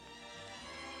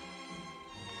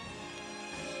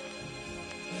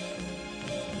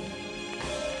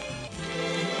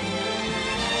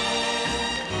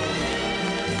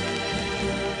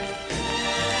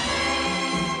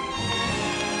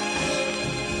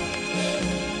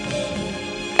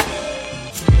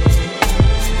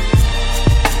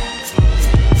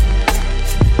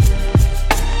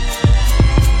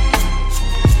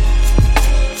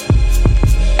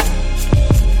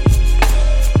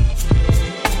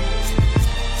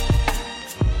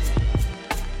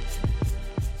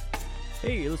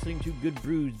listening to Good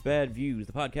Brews, Bad Views,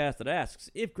 the podcast that asks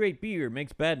if great beer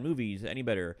makes bad movies any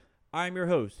better. I'm your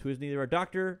host, who is neither a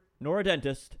doctor nor a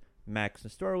dentist, Max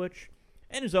Nestorowicz,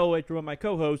 and as always, one of my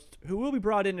co-hosts, who will be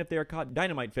brought in if they are caught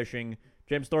dynamite fishing,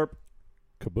 James Thorpe.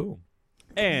 Kaboom.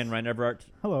 And Ryan Everett.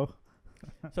 Hello.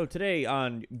 So today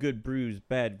on Good Brews,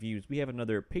 Bad Views, we have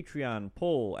another Patreon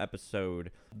poll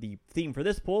episode. The theme for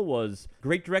this poll was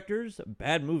Great Directors,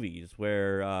 Bad Movies,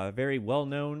 where very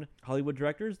well-known Hollywood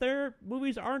directors, their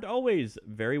movies aren't always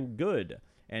very good.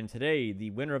 And today,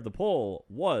 the winner of the poll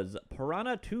was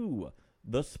Piranha 2,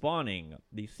 The Spawning,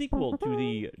 the sequel to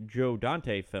the Joe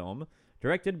Dante film,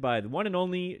 directed by the one and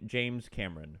only James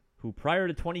Cameron, who prior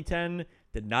to 2010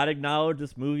 did not acknowledge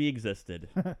this movie existed.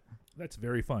 That's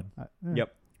very fun.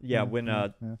 Yep. Yeah,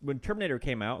 when Terminator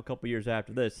came out a couple years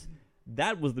after this,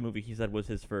 that was the movie he said was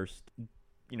his first,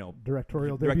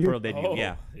 directorial debut. Oh,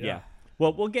 yeah.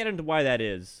 Well, we'll get into why that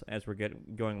is as we're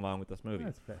going along with this movie.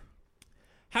 That's fair.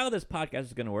 How this podcast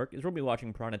is going to work is we'll be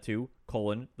watching Piranha 2,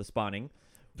 The Spawning.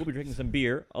 We'll be drinking some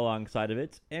beer alongside of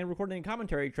it and recording a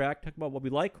commentary track, talking about what we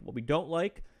like, what we don't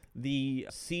like, the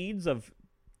seeds of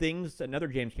things and other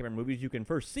James Cameron movies you can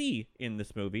first see in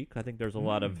this movie, because I think there's a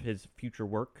lot of his future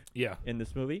work in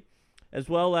this movie, as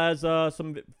well as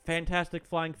some fantastic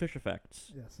flying fish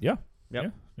effects. Yes. Yeah.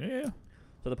 Yep. Yeah.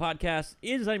 So the podcast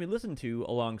is designed to be listened to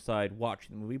alongside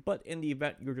watching the movie, but in the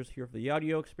event you're just here for the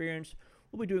audio experience,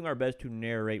 we'll be doing our best to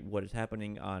narrate what is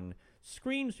happening on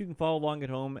screen so you can follow along at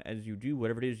home as you do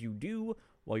whatever it is you do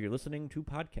while you're listening to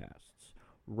podcasts.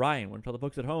 Ryan, want to tell the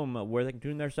folks at home where they can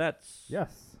tune their sets?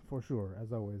 Yes, for sure,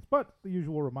 as always. But the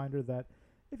usual reminder that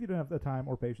if you don't have the time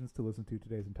or patience to listen to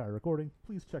today's entire recording,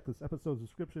 please check this episode's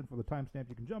description for the timestamp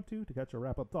you can jump to catch our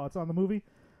wrap-up thoughts on the movie,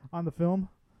 on the film,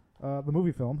 the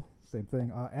movie film, same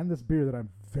thing, and this beer that I'm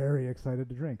very excited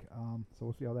to drink. So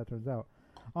we'll see how that turns out.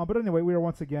 But anyway, we are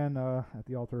once again at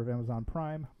the altar of Amazon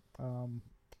Prime.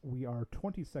 We are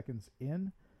 20 seconds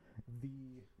in.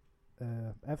 The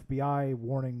FBI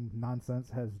warning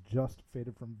nonsense has just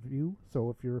faded from view.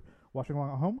 So if you're watching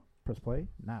along at home, press play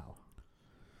now.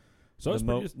 So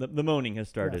the moaning has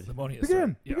started. Yes, the moaning has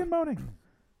started. Begin moaning.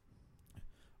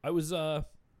 I was,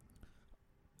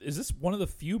 is this one of the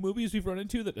few movies we've run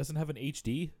into that doesn't have an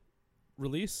HD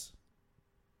release?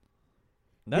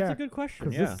 That's a good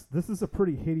question, yeah. This is a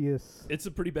pretty hideous... It's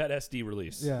a pretty bad SD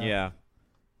release. Yeah.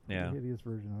 Hideous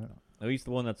version of it. At least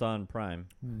the one that's on Prime.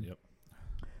 Yep.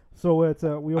 So it's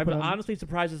we open. I'm honestly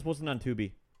surprised this wasn't on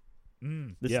Tubi.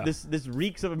 This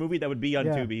reeks of a movie that would be on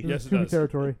Tubi. Yes, Tubi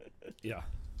territory. Yeah.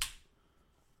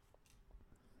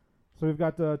 So we've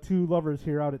got two lovers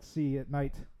here out at sea at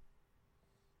night.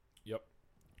 Yep.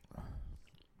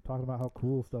 Talking about how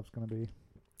cool stuff's gonna be.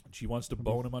 She wants to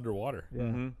bone him underwater. Yeah.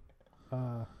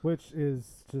 Mm-hmm. Which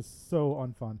is just so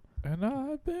unfun. And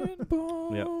I've been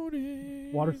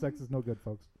boning. Water sex is no good,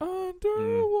 folks.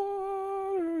 Underwater.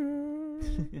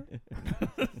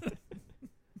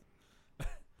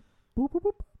 Boop, boop,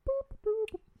 boop, boop,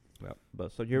 boop. Yep.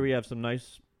 But so here we have some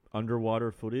nice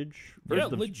underwater footage.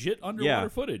 Legit underwater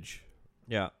footage.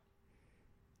 Yeah.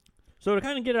 So to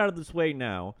kind of get out of this way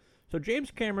now, so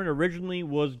James Cameron originally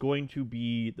was going to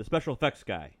be the special effects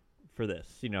guy for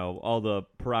this. All the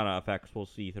piranha effects we'll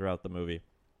see throughout the movie.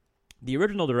 The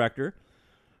original director,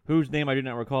 whose name I do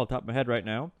not recall off the top of my head right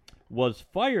now, was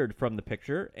fired from the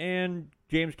picture, and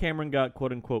James Cameron got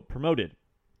quote-unquote promoted,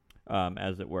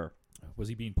 as it were. Was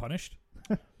he being punished?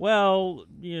 Well,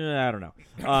 I don't know.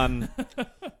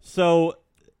 So,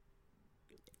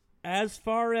 as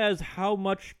far as how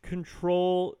much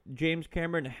control James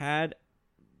Cameron had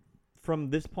from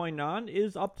this point on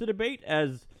is up to debate,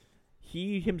 as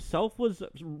he himself was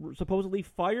supposedly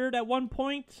fired at one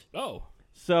point. Oh.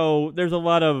 So, there's a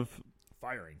lot of...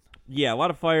 Firing. Yeah, a lot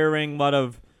of firing, a lot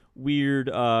of weird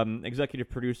executive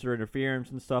producer interference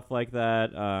and stuff like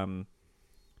that. And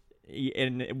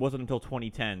it wasn't until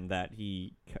 2010 that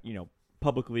he,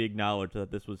 publicly acknowledged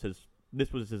that this was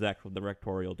his actual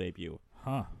directorial debut.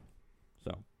 Huh.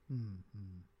 So.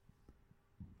 Mm-hmm.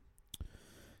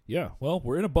 Yeah. Well,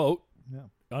 we're in a boat. Yeah.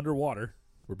 Underwater,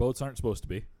 where boats aren't supposed to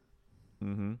be.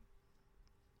 Mm-hmm.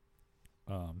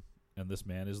 And this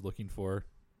man is looking for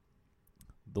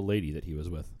the lady that he was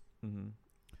with. Mm-hmm.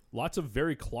 Lots of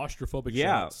very claustrophobic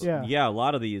Yeah. shots. Yeah, a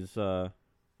lot of these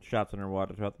shots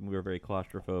underwater throughout the movie are very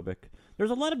claustrophobic. There's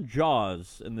a lot of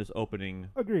Jaws in this opening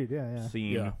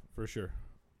scene. Yeah, for sure.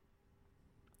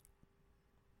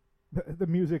 The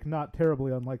music not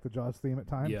terribly unlike the Jaws theme at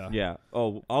times. Yeah.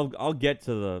 Oh, I'll get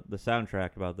to the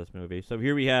soundtrack about this movie. So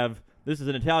here we have, this is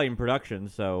an Italian production,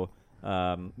 so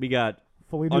we got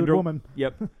fully nude woman.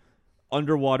 Yep.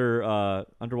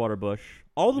 underwater bush.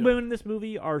 All the Yep. women in this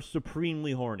movie are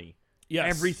supremely horny.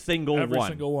 Yes. Every single Every one.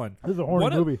 single one. This is a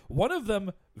horny movie. One of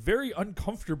them very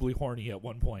uncomfortably horny at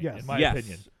one point, Yes. in my yes.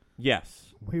 opinion.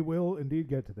 Yes. We will indeed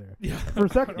get to there. Yeah. For a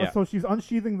second, Yeah. so she's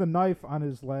unsheathing the knife on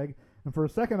his leg, and for a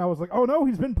second I was like, "Oh no,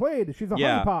 he's been played. She's a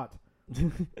Yeah. honeypot."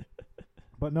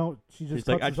 But no, she just She's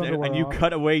cuts like, his underwear and you off.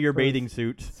 cut away your for his- bathing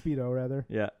suit. Speedo, rather.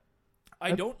 Yeah.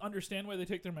 I don't understand why they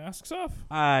take their masks off.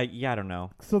 Yeah, I don't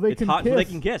know. So they It's can hot, kiss. so they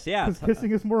can kiss. Yeah. Because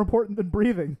kissing is more important than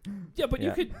breathing. Yeah, but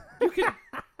Yeah.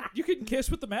 you could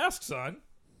kiss with the masks on.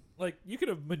 Like you could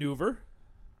have maneuver.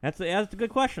 That's a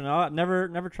good question. I've never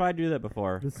tried to do that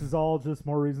before. This is all just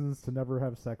more reasons to never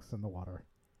have sex in the water.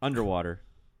 Underwater,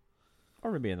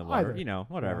 or maybe in the water. Either. You know,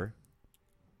 whatever.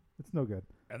 It's no good.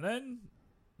 And then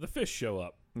the fish show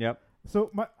up. Yep.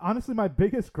 So honestly, my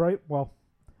biggest gripe, well,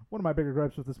 one of my bigger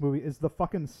gripes with this movie is the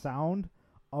fucking sound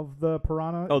of the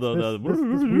piranha. Oh, It's the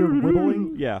this weird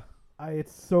wibbling. Yeah.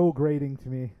 It's so grating to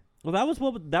me. Well, that was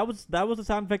the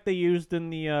sound effect they used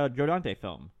in the Joe Dante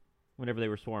film, whenever they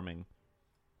were swarming.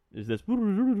 Is this?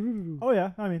 Oh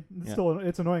yeah, I mean, it's Yeah. still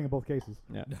it's annoying in both cases.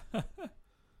 Yeah.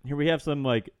 Here we have some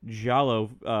like giallo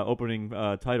opening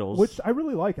titles, Which I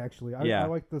really like, actually. Yeah. I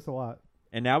like this a lot.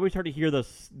 and now we start to hear the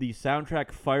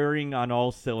soundtrack firing on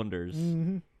all cylinders.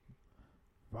 Mm-hmm.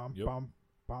 Bum, Yep. bum,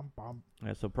 bum, bum.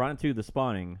 Yeah, so Piranha 2, The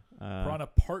Spawning. Piranha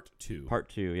Part 2. Part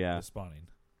 2, yeah. The spawning.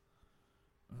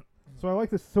 So I like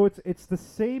this. So it's the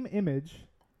same image.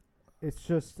 It's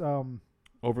just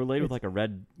Overlaid with it's- like a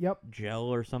red yep. gel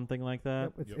or something like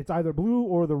that. Yep, Yep. it's either blue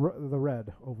or the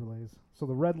red overlays. So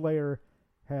the red layer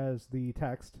has the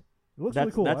text. It looks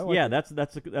really cool. I like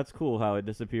it. That's cool how it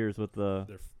disappears with the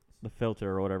filter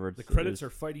or whatever. The credits are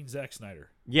fighting Zack Snyder.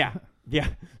 Yeah, yeah.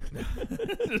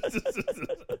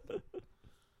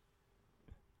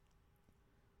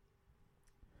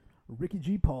 Ricky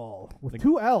G. Paul with Like-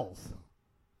 2 L's.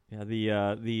 Yeah,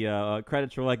 the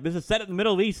credits were like, this is set in the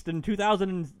Middle East in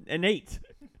 2008.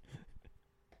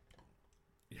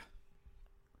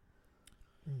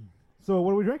 So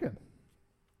what are we drinking?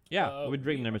 Yeah, we're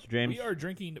drinking there, Mr. James. We are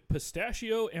drinking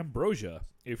Pistachio Ambrosia,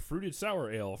 a fruited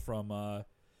sour ale from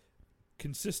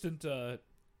consistent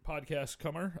podcast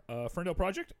comer, Ferndale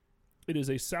Project. It is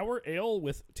a sour ale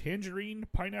with tangerine,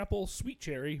 pineapple, sweet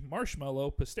cherry,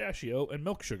 marshmallow, pistachio, and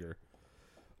milk sugar.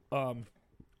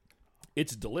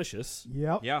 It's delicious.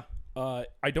 Yep. Yeah.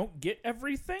 I don't get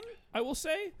everything, I will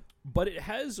say, but it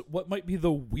has what might be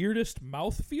the weirdest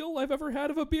mouthfeel I've ever had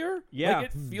of a beer. Yeah. Like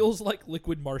it feels like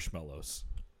liquid marshmallows.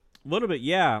 A little bit,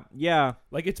 yeah.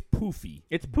 Like it's poofy.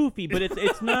 It's poofy, but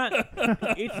it's not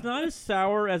it's not as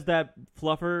sour as that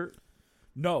fluffer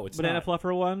No, it's banana not.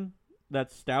 fluffer one,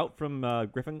 that stout from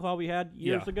Griffin Claw we had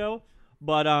years Yeah. ago.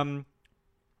 But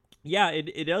yeah,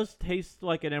 it does taste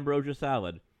like an ambrosia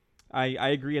salad. I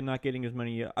agree. I'm not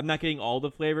getting all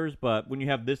the flavors, but when you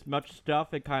have this much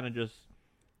stuff, it kind of just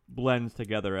blends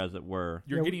together, as it were.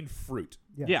 You're Yeah, getting fruit.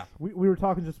 Yes. Yeah. We were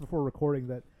talking just before recording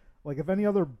that, like, if any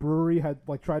other brewery had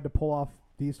like tried to pull off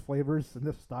these flavors in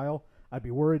this style, I'd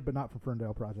be worried, but not for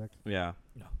Ferndale Project. Yeah.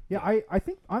 No. Yeah, I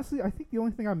think honestly, I think the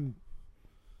only thing I'm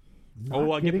not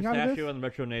I get getting out of pistachio this, and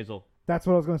retro nasal. that's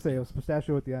what I was going to say. It was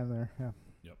pistachio at the end there. Yeah.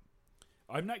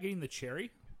 I'm not getting the cherry,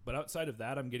 but outside of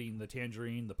that, I'm getting the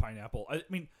tangerine, the pineapple. I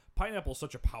mean, pineapple's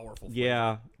such a powerful flavor.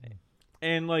 Yeah.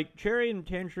 And like cherry and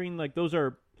tangerine, like those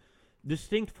are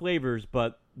distinct flavors,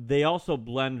 but they also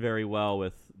blend very well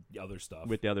with The other stuff.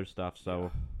 the other stuff.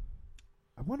 So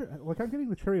I wonder, like, I'm getting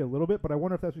the cherry a little bit, but I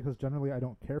wonder if that's because generally I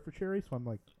don't care for cherry, so I'm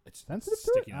like it's sensitive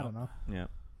to it. sticking I out. don't know. yeah.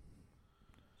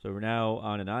 So we're now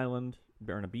on an island,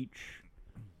 we're on a beach.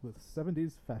 With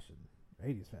 70s fashion,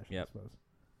 80s fashion, Yep. I suppose.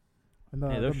 And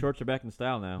Hey, those shorts are back in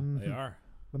style now. mhm. They are.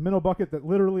 The minnow bucket that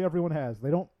literally everyone has. They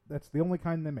don't. That's the only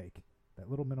kind they make. That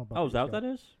little minnow bucket. Oh, is that what got- that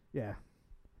is? Yeah.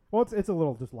 Well, it's a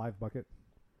little just live bucket.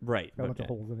 Right. Got a bunch Okay. of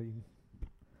holes in it. You can-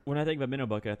 When I think of a minnow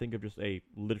bucket, I think of just a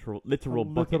literal a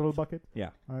bucket. literal bucket. Yeah.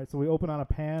 All right. So we open on a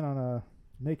pan on a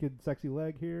naked, sexy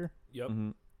leg here. Yep.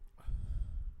 Mhm.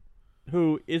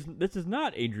 This is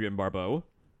not Adrienne Barbeau.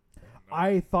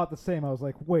 I thought the same. I was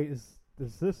like, wait, is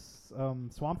this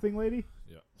Swamp Thing lady?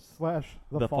 Yeah. Slash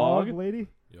the The fog Fog? lady.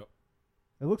 Yep.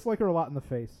 It looks like her a lot in the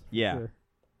face. for Yeah. Sure.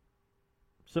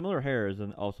 Similar hair is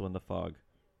also in the fog.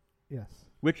 Yes.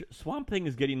 Which Swamp Thing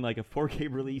is getting like a 4K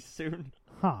release soon.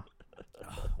 Huh.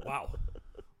 Wow.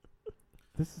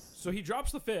 This is. So he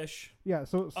drops the fish, Yeah.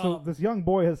 So Um, this young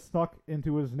boy has snuck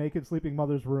into his naked sleeping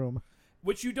mother's room.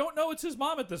 which you don't know it's his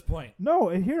mom at this point. No,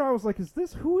 and here I was like,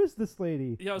 who is this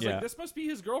lady? Yeah, I was Yeah. like, this must be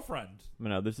his girlfriend.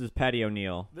 No, this is Patty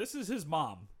O'Neill. This is his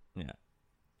mom. Yeah.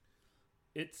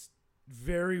 It's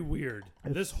very weird.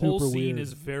 It's This whole super scene weird.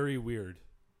 is very weird.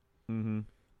 Mm-hmm.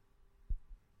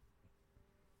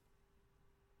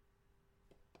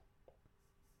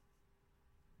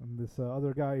 And this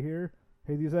other guy here,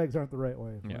 hey, these eggs aren't the right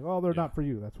way. It's Yeah. like, oh, they're Yeah. not for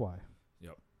you. That's why.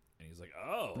 Yep. And he's like,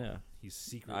 oh. Yeah. He's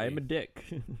secretly. I'm a dick.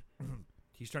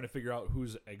 He's trying to figure out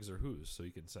whose eggs are whose, so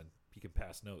he can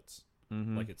pass notes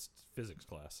Mm-hmm. like it's physics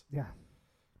class. Yeah.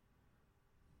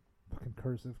 Fucking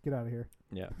cursive. Get out of here.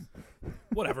 Yeah.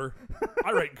 Whatever.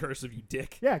 I write in cursive, you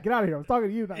dick. Yeah, get out of here. I was talking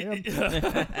to you, not him.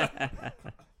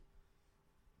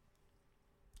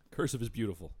 Cursive is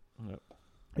beautiful. Yep.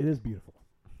 It is beautiful.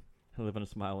 I live on a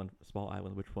small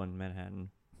island. Which one? Manhattan.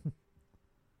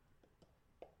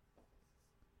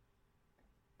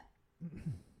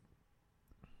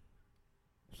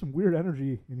 Some weird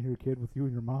energy in here, kid, with you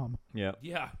and your mom. Yeah.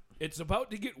 Yeah. It's about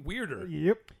to get weirder.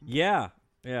 Yep. Yeah.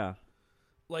 Yeah.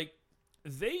 Like,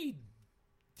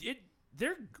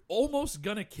 they're almost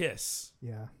gonna kiss.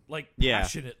 Yeah. Like, Yeah.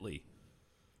 passionately.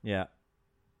 Yeah.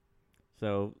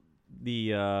 So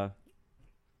the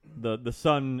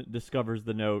son discovers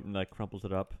the note and like crumples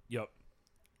it up. Yep.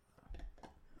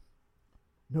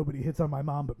 Nobody hits on my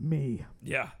mom but me.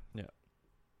 Yeah. Yeah.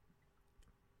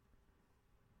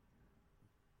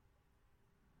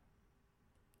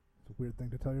 It's a weird thing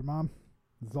to tell your mom.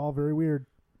 It's all very weird.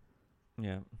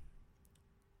 Yeah.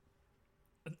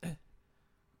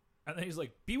 And then he's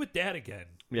like, be with dad again,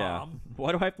 Yeah. Mom.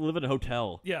 Why do I have to live in a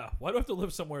hotel? Yeah. Why do I have to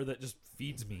live somewhere that just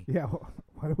feeds me? Yeah.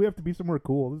 Why do we have to be somewhere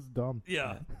cool? This is dumb.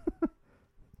 Yeah.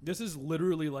 This is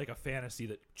literally like a fantasy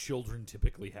that children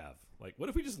typically have. Like, what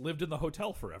if we just lived in the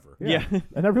hotel forever? Yeah.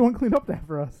 And everyone cleaned up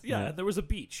after us. Yeah, Yeah. and there was a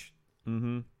beach.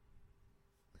 Mm-hmm.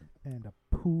 And a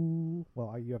pool.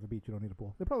 Well, you have a beach. You don't need a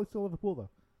pool. They probably still have a pool, though.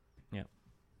 Yeah.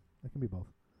 It can be both.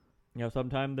 You know,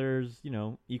 sometimes there's,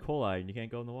 E. coli and you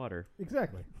can't go in the water.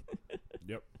 Exactly.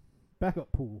 Yep.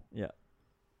 Backup pool. Yeah.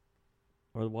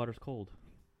 Or the water's cold.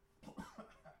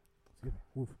 Excuse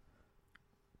me. Oof.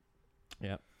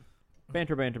 Yeah.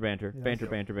 Banter, banter, banter. Yes. Banter,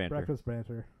 banter, banter. Breakfast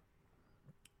banter.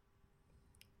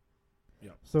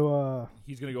 Yep. So,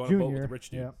 He's going to go on Junior. a boat with the rich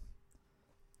dude. Yeah.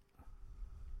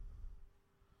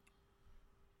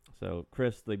 So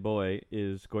Chris, the boy,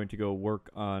 is going to go work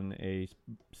on a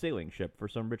sailing ship for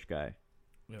some rich guy.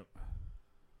 Yep.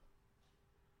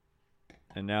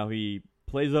 And now he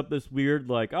plays up this weird,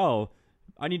 like, oh,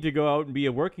 I need to go out and be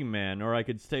a working man, or I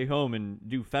could stay home and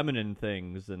do feminine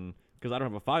things, and because I don't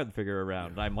have a father figure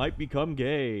around, I might become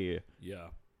gay. Yeah.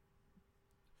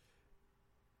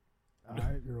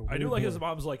 You're a I do weird like boy. his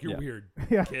mom's like, you're Yeah. weird,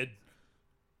 Yeah. kid.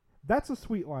 That's a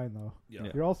sweet line, though. Yeah.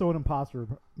 Yeah. You're also an imposter.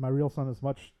 My real son is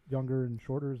much younger and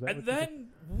shorter. Is that And what you said? then,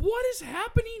 what is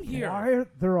happening here? Why are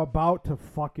they're about to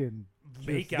fucking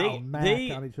Make just out. smack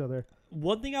They- on each other?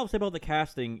 One thing I'll say about the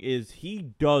casting is he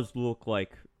does look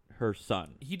like her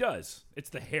son. He does. It's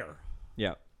the hair.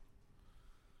 Yeah.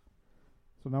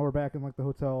 So now we're back in like the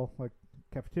hotel like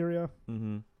cafeteria.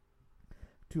 Mm-hmm.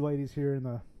 Two ladies here in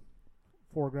the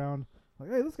foreground. Like,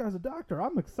 hey, this guy's a doctor.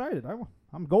 I'm excited.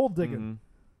 I'm gold digging. Mm-hmm.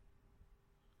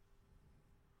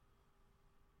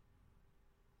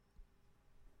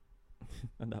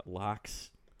 And that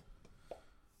locks.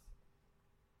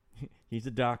 He's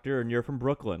a doctor, and you're from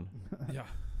Brooklyn. Yeah.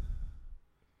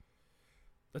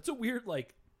 That's a weird,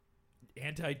 like,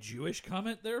 anti-Jewish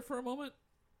comment there for a moment.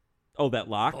 Oh, that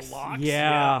locks? The locks?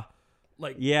 Yeah.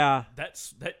 Like, Yeah.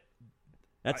 that's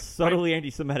That's I- subtly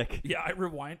anti-Semitic. yeah. I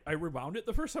rewound it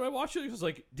the first time I watched it. I was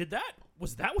like,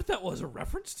 was that what that was a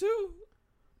reference to?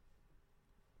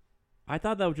 I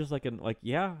thought that was just like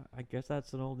yeah, I guess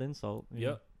that's an old insult.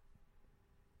 Yeah.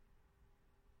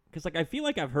 Because I feel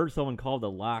like I've heard someone called a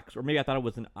locks, or maybe I thought it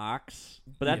was an ox,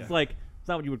 but that's Yeah. it's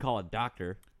not what you would call a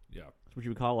doctor. Yeah. It's what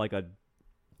you would call like a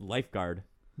lifeguard.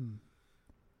 And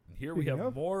here we Speaking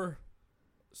have of-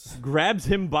 Grabs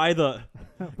him by the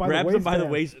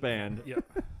waistband. Yeah.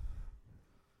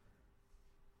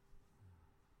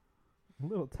 A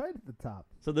little tight at the top.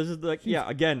 So this is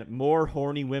again, more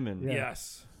horny women. Yeah.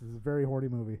 Yes. This is a very horny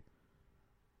movie.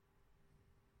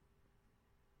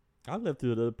 I lived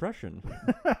through the Depression.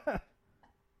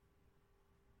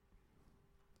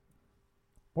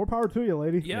 More power to you,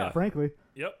 lady. Yeah. Frankly,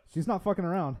 Yep. she's not fucking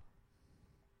around.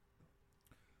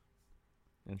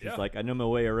 And she's Yeah. like, I know my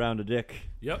way around a dick.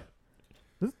 Yep.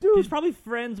 This dude. She's probably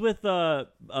friends with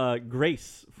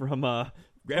Grace from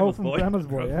Grandma's from Boy. Grandma's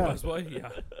Boy. Yeah, Busboy? Yeah.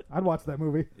 I'd watch that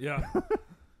movie. Yeah.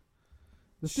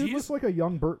 This dude She's- looks like a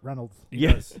young Burt Reynolds. He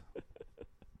Yes. does.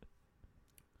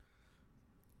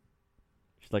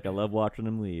 She's like, I love watching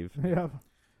him leave. Yeah.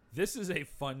 This is a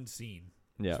fun scene.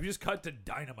 Yeah. So we just cut to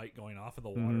dynamite going off in the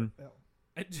water. Mhm.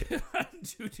 And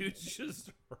two dudes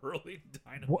just hurling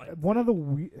dynamite. One of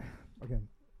the again,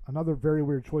 another very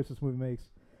weird choice this movie makes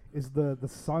is the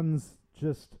son's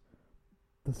just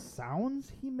the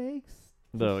sounds he makes.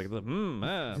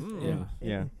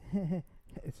 Yeah.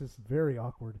 It's just very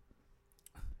awkward.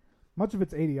 Much of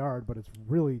it's ADR, but it's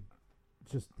really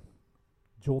just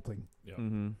jolting. Yeah.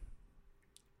 Mm-hmm.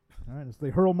 All right, as they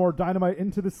hurl more dynamite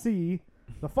into the sea,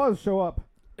 the fuzz show up.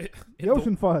 The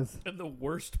ocean fuzz. And the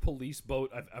worst police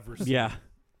boat I've ever seen. Yeah.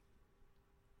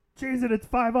 Cheese it, it's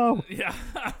 5-0. Yeah.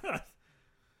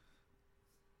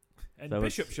 And So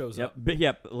Bishop shows up.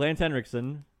 Yep, Lance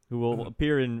Henriksen, who will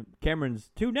appear in Cameron's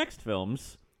 2 next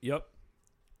films. Yep.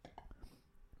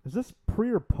 Is this pre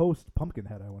or post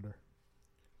Pumpkinhead, I wonder?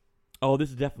 Oh, this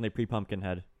is definitely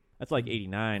pre-Pumpkinhead. That's like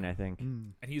 89, I think.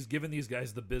 Mm. And he's giving these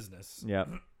guys the business. Yeah.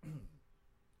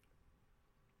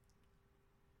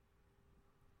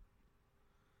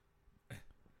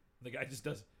 The guy just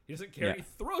does. He doesn't care. Yeah. He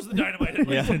throws the dynamite at Lance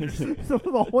Yeah. Henriksen. So,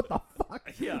 what the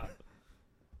fuck? Yeah.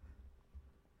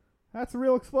 That's a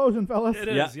real explosion, fellas. It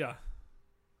is, yeah.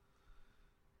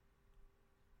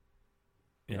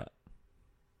 Yeah.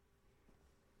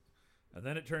 And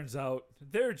then it turns out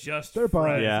they're just They're buds,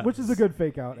 friends. Yeah. which is a good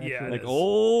fake out. Actually. Yeah. Like, is.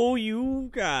 oh, you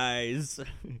guys.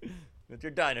 With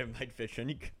your dynamite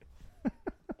fishing.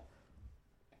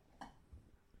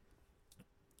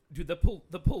 Dude, the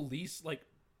police, like,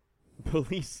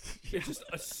 Police. it's just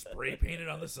a spray painted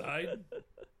on the side.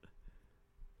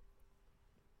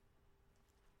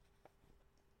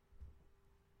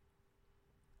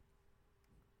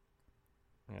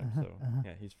 Yeah, so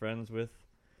yeah, he's friends with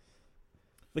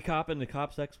the cop and the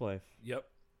cop's ex-wife. Yep.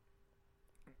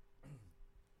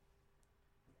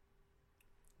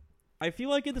 I feel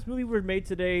like if this movie were made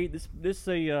today, this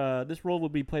role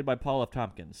would be played by Paul F.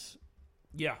 Tompkins.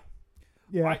 Yeah.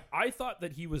 Yeah. I thought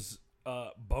that he was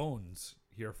Bones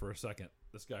here for a second.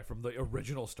 This guy from the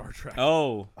original Star Trek.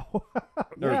 Oh,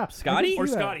 Yeah, Scotty? I can Or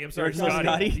see that. Scotty. I'm sorry, Original Scotty.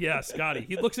 Scotty? Yeah, Scotty.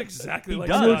 He looks exactly he like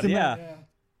does. Scotty. Yeah.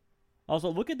 Also,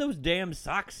 look at those damn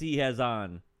socks he has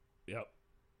on. Yep.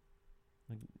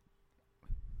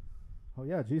 Oh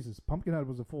yeah, Jesus. Pumpkinhead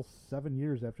was a full 7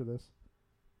 years after this.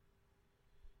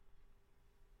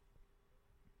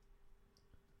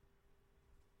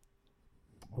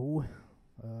 Oh,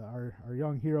 our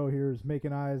young hero here is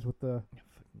making eyes with the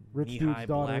rich Knee-high dude's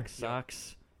daughter. black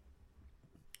socks.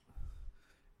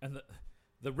 And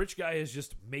the rich guy is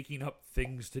just making up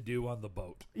things to do on the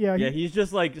boat. Yeah, Yeah, he's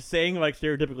just like saying like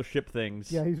stereotypical ship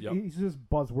things. yeah, Yep. he's just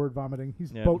buzzword vomiting.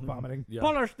 He's Yeah. boat vomiting. Yeah.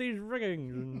 Polish these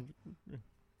riggings.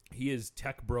 He is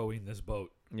tech broing this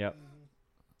boat. Yep.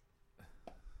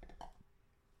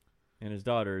 And his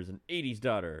daughter is an 80s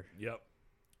daughter. Yep.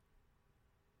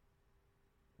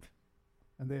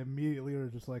 And they immediately are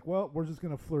just like, well, we're just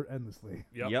gonna flirt endlessly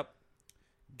Yep.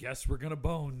 Guess we're gonna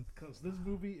bone. because this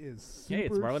movie is super, Hey,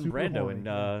 it's Marlon super Brando horny.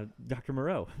 and Dr.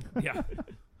 Moreau. Yeah.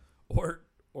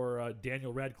 or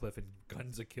Daniel Radcliffe in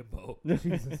Guns Akimbo.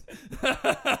 Jesus.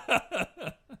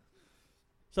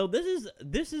 So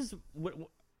this is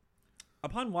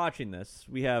upon watching this,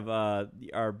 we have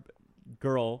our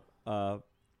girl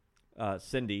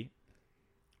Cindy,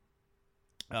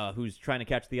 who's trying to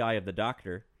catch the eye of the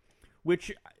doctor,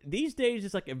 which these days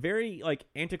is like a very like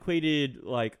antiquated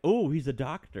like, oh, he's a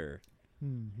doctor,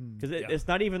 because it's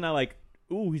not even that like,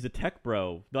 ooh, he's a tech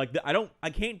bro. Like I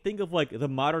can't think of like the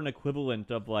modern equivalent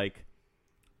of like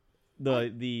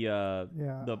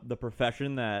the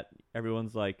profession that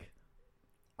everyone's like.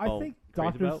 I think crazy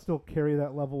doctors about? still carry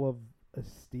that level of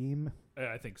esteem.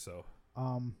 I think so.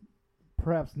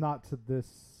 Perhaps not to this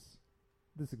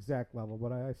exact level,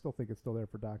 but I still think it's still there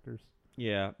for doctors.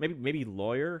 Yeah, maybe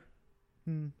lawyer.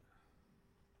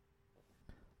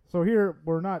 So here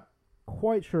we're not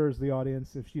quite sure as the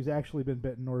audience if she's actually been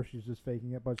bitten or if she's just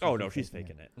faking it. But She's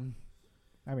faking it.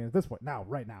 I mean, at this point,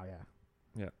 right now, yeah.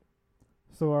 Yeah.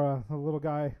 So the little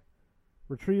guy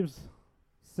retrieves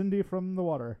Cindy from the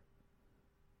water.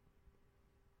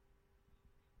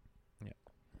 Yeah.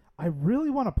 I really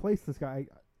want to place this guy.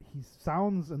 He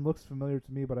sounds and looks familiar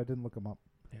to me, but I didn't look him up.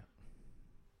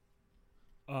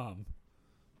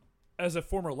 As a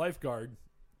former lifeguard,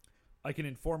 I can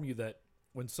inform you that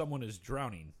when someone is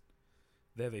drowning,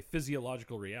 they have a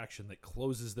physiological reaction that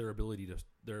closes their ability to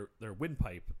their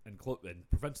windpipe and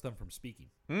prevents them from speaking.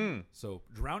 So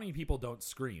drowning people don't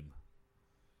scream.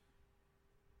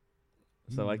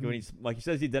 So like when he's like he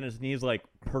says he done his knees like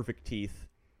perfect teeth.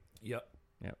 Yep.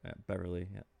 Yeah, Beverly.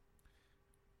 Yeah.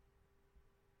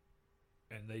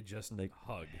 And they just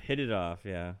hug. Hit it off.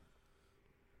 Yeah.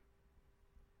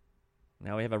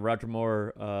 Now we have a Roger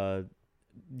Moore,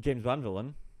 James Bond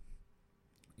villain.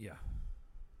 Yeah.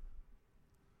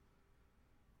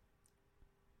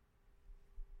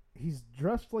 He's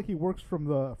dressed like he works for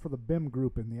the BIM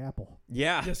group in the Apple.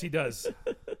 Yeah. Yes, he does.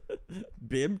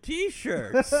 BIM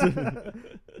T-shirts.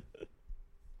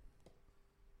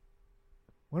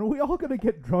 When are we all gonna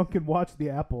get drunk and watch the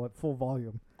Apple at full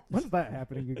volume? When's that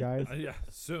happening, you guys? Yeah,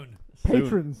 soon.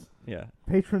 Patrons, Yeah.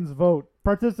 patrons vote,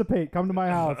 participate, come to my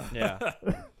house. Yeah.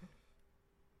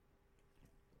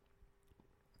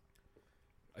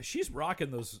 She's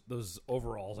rocking those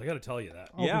overalls. I got to tell you that.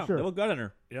 Oh, yeah. for sure. They look good on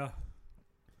her. Yeah.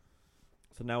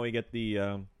 So now we get the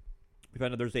we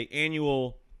find out there's a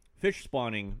annual fish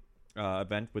spawning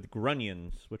event with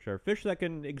grunions, which are fish that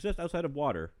can exist outside of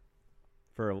water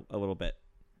for a little bit.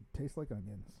 Tastes like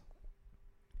onions.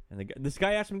 And this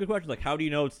guy asked him good questions like, how do you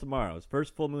know it's tomorrow? It's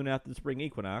first full moon after the spring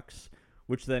equinox,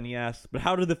 which then he asks, but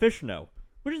how do the fish know?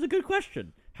 Which is a good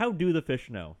question. How do the fish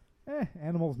know?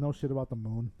 Animals know shit about the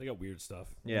moon. They got weird stuff.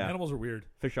 Yeah. Animals are weird.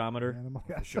 Fishometer.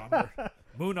 Fishometer.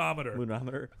 Moonometer.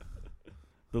 Moonometer.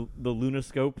 The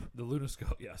lunoscope. The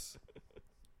lunoscope, yes.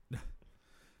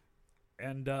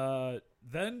 And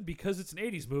then, because it's an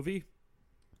 80s movie,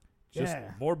 just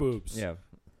more boobs. Yeah.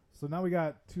 So now we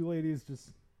got two ladies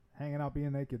just hanging out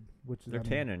being naked, which is They're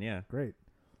tanning, yeah. great.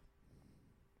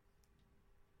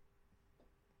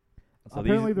 So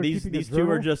Apparently they're these keeping a two are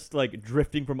journal. just like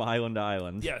drifting from island to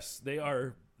island. Yes, they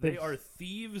are. They are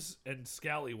thieves and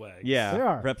scallywags. Yeah. They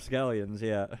are. Rapscallions,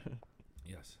 yeah.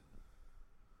 Yes.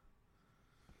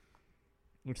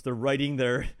 Which they're writing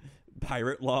their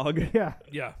pirate log. Yeah.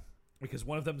 Yeah, because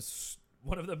one of them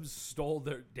stole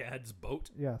their dad's boat.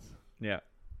 Yes. Yeah.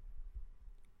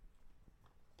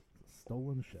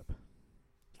 Stolen ship.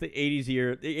 It's the 80s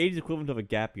year. The 80s equivalent of a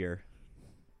gap year.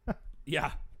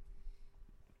 Yeah.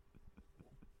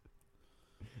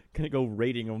 Gonna go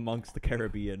raiding amongst the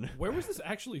Caribbean. Where was this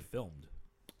actually filmed?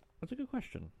 That's a good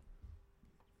question.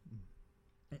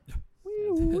 The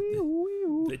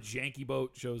janky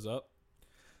boat shows up.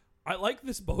 I like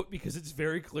this boat because it's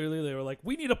very clearly they were like,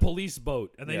 we need a police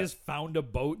boat, and they just found a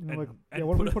boat And and, like, and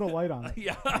what if we put a light on it?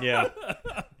 Yeah. Yeah.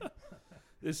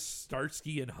 This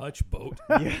Starsky and Hutch boat.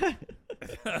 Yeah.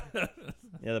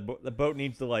 Yeah, the boat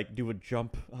needs to like do a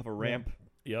jump off a ramp.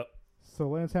 Yep. So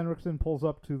Lance Henriksen pulls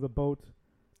up to the boat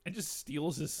And just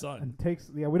steals his son. and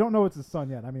takes. Yeah, we don't know it's his son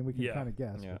yet. I mean, we can Yeah. kind of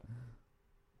guess. Yeah.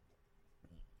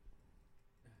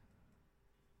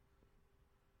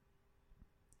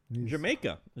 but he's-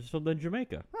 Jamaica. This is filmed in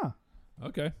Jamaica. Huh.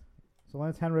 Okay. So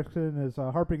Lance Henriksen is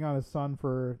harping on his son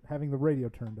for having the radio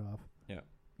turned off.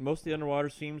 Most of the underwater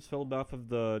scenes filmed off of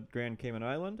the Grand Cayman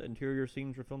Island. Interior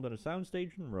scenes were filmed on a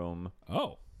soundstage in Rome.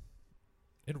 Oh.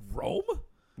 In Rome?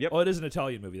 Yep. Oh, it is an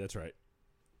Italian movie. That's right.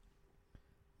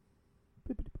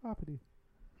 Pippity poppity.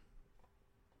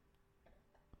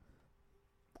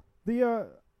 The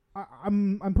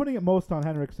I'm putting it most on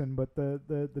Henriksen, but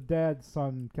the dad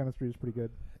son chemistry is pretty good.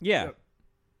 Yeah. Yep.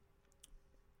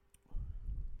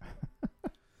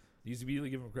 Needs to be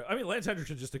given credit. I mean, Lance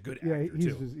Henriksen's just a good actor, Yeah, he's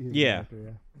too. just he's Yeah. an actor,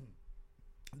 yeah.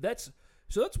 That's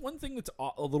one thing that's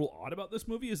a little odd about this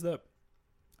movie is that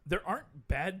there aren't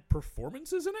bad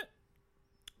performances in it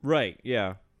Right.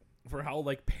 Yeah. for how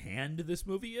like panned this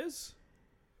movie is.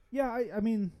 Yeah, I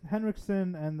mean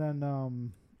Henriksen and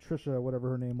then Trisha,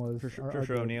 whatever her name was. are Trisha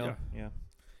good. O'Neill. Yeah.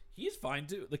 He's fine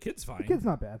too. The kid's fine. The kid's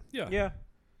not bad. yeah. Yeah.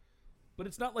 But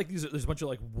it's not like there's a bunch of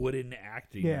like wooden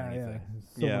acting or Yeah, anything. yeah. There's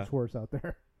so Yeah. much worse out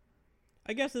there.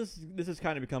 I guess this has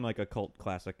kind of become like a cult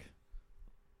classic.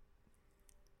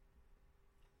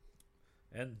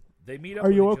 And they meet up. Are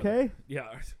with you each other. okay?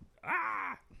 Yeah.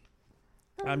 Ah!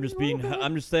 I'm just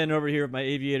standing over here with my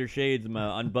aviator shades and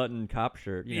my unbuttoned cop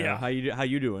shirt. You know, Yeah. how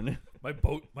you doing? My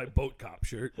boat cop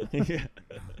shirt. Yeah.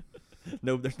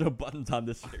 No, there's no buttons on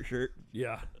this shirt.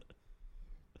 Yeah.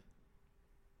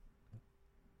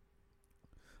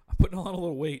 I'm putting on a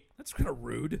little weight. That's kind of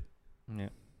rude. Yeah.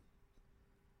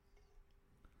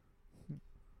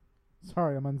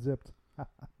 Sorry, I'm unzipped. Ah.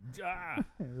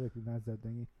 I recognize that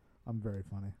thingy. I'm very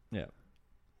funny. Yeah.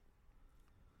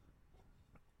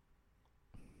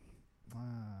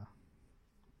 Ah.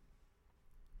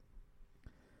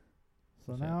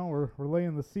 So now we're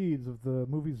laying the seeds of the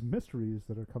movie's mysteries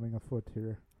that are coming afoot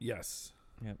here. Yes.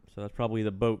 Yeah. So that's probably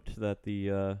the boat that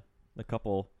the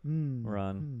couple were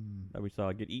on Mm. that we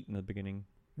saw get eaten at the beginning.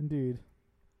 Indeed.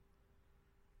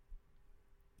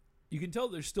 You can tell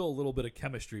there's still a little bit of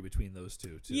chemistry between those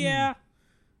two, too. Yeah.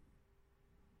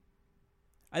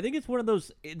 I think it's one of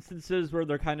those instances where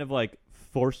they're kind of like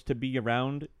forced to be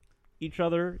around each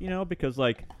other, you know, because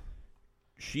like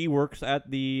she works at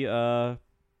the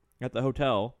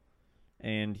hotel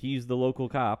and he's the local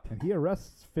cop. And he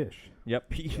arrests fish.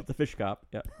 Yep, he's the fish cop.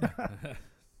 Yep.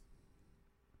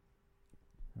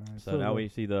 All right, So now we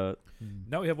see the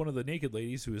Now we have one of the naked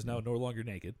ladies who is now no longer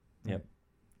naked. Yep.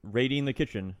 Raiding the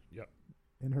kitchen.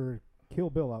 in her Kill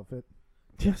Bill outfit.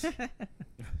 Yes.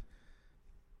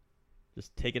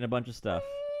 Just taking a bunch of stuff.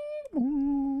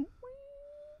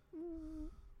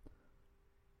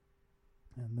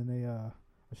 And then a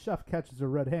chef catches her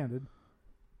red-handed.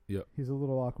 Yep. He's a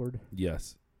little awkward.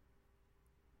 Yes.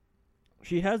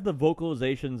 She has the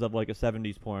vocalizations of like a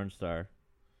 70s porn star.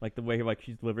 Like the way like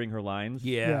she's delivering her lines.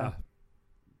 Yeah.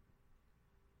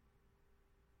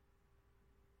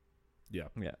 Yeah.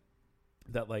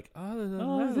 That like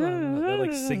that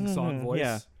like sing-song voice.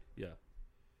 Yeah. Yeah.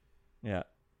 Yeah.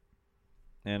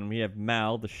 And we have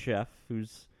Mal, the chef,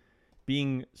 who's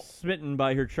being smitten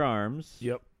by her charms.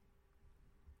 Yep.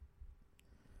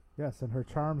 Yes, and her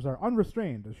charms are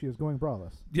unrestrained as she is going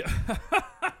braless. Yeah.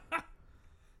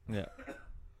 Yeah.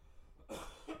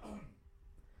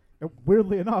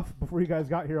 Weirdly enough, before you guys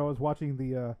got here, I was watching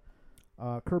the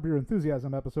Curb Your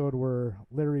Enthusiasm episode where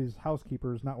Larry's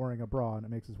housekeeper is not wearing a bra and it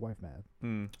makes his wife mad.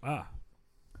 Mm. Ah.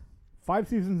 5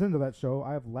 seasons into that show,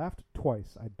 I have laughed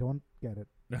twice. I don't get it.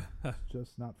 It's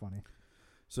just not funny.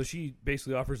 So she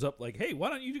basically offers up like, "Hey, why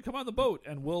don't you come on the boat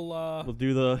and we'll We'll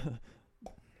do the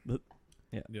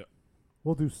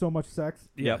We'll do so much sex.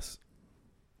 yes."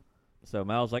 So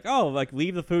Mal's like, "Oh, like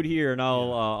leave the food here and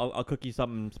I'll cook you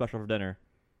something special for dinner."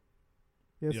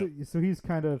 Yeah, so he's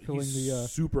kind of filling He's the...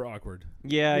 super awkward.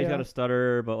 Yeah, he's Yeah. got a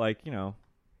stutter, but like, you know.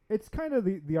 It's kind of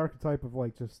the archetype of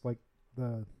like just like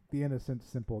the innocent,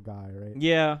 simple guy, right?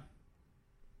 Yeah.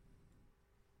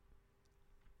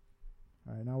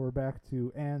 All right, now we're back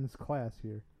to Anne's class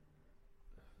here.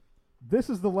 This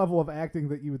is the level of acting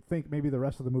that you would think maybe the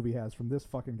rest of the movie has from this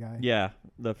fucking guy. Yeah,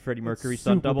 the Freddie Mercury It's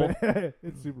stunt super double. bad.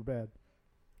 It's super bad.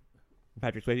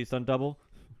 Patrick Swayze stunt double.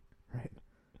 Right.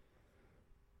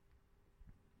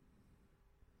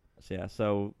 So, yeah,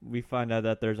 so we find out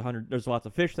that there's lots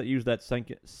of fish that use that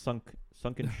sunken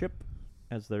ship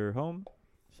as their home.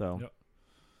 So Yep.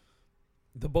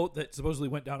 The boat that supposedly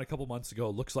went down a couple months ago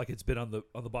looks like it's been on the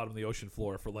bottom of the ocean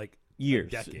floor for like years.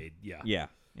 a decade. Yeah.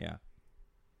 Yeah.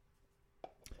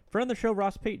 Friend of the show,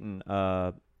 Ross Payton,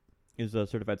 is a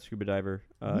certified scuba diver.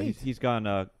 Neat. He's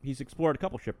gone. He's explored a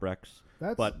couple shipwrecks.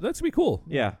 That's But- That's gonna be cool.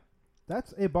 Yeah.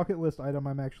 that's a bucket list item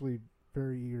I'm actually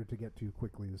very eager to get to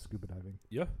quickly, is scuba diving.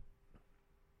 Yeah.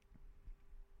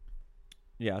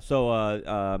 Yeah. So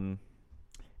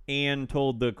Anne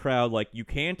told the crowd like, you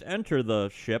can't enter the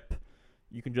ship.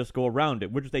 You can just go around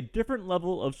it, which is a different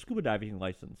level of scuba diving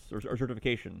license or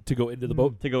certification To go into the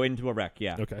boat. to go into a wreck.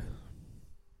 Yeah. Okay.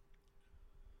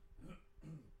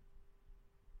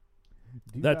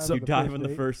 Do you That's dive You dive on the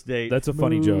date? first date. That's a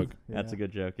funny Smooth. joke. That's a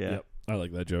good joke. Yeah. Yep. I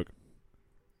like that joke.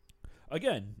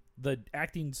 Again, the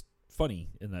acting's funny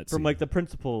in that From scene. like the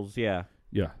principals. Yeah.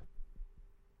 Yeah.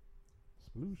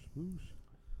 Sploosh, sploosh.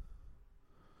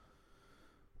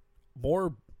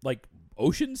 More like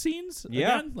ocean scenes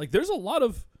Yeah. again. Like there's a lot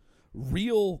of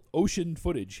real ocean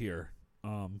footage here.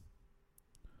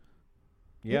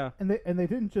 Yeah. And they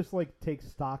didn't just like take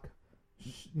stock,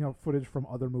 footage from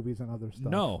other movies and other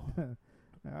stuff. No.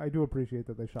 I do appreciate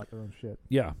that they shot their own shit.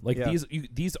 Yeah, like Yeah.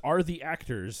 these are the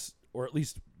actors, or at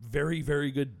least very,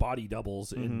 very good body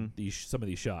doubles in Mhm. these some of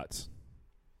these shots.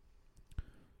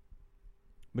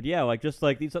 But yeah, like just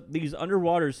like these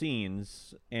underwater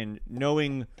scenes and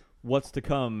knowing what's to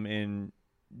come in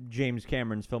James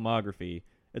Cameron's filmography,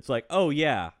 it's like, oh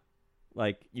yeah,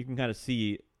 like you can kind of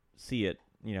see it,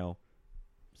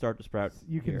 start to sprout.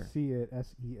 You can here. see it,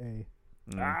 SEA.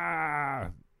 Mm.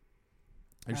 Ah,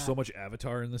 there's so much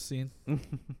Avatar in this scene.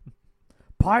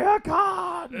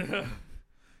 Payakan!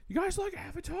 You guys like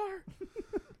Avatar?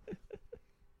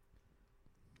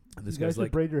 And this You guys guy's should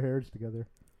like, braid your hairs together.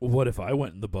 "What if I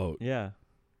went in the boat?" Yeah,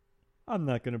 I'm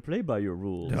not gonna play by your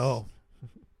rules. No.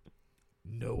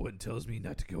 No one tells me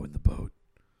not to go in the boat.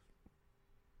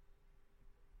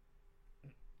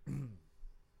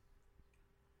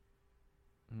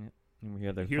 And we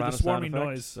hear the, Hear the clown sound swarming effects,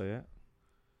 noise. So yeah.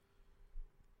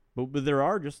 But there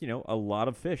are just a lot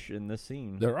of fish in this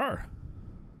scene. There are.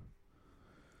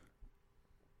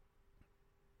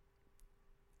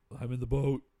 I'm in the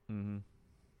boat. Mm-hmm.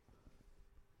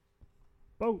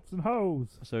 Boats and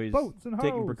hoes. So he's Boats and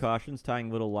taking hoes. precautions, tying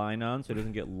a little line on so he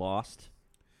doesn't get lost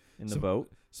in the So-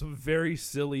 boat. Some very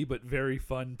silly but very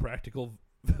fun practical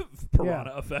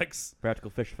piranha effects. Practical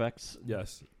fish effects.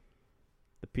 Yes.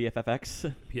 The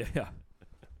PFFX. Yeah.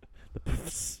 The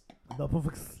puffs. The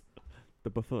puffs. The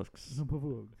buffooks. The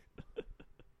puffs.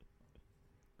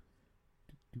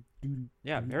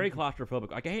 Yeah, very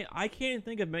claustrophobic. I can't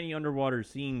think of many underwater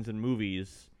scenes in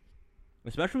movies,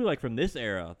 especially like from this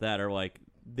era, that are like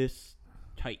this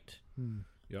tight.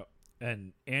 Yep.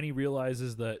 And Annie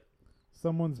realizes that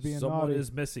Someone's being someone naughty.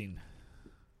 is missing.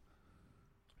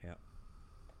 Yeah.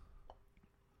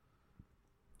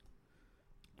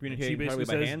 Communicating probably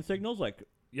by says- hand signals, like,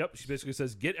 Yep. She basically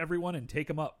says, "Get everyone and take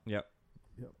them up." yep.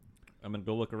 Yep. I'm going to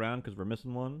go look around because we're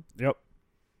missing one. Yep.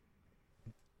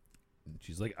 And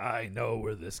she's like, "I know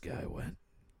where this guy went."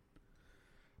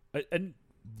 And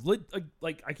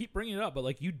like I keep bringing it up, but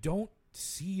like you don't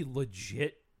see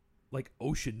legit like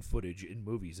ocean footage in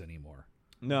movies anymore.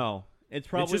 No. It's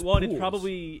probably, just it's pools.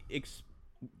 probably Soundstage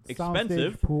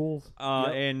expensive pools. Yep.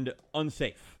 and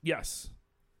unsafe. Yes.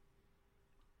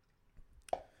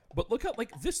 But look how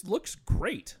like this looks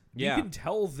great. Yeah. You can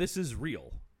tell this is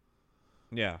real.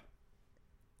 Yeah.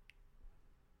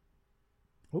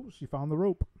 Oh, she found the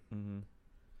rope. Mm-hmm.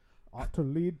 Ought to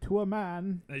lead to a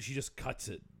man. And she just cuts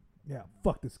it. Yeah,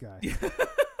 fuck this guy.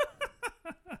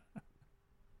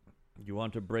 You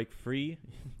want to break free?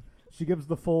 She gives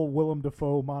the full Willem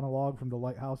Dafoe monologue from the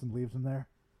lighthouse and leaves him there.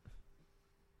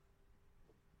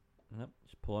 Yep.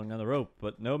 She's pulling on the rope,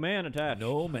 but no man attached.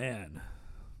 No man.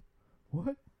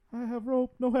 What? I have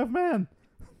rope, no have man.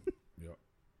 Yep.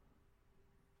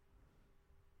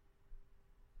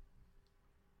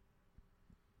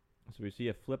 So we see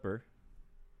a flipper,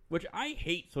 which I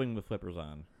hate swimming with flippers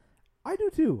on. I do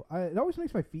too. It always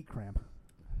makes my feet cramp.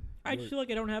 I just feel like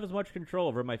I don't have as much control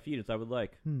over my feet as I would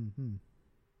like.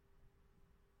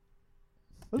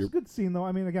 This is a good scene, though.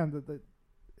 I mean, again,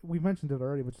 we mentioned it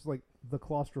already, but just like the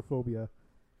claustrophobia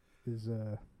is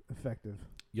effective.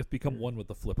 You have to become one with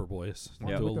the flipper boys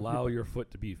Yeah. to With the allow flipper. your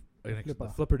foot to be the Flipper.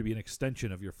 flipper to be an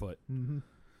extension of your foot. Mm-hmm.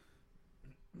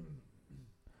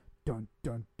 Dun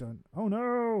dun dun! Oh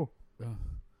no!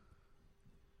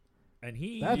 And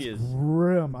That's He is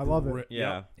grim. I love it.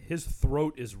 Yeah. Yep. His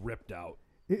throat is ripped out.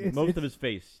 Most of his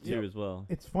face, too, Yep. as well.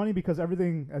 It's funny because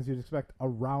everything, as you'd expect,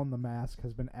 around the mask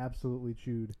has been absolutely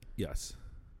chewed. Yes.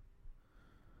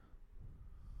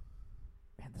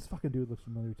 Man, this fucking dude looks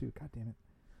familiar too. God damn it!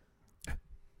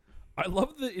 I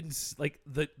love the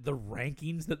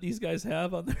rankings that these guys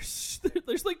have on their.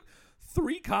 There's like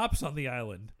 3 cops on the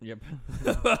island. Yep.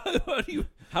 How do you-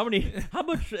 How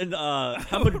much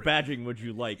badging would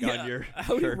you like on your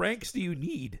how many shirt? ranks do you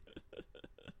need?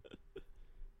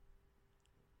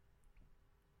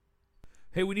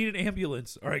 Hey, we need an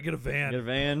ambulance. All right, get a van. Get a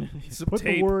van. Some Put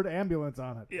tape. the word ambulance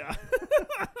on it. Yeah.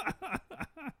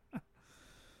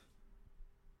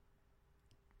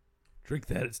 Drink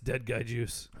that. It's dead guy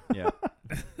juice. Yeah.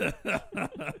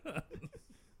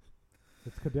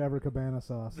 It's cadaver cabana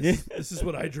sauce. This is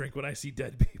what I drink when I see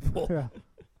dead people. Yeah.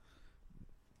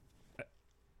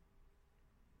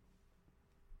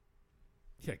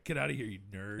 Yeah, get out of here, you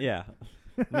nerd. Yeah.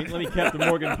 Let me Captain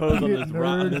Morgan pose on You this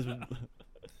nerd.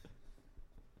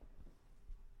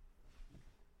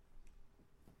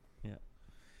 Yeah.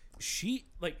 She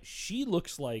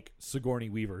looks like Sigourney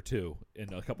Weaver too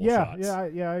in a couple Yeah, shots. I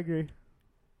agree.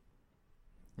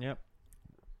 Yep.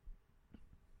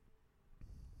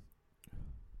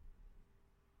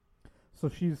 So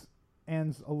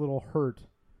Anne's a little hurt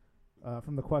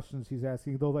from the questions he's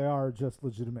asking, though they are just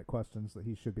legitimate questions that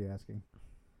he should be asking.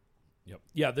 Yep.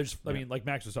 Yeah, I mean, like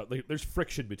Max was talking, like, there's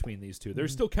friction between these two.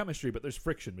 There's still chemistry, but there's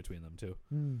friction between them too.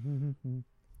 Mm-hmm.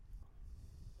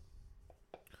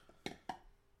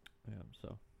 Yeah.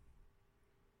 So.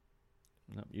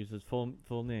 Nope. Use his full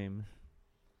name.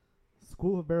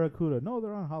 School of Barracuda. No,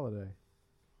 they're on holiday.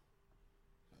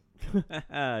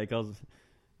 He calls.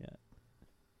 Yeah.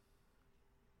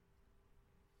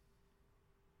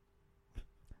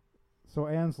 So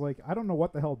Anne's like, I don't know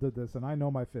what the hell did this, and I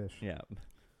know my fish. Yeah.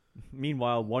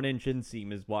 Meanwhile, 1-inch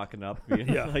inseam is walking up.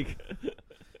 Yeah. Like.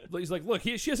 He's like, look,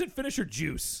 she hasn't finished her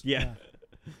juice. Yeah.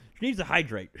 She needs to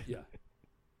hydrate. Yeah.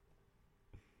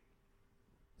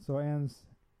 So Anne's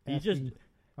He asking, just.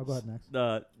 I'll go ahead next.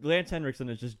 Lance Henriksen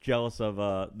is just jealous of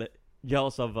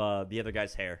the other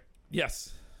guy's hair.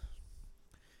 Yes.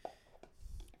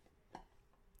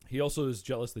 He also is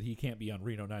jealous that he can't be on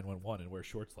Reno 911 and wear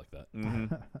shorts like that.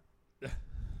 Mm-hmm.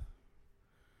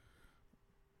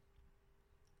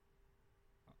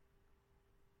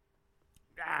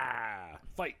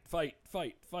 Fight.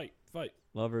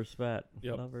 Lover spat.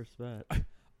 Yep. Lover spat.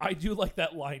 I do like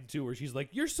that line too, where she's like,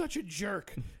 "You're such a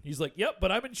jerk." He's like, "Yep,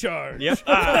 but I'm in charge." Yep.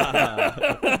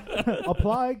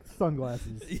 Apply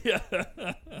sunglasses. Yeah.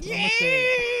 Yeah.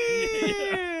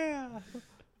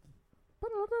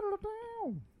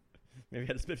 Maybe I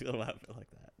had to spit a little out like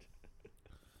that.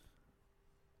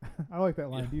 I like that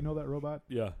line. Yeah. Do you know that robot?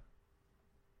 Yeah.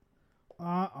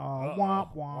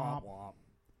 Womp womp.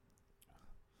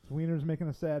 Wiener's making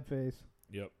a sad face.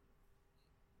 Yep.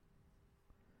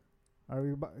 All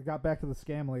right, we got back to the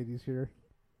scam ladies here.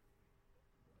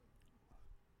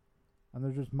 And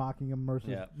they're just mocking him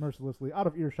mercilessly out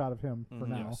of earshot of him for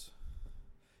now. Yes.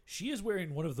 She is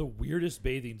wearing one of the weirdest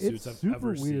bathing suits I've super ever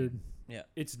weird. seen. Yeah.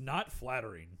 It's not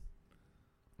flattering.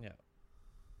 Yeah.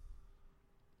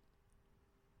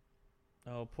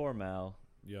 Oh, poor Mal.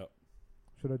 Yep.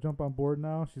 Should I jump on board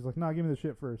now? She's like, nah, give me the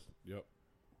shit first. Yep.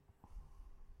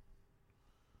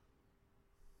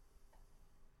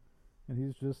 And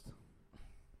he's just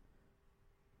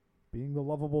being the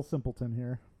lovable simpleton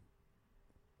here.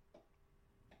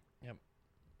 Yep.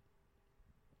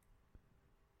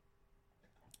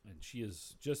 And she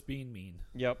is just being mean.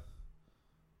 Yep.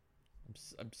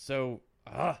 I'm so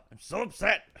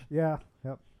upset. Yeah,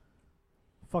 yep.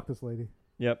 Fuck this lady.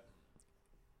 Yep.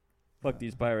 Fuck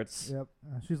these pirates. Yep.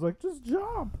 She's like, just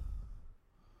jump.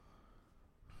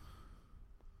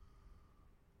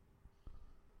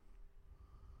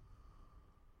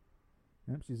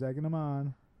 Yep, she's egging him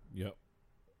on. Yep.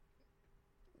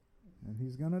 And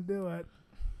he's going to do it.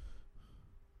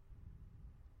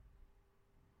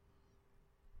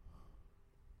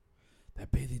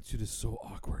 That bathing suit is so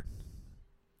awkward.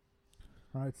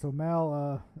 All right, so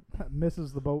Mal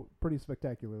misses the boat pretty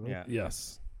spectacularly. Yeah.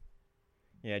 Yes.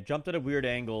 Yeah, jumped at a weird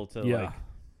angle to Yeah.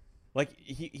 like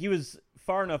he was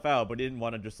far enough out, but he didn't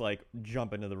want to just like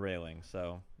jump into the railing.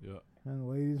 So Yeah. And the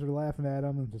ladies are laughing at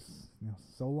him and just,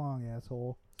 so long,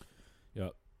 asshole.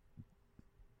 Yep.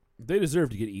 They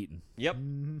deserve to get eaten. yep,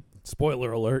 Mm-hmm.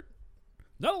 Spoiler alert.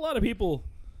 Not a lot of people.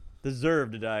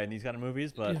 deserve to die in these kind of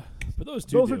movies, but Yeah, but those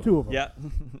two Those do. are two of them. yeah,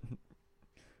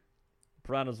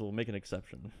 Piranhas will make an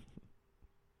exception.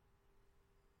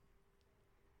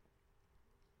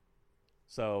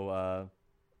 So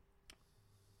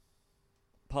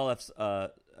Paul F's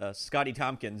Scotty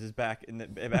Tompkins is back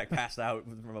back passed out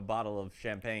from a bottle of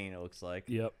champagne. It looks like,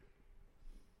 Yep.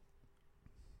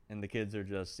 and the kids are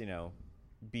just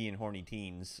being horny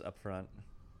teens up front.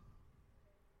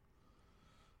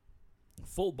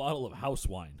 Full bottle of house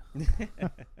wine.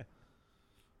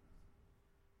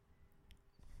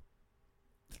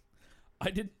 I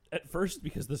didn't at first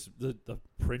because the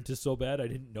print is so bad. I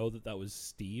didn't know that was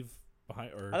Steve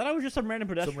behind or I thought I was just some random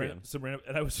pedestrian. some random,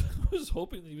 and I was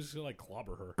hoping that he was gonna like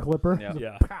clobber her. Clipper. Yeah.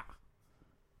 Yeah.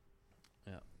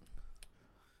 Yeah.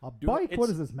 A Dude, bike? What it's-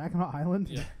 is this, Mackinac Island?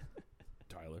 Yeah.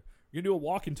 Tyler, you're gonna do a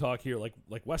walk and talk here, like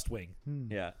West Wing.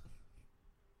 Yeah.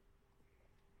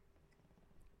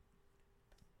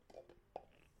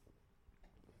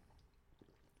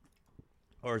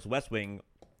 Or is West Wing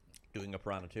doing a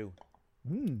Piranha too?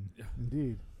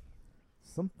 Indeed.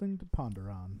 Something to ponder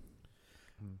on.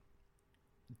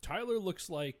 Tyler looks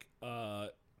like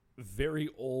very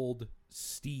old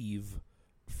Steve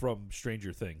from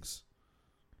Stranger Things.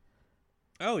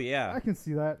 Oh yeah. I can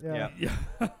see that. Yeah. Yeah.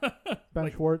 Ben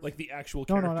like, Schwartz. like the actual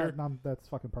no, character. no, that's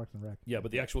fucking Parks and Rec. Yeah,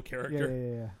 but the actual Yeah, character.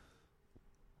 yeah.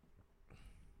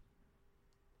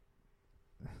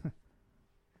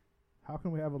 How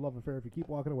can we have a love affair if you keep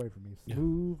walking away from me? Yeah.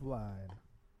 Smooth line.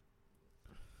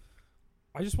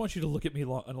 I just want you to look at me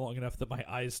long enough that my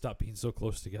eyes stop being so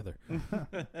close together.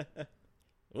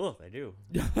 Oh, they do.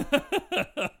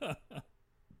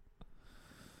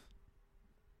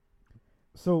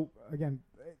 So, again,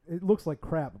 it looks like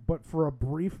crap, but for a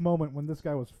brief moment when this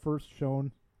guy was first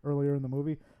shown earlier in the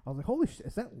movie, I was like, holy shit,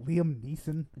 is that Liam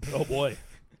Neeson? Oh boy.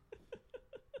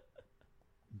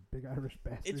 Big Irish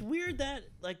bastard. It's weird that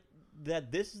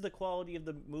that this is the quality of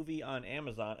the movie on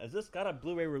Amazon, as this got a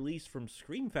Blu-ray release from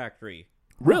Scream Factory.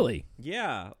 Really?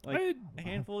 Yeah, like a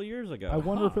handful of years ago. I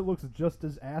wonder if it looks just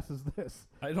as ass as this.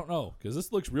 I don't know, because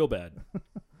this looks real bad.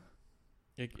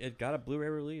 It got a Blu-ray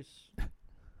release.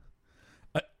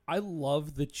 I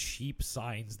love the cheap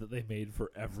signs that they made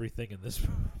for everything in this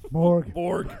Morgue.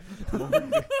 Morgue.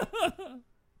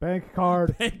 Bank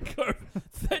card. Bank card.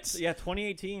 That's Yeah,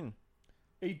 2018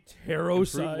 a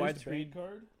tarot-sized widescreen. bank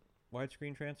card.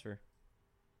 widescreen transfer.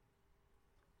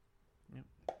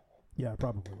 Yeah, it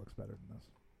probably looks better than this.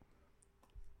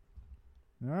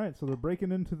 All right, so they're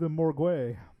breaking into the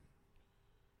morgue.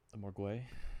 The Morgue.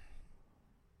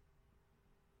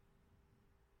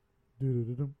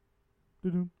 Doo-doo-doo-dum.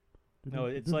 Doo-dum. No,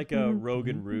 it's like a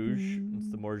Rogan Rouge. It's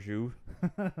the Morjou.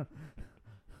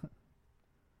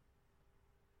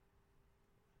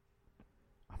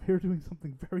 I'm here doing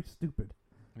something very stupid.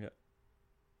 Yeah.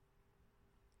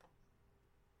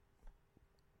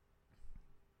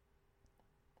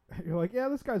 You're like, yeah,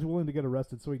 this guy's willing to get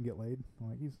arrested so he can get laid. I'm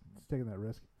like, he's taking that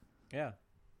risk. Yeah.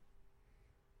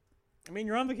 I mean,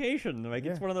 you're on vacation. Like,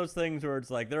 it's Yeah. one of those things where it's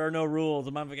like, there are no rules.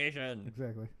 I'm on vacation.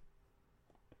 Exactly.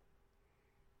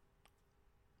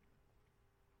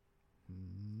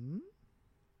 Hmm?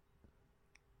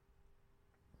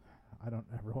 don't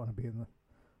ever want to be in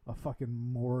a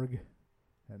fucking morgue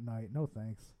at night. No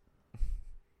thanks.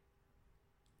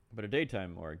 But a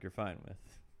daytime morgue, you're fine with.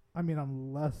 I mean,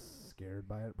 I'm less scared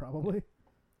by it, probably.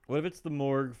 What if it's the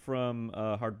morgue from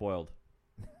Hard Boiled?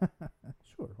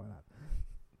 Sure, why not?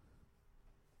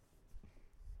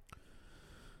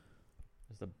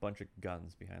 There's a bunch of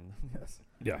guns behind them. Yes.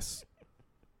 Yes.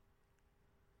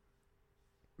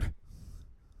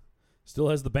 Still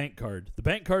has the bank card. The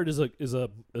bank card is a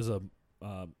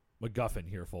MacGuffin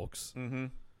here, folks. Mm-hmm.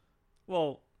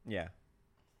 Well, yeah.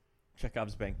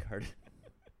 Chekhov's bank card.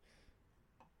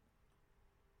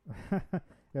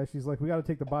 Yeah, she's like, we got to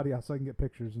take the body out so I can get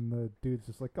pictures. And the dude's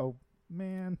just like, oh,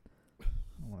 man. I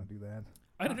don't want to do that.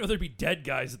 I didn't know there'd be dead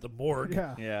guys at the morgue.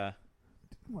 Yeah. Yeah.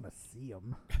 Didn't want to see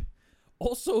him.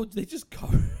 Also, they just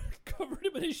covered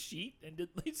him in a sheet, and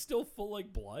it's still full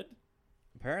like blood.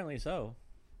 Apparently so.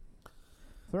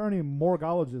 If there are any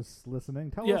morgologists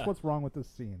listening, tell us what's wrong with this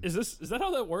scene. Is that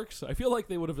how that works? I feel like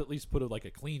they would have at least put like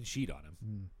a clean sheet on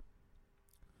him.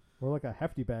 Or like a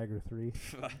hefty bag or 3.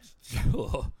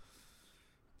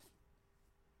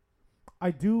 I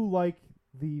do like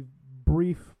the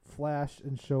brief flash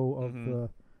and show of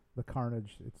the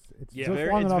carnage. It's just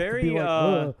long enough to be like,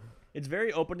 ugh. It's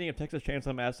very opening of Texas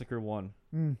Chainsaw Massacre 1.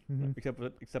 Mm-hmm.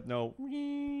 Except no.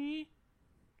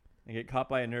 I get caught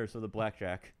by a nurse with a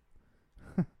blackjack.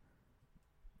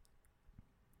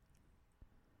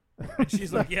 And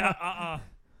she's like, yeah,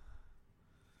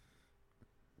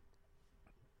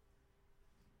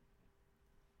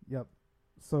 Yep.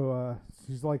 So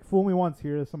she's like, fool me once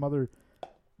here. Some other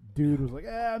dude was like,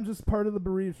 I'm just part of the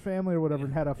bereaved family or whatever,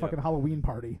 and had a fucking Halloween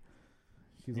party.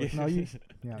 She's like, no, you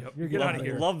you're Get out of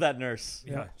here. Love that nurse.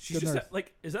 Yeah. She's good just nurse.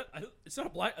 like, is that? It's not a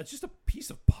black. It's just a piece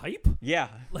of pipe. Yeah.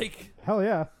 Like, hell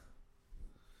yeah.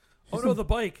 oh no, the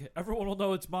bike. Everyone will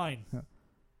know it's mine.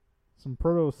 Some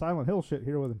proto Silent Hill shit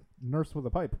here with a nurse with a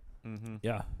pipe. Mm-hmm.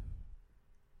 Yeah.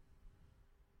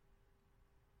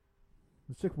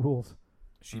 The chick rules.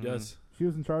 She does. If she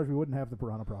was in charge, we wouldn't have the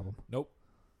piranha problem. Nope.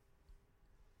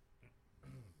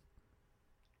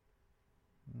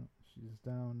 She's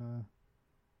down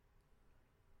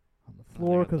on the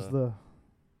floor because the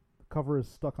cover is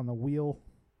stuck on the wheel.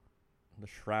 The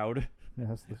shroud.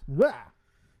 Yes.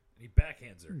 He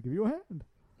backhands her. Give you a hand.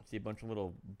 See a bunch of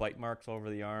little bite marks over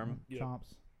the arm. Yep.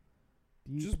 Chomps.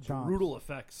 Deep Just chomps. brutal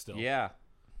effects still. Yeah.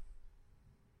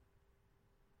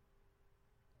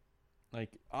 Like,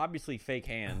 obviously fake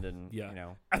hand and, Yeah. you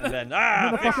know. And And then,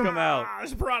 the fish fucking- come out.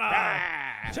 There's a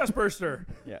piranha. Chest burster.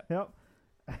 Yeah. Yep.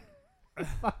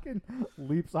 Fucking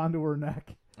leaps onto her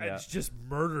neck. And Yeah. just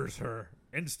murders her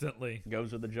instantly.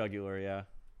 Goes with the jugular, yeah.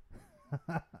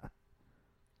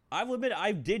 I will admit,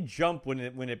 I did jump when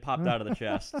it popped out of the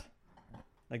chest.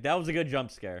 Like, that was a good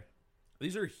jump scare.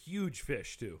 These are huge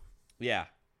fish, too. Yeah.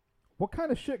 What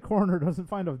kind of shit coroner doesn't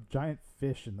find a giant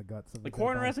fish in the guts of The dead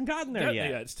coroner body? hasn't gotten there Yeah,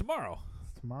 yet. it's tomorrow.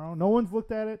 Tomorrow? No one's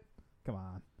looked at it? Come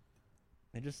on.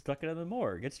 They just stuck it in the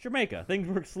morgue. It's Jamaica. Things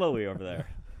work slowly over there.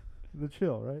 The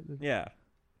chill, right? Yeah.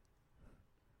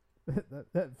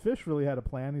 that fish really had a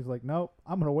plan. He's like, nope,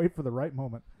 I'm going to wait for the right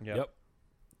moment. Yep.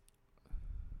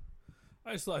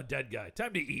 I saw a dead guy.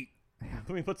 Time to eat. Let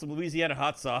me put some Louisiana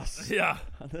hot sauce Yeah.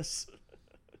 on this.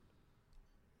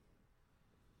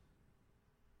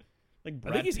 Like I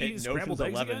Brad think he's Pitt eating in scrambled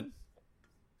Ocean's eggs 11.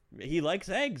 again. He likes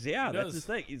eggs, yeah. He That's does. his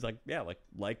thing. He's like, yeah,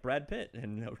 like Brad Pitt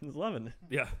in Ocean's 11.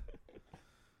 Yeah.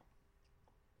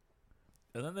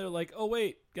 And then they're like, oh,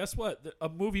 wait, guess what? A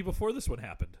movie before this one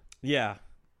happened. Yeah.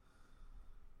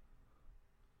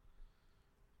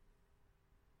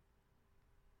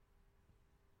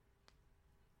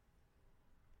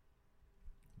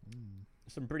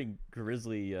 Some pretty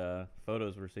grisly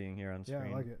photos we're seeing here on screen. Yeah,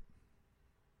 I like it.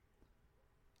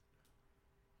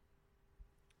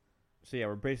 So yeah,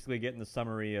 we're basically getting the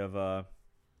summary of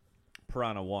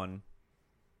Piranha 1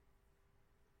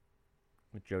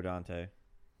 with Joe Dante.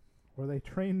 Where they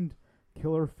trained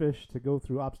killer fish to go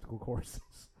through obstacle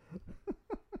courses.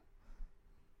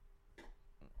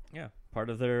 Yeah, part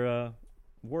of their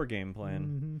war game plan.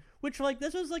 Mm-hmm. Which, like,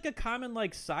 this was like a common,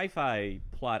 like, sci-fi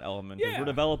plot element. Yeah. We're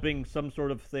developing some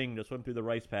sort of thing to swim through the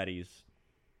rice paddies.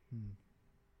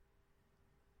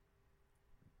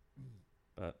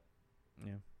 But,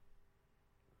 yeah.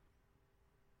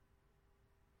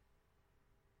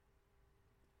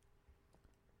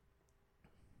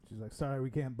 She's like, sorry, we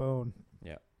can't bone.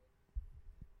 Yeah.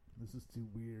 This is too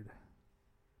weird.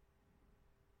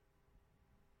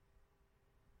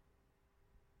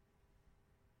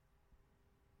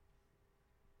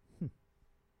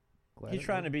 Glad He's it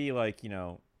trying to worked. be, like, you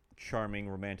know, charming,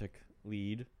 romantic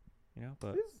lead. You know,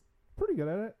 but... He's pretty good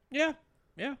at it. Yeah,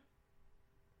 yeah.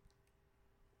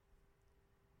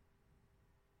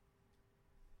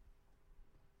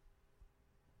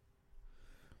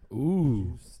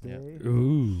 stay.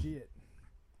 Ooh. Shit.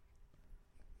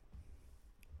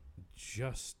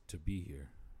 Just to be here.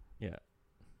 Yeah.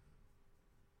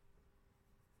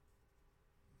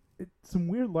 Some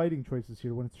weird lighting choices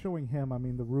here. When it's showing him, I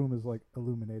mean, the room is like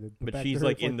illuminated. But back she's, there,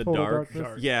 like, it's in the total dark.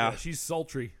 darkness. Yeah. She's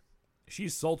sultry.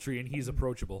 She's sultry, and he's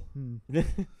approachable. But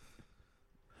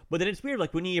then it's weird.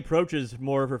 Like when he approaches,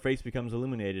 more of her face becomes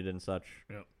illuminated and such.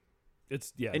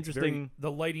 It's Interesting.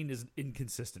 The lighting is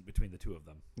inconsistent between the two of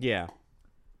them. Yeah.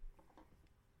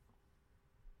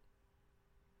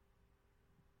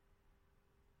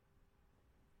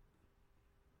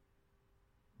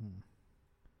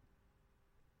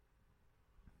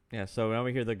 Yeah, so now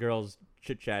we hear the girls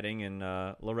chit-chatting, and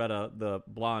Loretta, the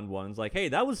blonde one's like, hey,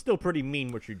 that was still pretty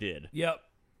mean what you did. Yep.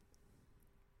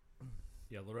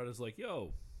 Yeah, Loretta's like,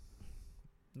 yo,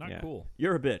 not cool.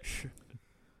 You're a bitch.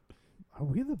 Are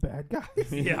we the bad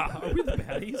guys? Yeah, are we the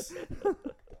baddies?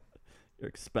 You're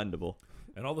expendable.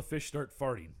 And all the fish start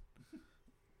farting.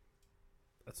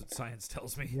 That's what science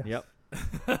tells me. Yes.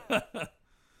 Yep.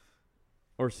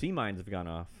 Or sea mines have gone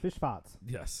off. Fish spots.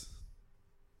 Yes.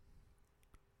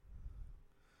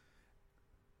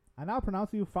 I now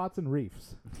pronounce you Fots and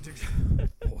Reefs.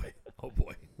 Boy. Oh,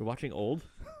 boy. We're watching Old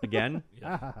again.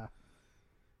 Yeah.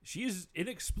 She's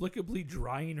inexplicably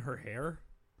drying her hair.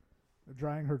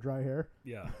 Drying her dry hair.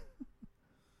 Yeah.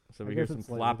 So I we hear guess some it's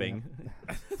slightly flopping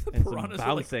The and some piranhas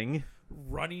are, like, bouncing.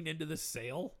 running into the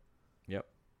sail. Yep.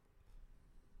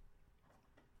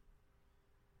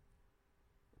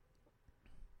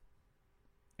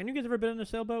 And you guys ever been in a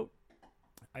sailboat?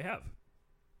 I have.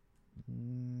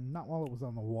 Not while it was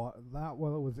on the water. Not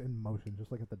while it was in motion,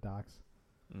 just like at the docks.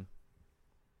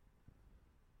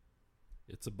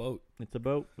 It's a boat. It's a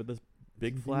boat with this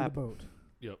big View flap. The boat.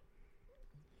 Yep.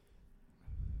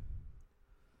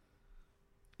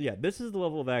 Yeah, this is the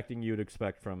level of acting you would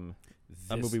expect from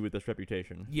a This- movie with this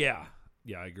reputation. Yeah.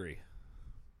 Yeah, I agree.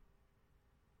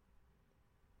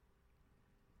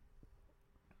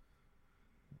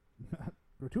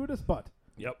 Gratuitous butt.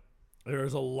 Yep.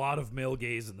 There's a lot of male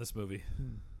gaze in this movie.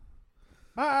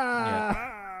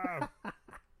 Ah! Ah!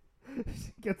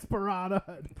 She gets piranha.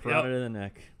 Piranha to the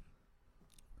neck.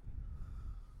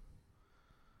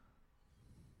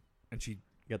 And she,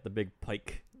 Got the big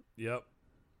pike, yep.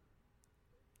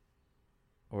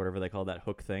 or whatever they call that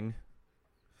hook thing.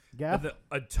 Gaff. And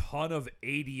a ton of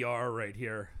ADR right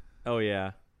here. Oh,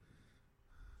 yeah.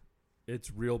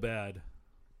 It's real bad.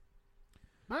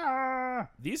 Ah!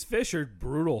 These fish are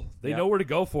brutal. They Yep. know where to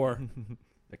go for.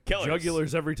 The killers.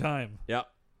 Jugulars every time. Yep.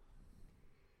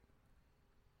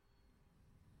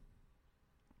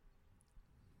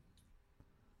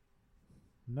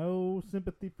 No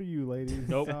sympathy for you, ladies.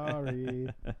 Nope. Sorry.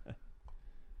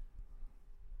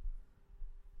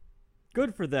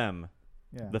 Good for them,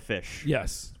 Yeah. the fish.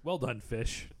 Yes. Well done,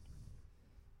 fish.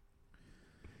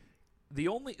 The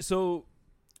only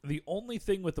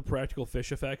thing with the practical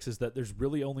fish effects is that there's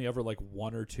really only ever like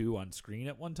one or two on screen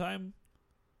at one time.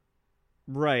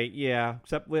 Right, yeah.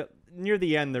 Except near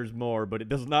the end there's more, but it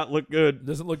does not look good. It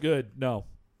doesn't look good. No.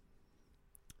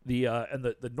 The and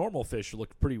the normal fish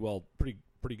look pretty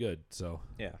good. So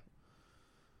Yeah.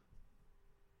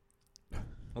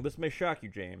 Well, this may shock you,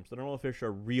 James. The normal fish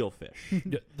are real fish.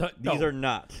 These are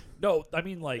not. no. I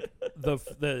mean, like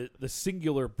the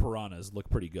singular piranhas look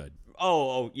pretty good.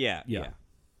 Oh, yeah. Yeah.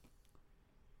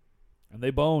 And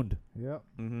they boned. Yep.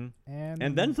 Mm-hmm.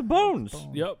 And then some bones.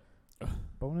 Yep.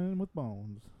 Boning with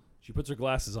bones. She puts her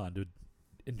glasses on to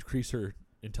increase her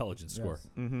intelligence score. Yes.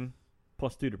 Mm-hmm.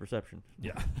 +2 to perception.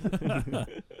 Yeah.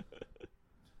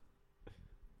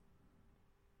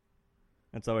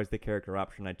 That's always the character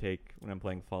option I take when I'm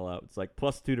playing Fallout. It's like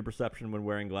 +2 to perception when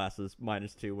wearing glasses,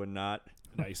 -2 when not.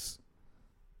 Nice.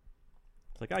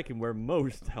 It's like I can wear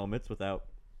most helmets without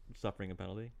suffering a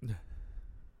penalty.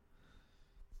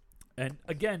 And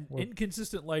again, Well-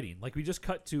 inconsistent lighting. Like we just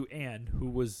cut to Anne, who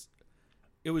was.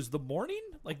 It was the morning.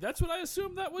 Like that's what I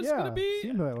assumed that was yeah, going to be.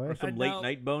 seemed that way. Or some And late now-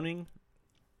 night boning.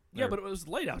 Yeah, Or- but it was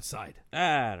light outside.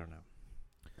 I don't know.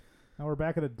 Now we're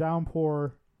back at a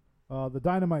downpour. The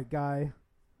dynamite guy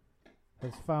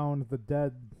has found the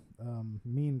dead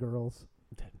mean girls.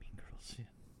 Dead Mean Girls. Yeah.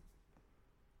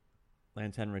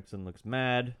 Lance Henriksen looks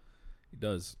mad. He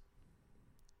does.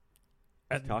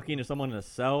 He's talking to someone in a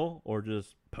cell or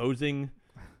just posing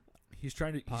He's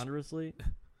trying to. ponderously.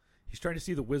 He's trying to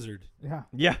see the wizard. Yeah.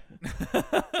 Yeah.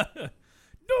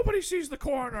 Nobody sees the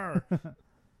coroner.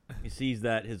 He sees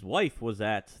that his wife was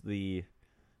at the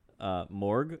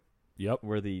morgue Yep.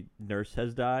 where the nurse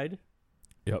has died.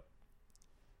 Yep.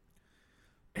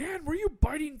 Anne, were you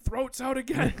biting throats out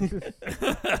again?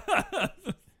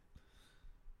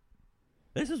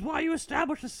 This is why you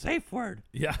establish a safe word.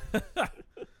 Yeah.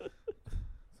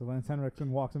 So Lance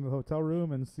Henriksen walks into the hotel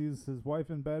room and sees his wife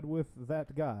in bed with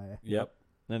that guy. Yep.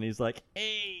 And he's like,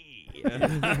 hey.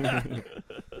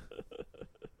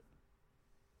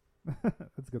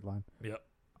 That's a good line. Yep.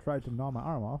 Tried to gnaw my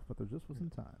arm off, but there just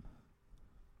wasn't time.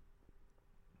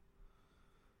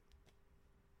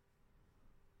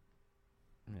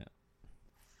 Yeah.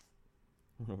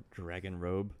 Little dragon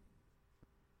robe.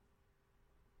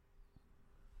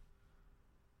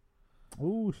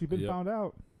 Ooh, she's been Yep. found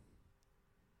out.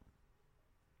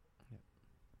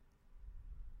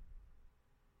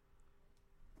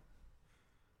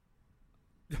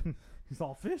 He's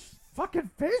all fish? Fucking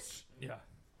fish? Yeah.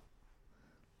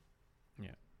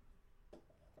 Yeah.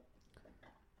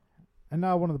 And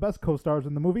now one of the best co-stars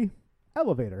in the movie,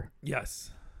 Elevator.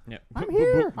 Yes. Yeah. I'm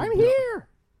here! I'm here!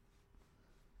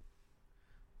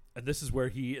 And this is where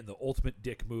he, in the ultimate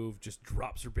dick move, just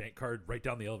drops her bank card right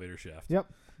down the elevator shaft. Yep.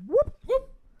 Whoop! Whoop.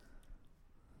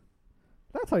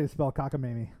 That's how you spell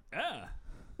cockamamie. Ah.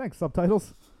 Thanks,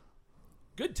 subtitles.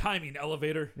 Good timing,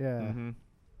 elevator. Yeah. Mm-hmm.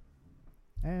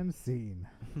 And scene.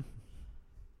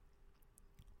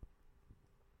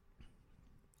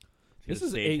 This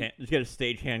is Just get a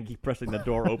stagehand keep pressing the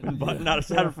door open button out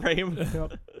of frame.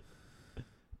 Yep.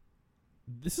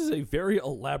 This is a very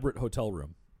elaborate hotel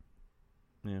room.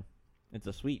 Yeah. It's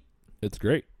a suite. It's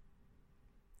great.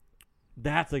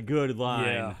 That's a good line.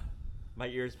 Yeah. My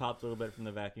ears popped a little bit from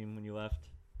the vacuum when you left.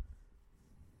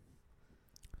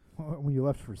 When you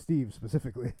left for Steve,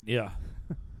 specifically. Yeah.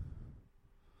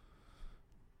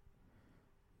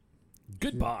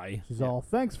 Goodbye. She's all,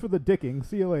 thanks for the dicking.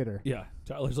 See you later. Yeah.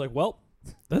 Tyler's like, well,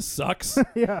 this sucks.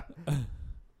 Yeah.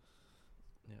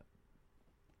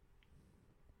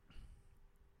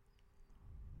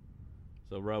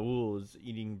 So Raul is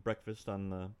eating breakfast on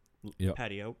the Yep.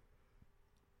 patio.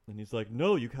 And he's like,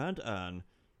 no, you can't, Anne.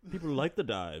 People like the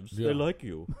dives. Yeah. They like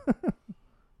you.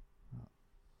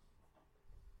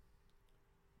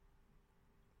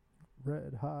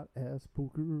 Red hot ass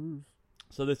pookers.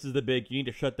 So this is the big, you need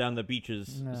to shut down the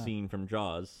beaches Yeah. scene from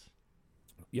Jaws.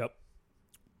 Yep.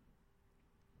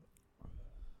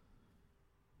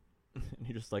 And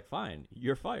you're just like, fine,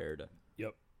 you're fired.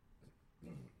 Yep.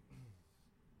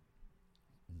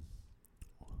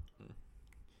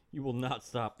 You will not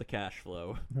stop the cash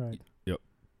flow. Right.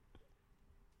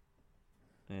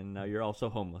 And now you're also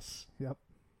homeless. Yep.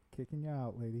 Kicking you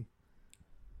out, lady.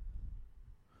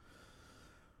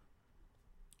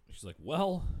 She's like,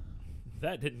 well,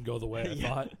 that didn't go the way I Yeah.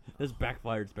 thought. This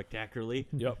backfired spectacularly.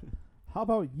 Yep. How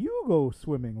about you go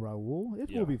swimming, Raul? It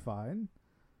Yeah. will be fine.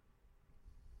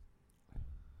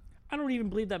 I don't even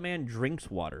believe that man drinks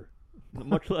water,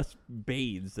 much less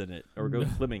bathes in it or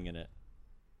goes swimming in it.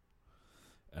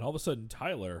 And all of a sudden,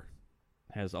 Tyler,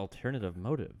 Has alternative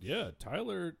motives. yeah,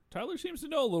 Tyler seems to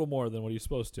know a little more than what he's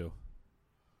supposed to.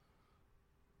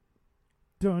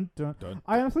 Dun, dun. Dun.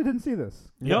 I honestly didn't see this.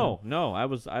 No, I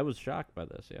was shocked by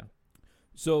this, yeah.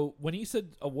 So when he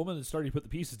said a woman is starting to put the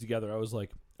pieces together, I was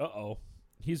like, uh-oh,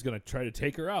 he's going to try to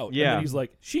take her out. Yeah. And then he's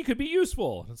like, she could be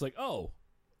useful. And it's like, oh,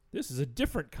 this is a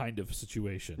different kind of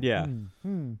situation. Yeah.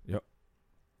 Yep.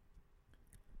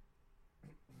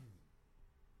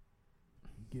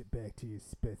 Get back to your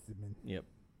specimen. Yep.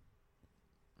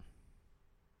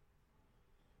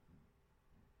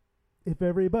 If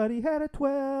everybody had a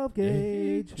 12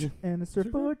 gauge and a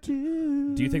surfboard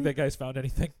too. Do you think that guy's found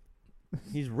anything?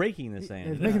 He's raking the He's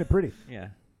sand. making it pretty. Yeah.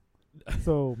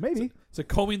 So maybe. It's a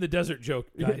combing the desert joke,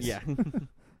 guys. Yeah.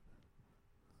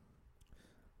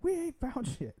 We ain't found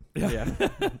shit. Yeah.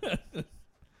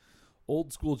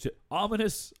 Old school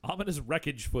ominous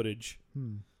wreckage footage.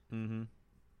 Mm-hmm.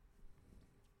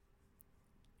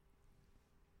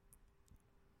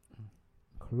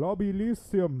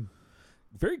 Clubilisium.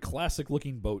 Very classic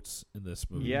looking boats in this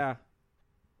movie. Yeah.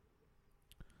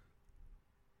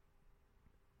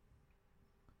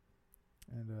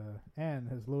 And Anne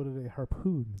has loaded a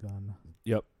harpoon gun.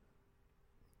 Yep.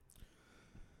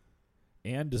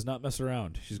 Anne does not mess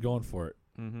around. She's going for it.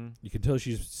 Mm-hmm. You can tell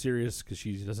she's serious because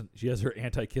she has her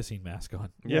anti-kissing mask on.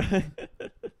 Yeah.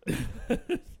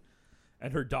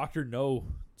 And her Dr. No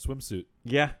swimsuit.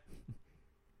 Yeah.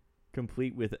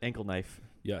 Complete with ankle knife.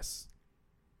 Yes.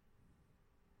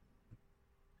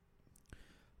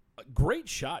 A great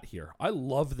shot here. I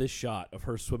love this shot of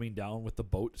her swimming down with the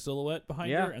boat silhouette behind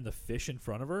Yeah. her and the fish in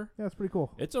front of her. Yeah, it's pretty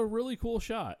cool. It's a really cool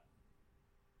shot.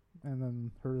 And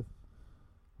then her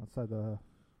outside the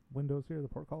windows here, the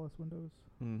portcullis windows.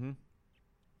 Mm-hmm.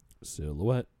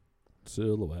 Silhouette.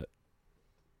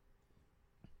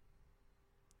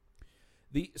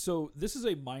 So this is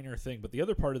a minor thing, but the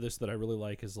other part of this that I really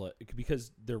like is like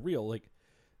because they're real, like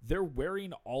they're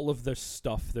wearing all of the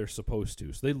stuff they're supposed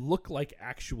to, so they look like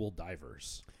actual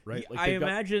divers, right? Like I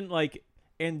imagine like,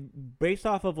 and based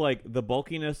off of like the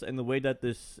bulkiness and the way that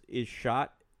this is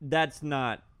shot, that's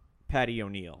not Patty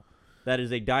O'Neill. That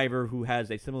is a diver who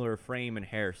has a similar frame and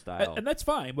hairstyle, and that's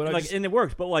fine. But and it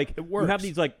works. But like, it works. You have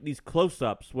these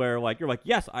close-ups where like you're like,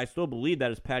 yes, I still believe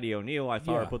that is Patty O'Neill. I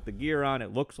saw her put the gear on;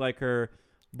 it looks like her.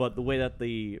 But the way that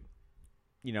the,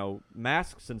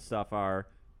 masks and stuff are,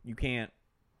 you can't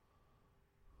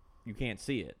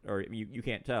see it, or you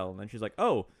can't tell. And then she's like,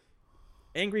 oh,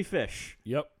 angry fish.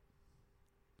 Yep.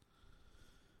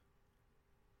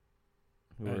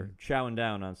 Who are chowing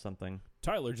down on something.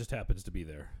 Tyler just happens to be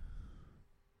there.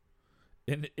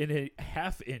 In a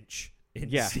half-inch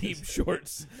inseam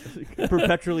shorts.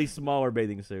 Perpetually smaller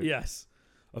bathing suit. Yes.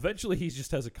 Eventually, he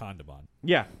just has a condom on.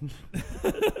 Yeah.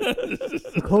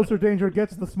 The closer danger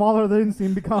gets, the smaller the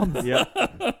inseam becomes. Yeah.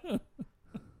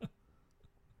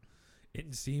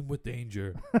 Inseam with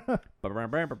danger.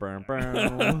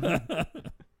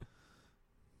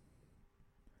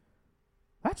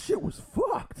 That shit was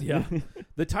fucked. Yeah.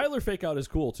 The Tyler fake out is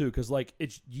cool too, because like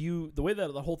the way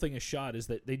that the whole thing is shot is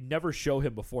that they never show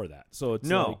him before that, so it's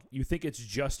like you think it's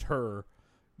just her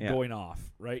going off,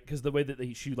 right? Because the way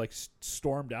that she like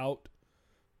stormed out.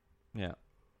 Yeah.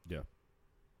 Yeah.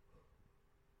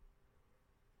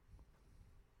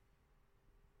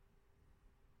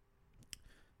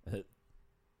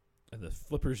 And the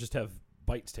flippers just have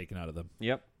bites taken out of them.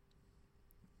 Yep.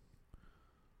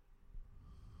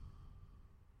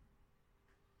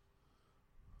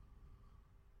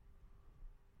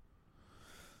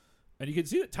 And you can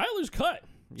see that Tyler's cut.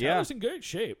 Tyler's in good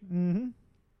shape. Mm-hmm.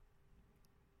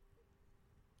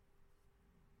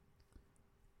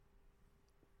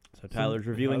 So Tyler's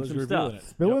revealing some stuff.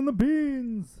 Spilling the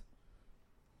beans.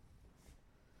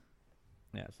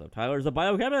 Yeah, so Tyler's a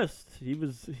biochemist. He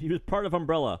was part of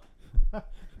Umbrella.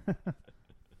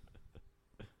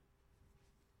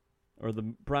 Or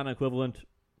the Piranha equivalent,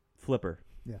 Flipper.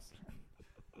 Yes.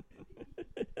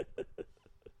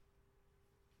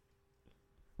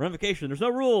 Ramification, there's no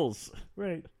rules.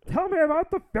 Right. Tell me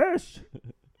about the fish.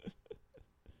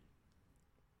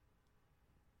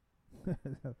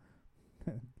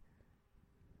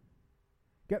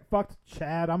 Get fucked,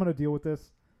 Chad. I'm gonna deal with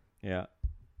this. Yeah.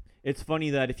 It's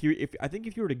funny that if you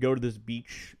were to go to this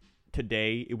beach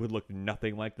today, it would look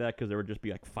nothing like that because there would just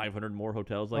be like 500 more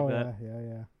hotels like that.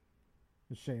 Yeah.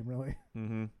 A shame, really.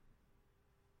 Mm-hmm.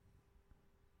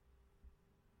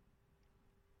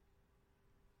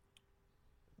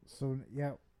 So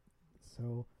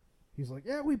he's like,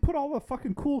 yeah, we put all the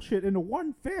fucking cool shit into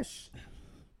one fish.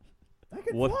 I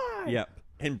can fly. Yep.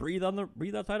 And breathe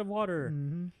outside of water.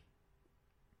 Mm-hmm.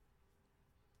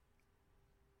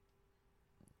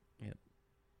 Yep.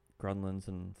 Grunlands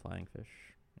and flying fish.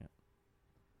 Yep.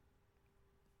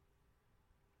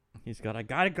 I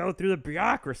gotta go through the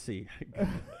bureaucracy.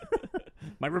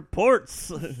 My reports.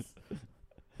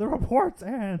 The reports,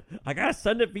 and I gotta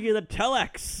send it via the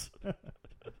telex.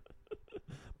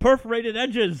 Perforated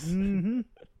edges. Mm-hmm.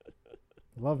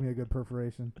 Love me a good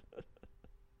perforation.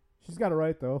 She's got it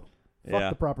right, though.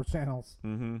 Fuck the proper channels.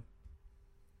 Mm-hmm.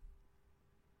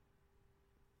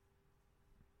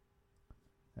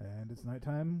 And it's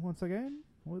nighttime once again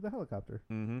with the helicopter.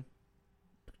 Mm-hmm.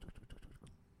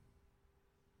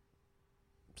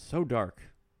 So dark.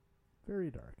 Very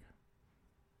dark.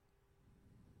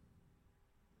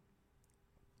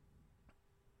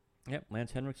 Yep,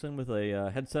 Lance Henriksen with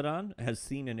a headset on has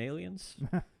seen in Aliens.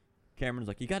 Cameron's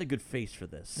like, you got a good face for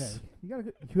this. Yeah,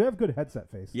 you have good headset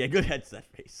face. Yeah, good headset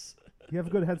face. You have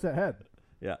a good headset head.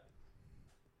 Yeah.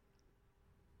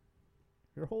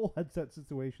 Your whole headset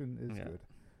situation is good.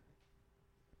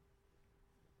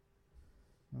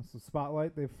 That's the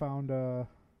spotlight. They've found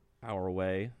Hour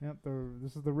away. Yep,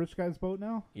 this is the rich guy's boat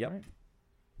now? Yep. Right?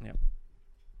 Yep.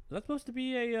 Is that supposed to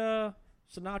be a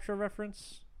Sinatra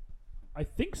reference? I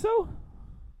think so.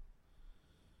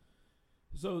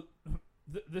 So,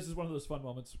 this is one of those fun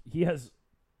moments. He has...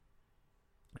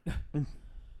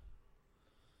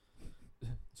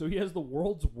 So he has the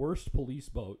world's worst police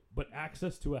boat, but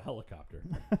access to a helicopter.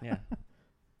 Yeah.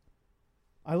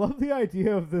 I love the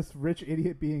idea of this rich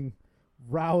idiot being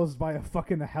roused by a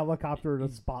fucking helicopter in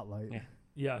a spotlight. Yeah.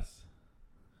 Yes.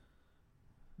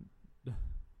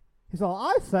 He's all,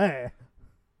 I say.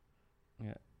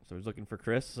 Yeah. So he's looking for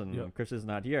Chris, and Chris is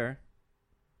not here.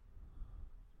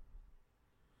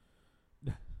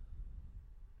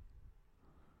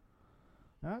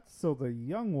 That's so the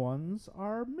young ones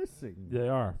are missing. They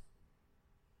are.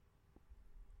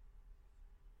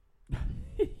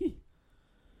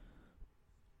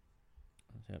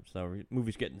 So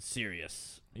movie's getting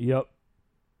serious. Yep.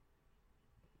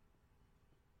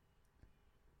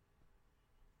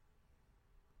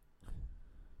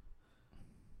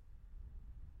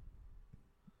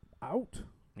 Out.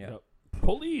 Yeah. Yep.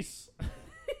 Police.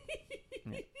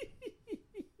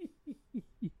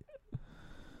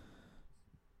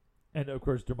 And of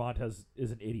course, Dermont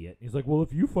is an idiot. He's like, "Well,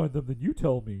 if you find them, then you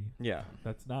tell me." Yeah.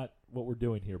 That's not what we're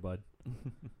doing here, bud.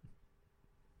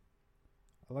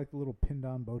 I like the little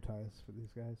pinned-on bow ties for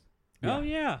these guys. Oh,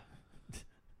 yeah.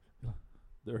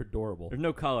 They're adorable. There's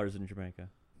no collars in Jamaica.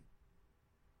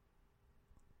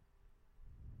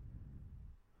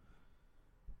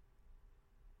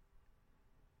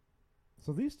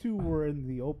 So these two were in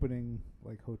the opening,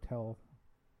 like, hotel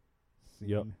scene.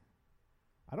 Yep.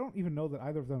 I don't even know that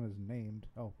either of them is named.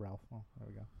 Oh, Ralph. Oh, there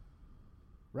we go.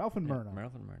 Ralph and Myrna.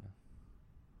 Ralph and Myrna.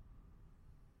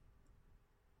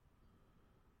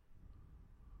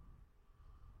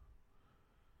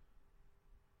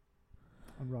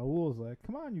 And Raul's like,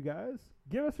 "Come on, you guys.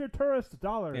 Give us your tourist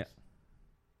dollars."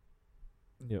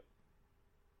 Yeah. Yep.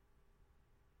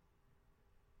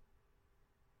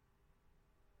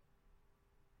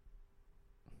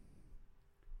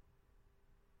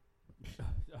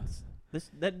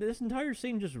 This entire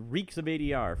scene just reeks of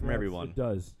ADR from Yes, everyone. It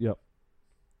does. Yep.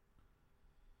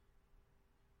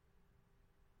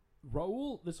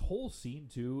 Raul, this whole scene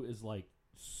too is like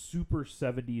super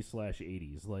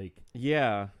 70s/80s,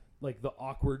 Yeah. like the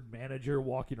awkward manager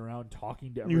walking around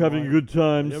talking to You everyone. having a good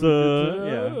time, Having a good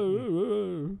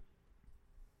son? time.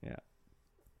 Yeah.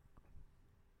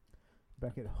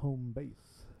 Back at home base.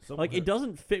 Like, it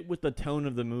doesn't fit with the tone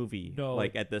of the movie. No,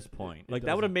 Like, at this point. it Like,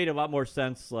 that would have doesn't. made a lot more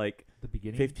sense, like, The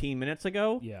beginning. 15 minutes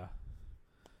ago. Yeah.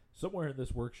 Somewhere in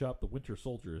this workshop, the Winter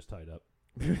Soldier is tied up.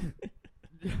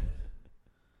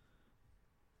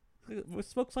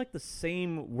 This looks like the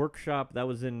same workshop that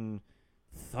was in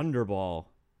Thunderball.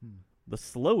 The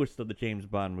slowest of the James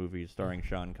Bond movies starring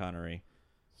Sean Connery.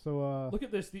 So, Look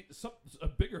at this. A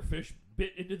bigger fish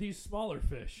bit into these smaller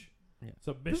fish. Yeah. It's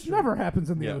a this mystery. never happens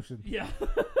in the Yeah. ocean. Yeah.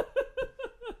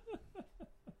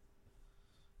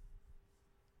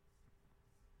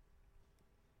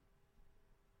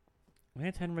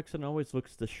 Lance Henriksen always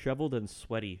looks disheveled and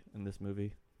sweaty in this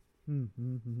movie.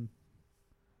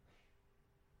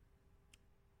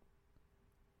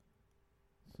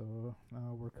 So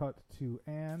now we're cut to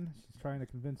Anne. She's trying to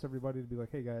convince everybody to be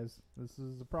like, "Hey guys, this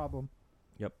is a problem."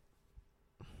 Yep.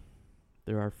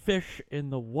 There are fish in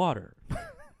the water.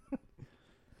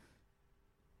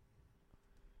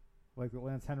 Like that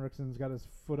Lance Henriksen's got his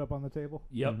foot up on the table.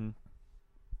 Yep. Mhm.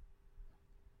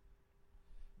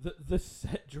 The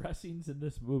set dressings in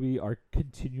this movie are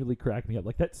continually cracking me up.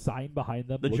 Like that sign behind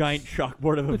them. The looks- giant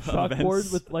chalkboard of the events.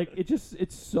 chalkboard with like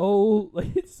it's so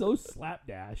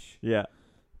slapdash. Yeah.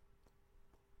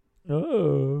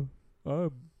 Oh,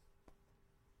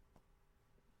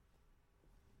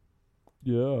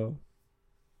 yeah.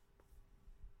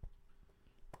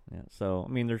 Yeah. So, I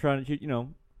mean, they're trying to,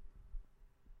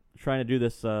 trying to do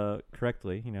this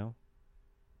correctly,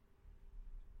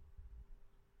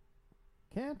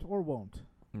 Can't or won't.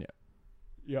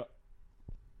 Yep.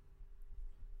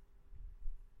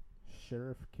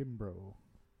 Sheriff Kimbrough.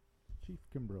 Chief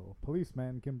Kimbrough.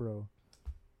 Policeman Kimbrough.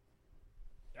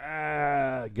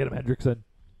 Ah, get him, Hendrickson.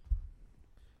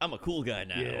 I'm a cool guy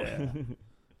now. Yeah.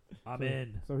 I'm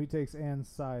in. So he takes Anne's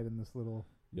side in this little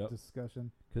Yep.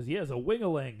 discussion. Because he has a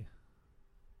wing-a-ling.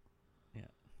 Yeah.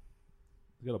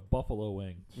 He's got a buffalo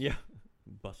wing. Yeah.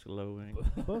 Buffalo wing.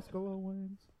 Buffalo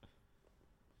wings.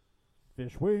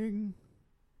 Fish wing.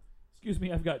 Excuse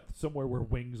me, I've got somewhere where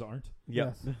wings aren't.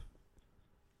 Yep. Yes.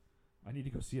 I need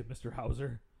to go see a Mr.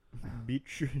 Hauser.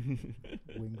 Beach.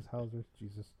 Wings Hauser.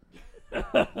 Jesus.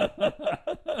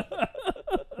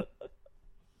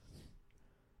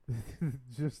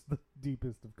 Just the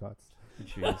deepest of cuts.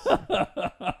 Jeez.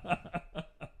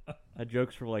 That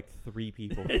joke's for like 3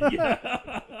 people.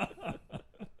 Yeah.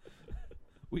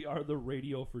 We are the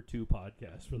Radio for 2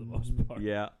 podcast for the most part.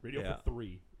 Yeah. Radio yeah. for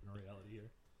 3 in reality here.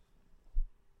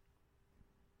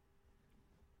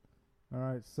 All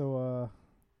right, so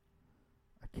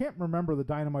I can't remember the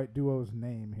Dynamite duo's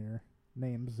names.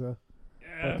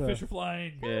 Yeah, But, fish are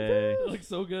flying. Yay. They look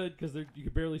so good because you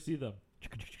can barely see them.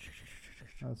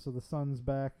 So the sun's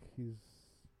back. He's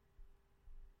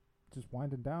just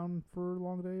winding down for a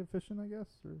long day of fishing, I guess,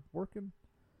 or working.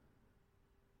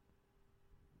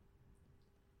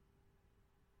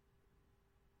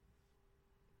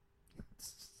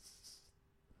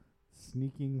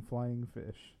 Sneaking flying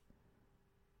fish.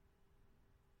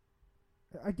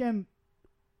 Again,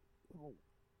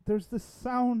 there's this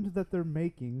sound that they're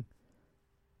making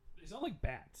They sound like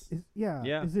bats.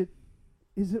 Yeah.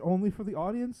 Is it only for the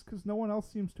audience? Because no one else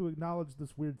seems to acknowledge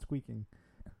this weird squeaking.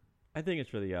 I think it's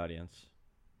for the audience.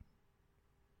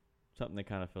 Something that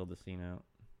kind of filled the scene out.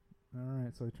 All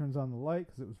right, so he turns on the light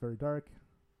because it was very dark.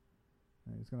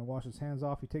 And he's going to wash his hands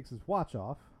off. He takes his watch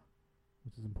off,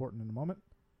 which is important in a moment.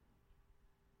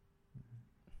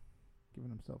 Giving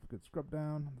himself a good scrub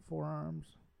down on the forearms.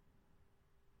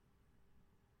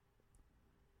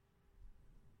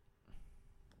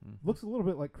 Looks a little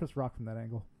bit like Chris Rock from that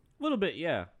angle. A little bit,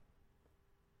 yeah.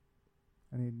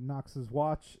 And he knocks his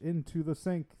watch into the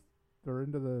sink, or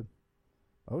into the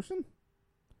ocean?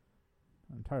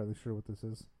 I'm entirely sure what this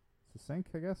is. It's a sink,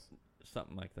 I guess?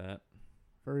 Something like that.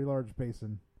 Very large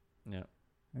basin. Yeah.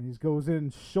 And he goes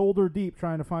in shoulder deep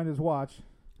trying to find his watch.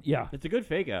 Yeah. It's a good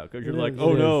fake out because you're It like, is.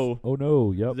 oh It no. is. Oh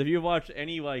no. Yep. 'Cause if you watch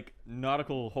any like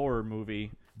nautical horror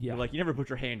movie, Yeah. you're like, you never put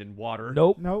your hand in water.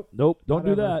 Nope. Nope. Nope. Don't do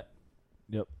Not ever. that.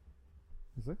 Yep.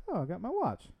 He's like, oh, I got my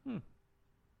watch.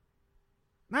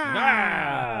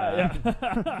 Ah!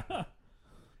 Yeah.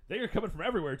 They are coming from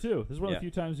everywhere too. This is one of Yeah. the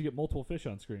few times you get multiple fish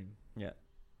on screen. Yeah.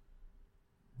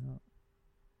 Yeah.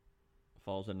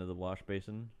 Falls into the wash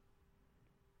basin.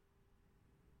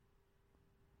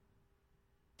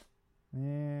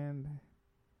 And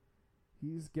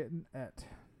he's getting et.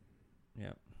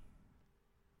 Yeah.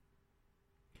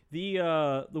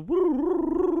 The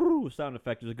woo sound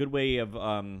effect is a good way of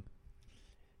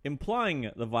implying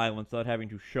the violence without having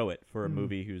to show it for a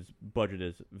movie whose budget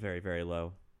is very, very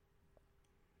low.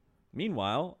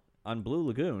 Meanwhile, on Blue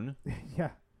Lagoon,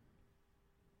 Yeah.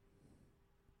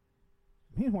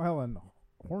 Meanwhile, on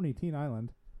Horny Teen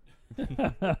Island.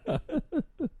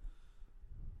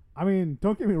 I mean,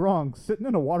 don't get me wrong. Sitting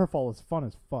in a waterfall is fun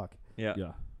as fuck. yeah.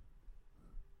 Yeah.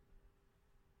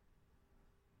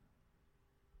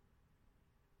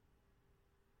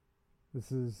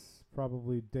 This is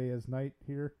probably day as night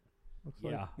here. Looks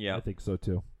like. Yeah. Yeah. I think so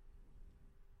too.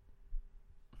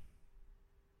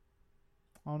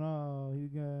 Oh no,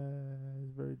 he's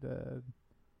very dead.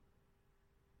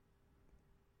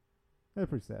 That's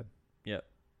pretty sad.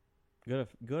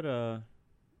 Good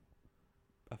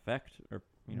effect or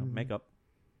Mhm. makeup.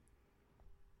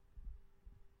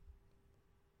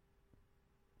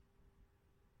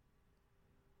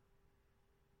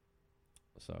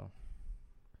 So,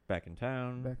 back in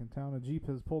town. Back in town, a Jeep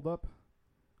has pulled up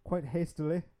quite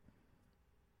hastily.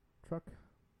 Truck.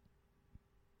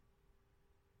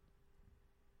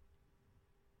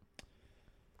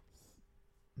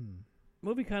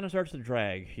 Movie kind of starts to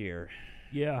drag here.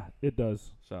 Yeah, it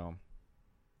does. So,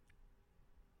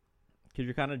 because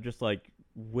you're kind of just like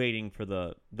waiting for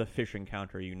the fish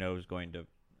encounter you know is going to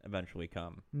eventually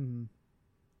come. Mm-hmm.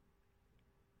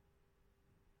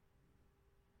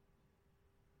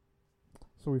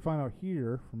 So we find out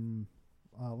here from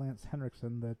Lance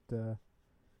Henriksen that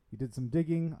he did some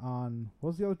digging on, what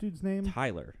was the other dude's name?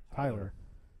 Tyler. Tyler.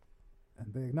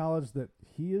 And they acknowledge that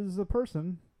he is a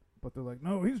person, but they're like,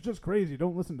 no, he's just crazy.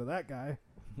 Don't listen to that guy.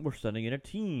 We're sending in a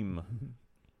team.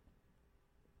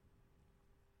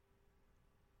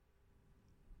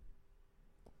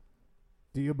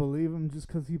 Do you believe him just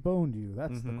because he boned you?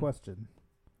 That's the Mhm. question.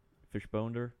 Fish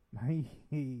boned her.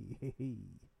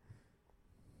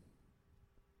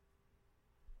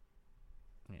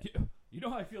 You know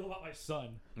how I feel about my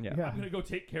son. Yeah. Yeah. I'm gonna go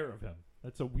take care of him.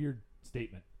 That's a weird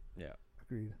statement. Yeah.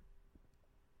 Agreed.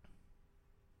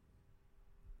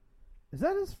 Is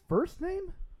that his first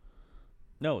name?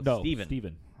 No, No, Steven.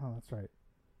 Steven. Oh, that's right.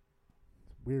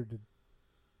 It's weird to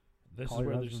This Call is your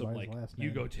where there's husband some by his like, last you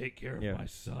name. go take care of Yeah. my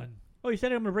son. Oh, you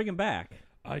said I'm going to bring him back.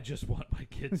 I just want my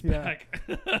kids Yeah. back.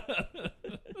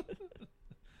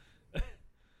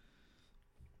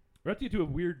 We're at to get to a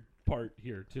weird part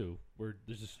here too, where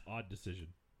there's this odd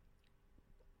decision.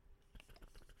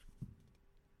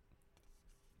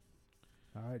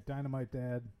 All right, Dynamite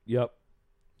Dad. Yep.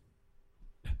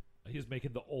 He's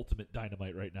making the ultimate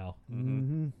dynamite right now.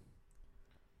 Mm-hmm.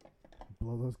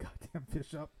 Blow those goddamn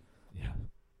fish up. Yeah.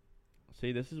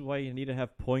 See, this is why you need to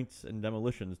have points and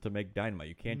demolitions to make dynamite.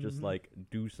 You can't just, Mhm. like,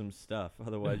 do some stuff.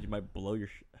 Otherwise, you might blow your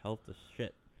health to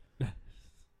shit.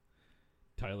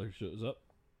 Tyler shows up.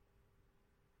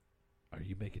 Are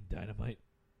you making dynamite?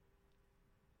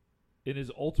 In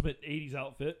his ultimate 80s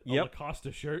outfit, a Yep.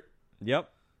 Lacoste shirt.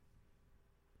 Yep.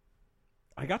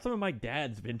 I got some of my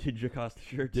dad's vintage Acosta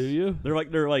shirts. Do you?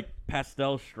 They're like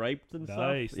pastel striped and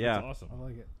Nice. stuff. Yeah. That's awesome. I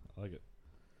like it. I like it.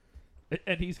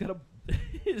 And he's got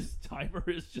his timer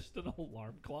is just an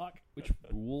alarm clock, which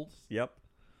rules. Yep.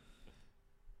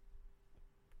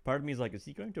 Part of me is like, is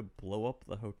he going to blow up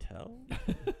the hotel?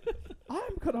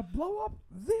 I'm gonna blow up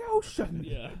the ocean.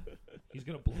 Yeah. He's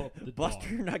gonna blow up the Buster,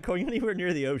 dog. you're not going anywhere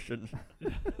near the ocean.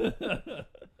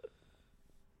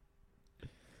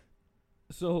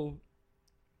 So,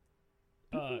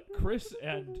 Chris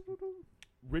and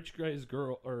rich guy's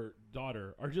girl or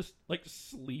daughter are just like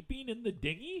sleeping in the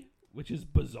dinghy, which is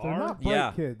bizarre. They're not bright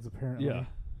Yeah. kids, apparently. Yeah.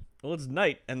 Well, it's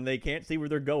night, and they can't see where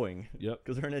they're going Yep.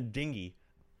 because they're in a dinghy.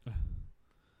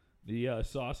 The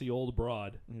saucy old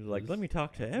broad. He's like, is- let me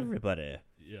talk to everybody.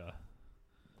 Yeah.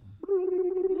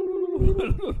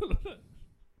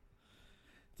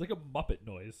 It's like a Muppet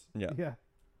noise. Yeah. Yeah.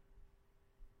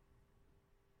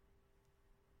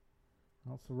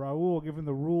 Also, Raul giving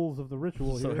the rules of the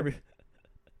ritual So here.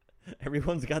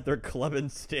 everyone's got their club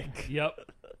and stick. Yep.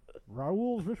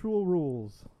 Raul's ritual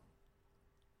rules.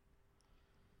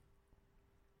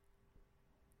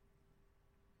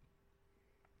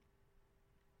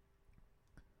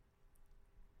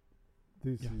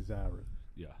 This Yeah. is Aaron.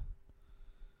 Yeah.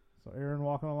 So Aaron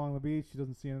walking along the beach. She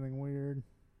doesn't see anything weird.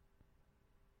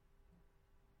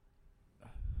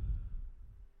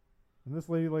 And this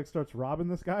lady like starts robbing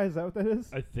this guy. Is that what that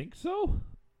is? I think so.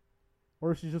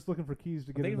 Or is she just looking for keys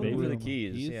to I get think in the maybe room? the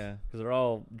keys, Keys? yeah, because they're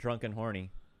all drunk and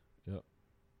horny.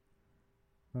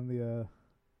 And the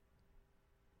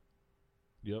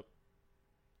Yep.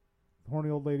 horny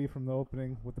old lady from the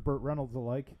opening with the Burt Reynolds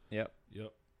alike. Yep.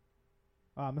 Yep.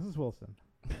 Mrs. Wilson.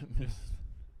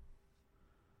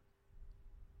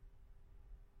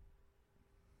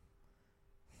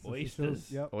 So she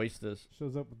Oysters. Yep. Oysters.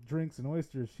 Shows up with drinks and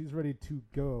oysters. She's ready to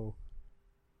go.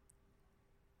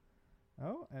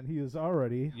 Oh, and he is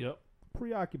already Yep.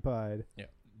 preoccupied. Yeah.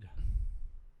 With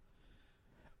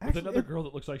Actually, another girl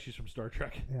that looks like she's from Star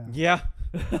Trek. Yeah.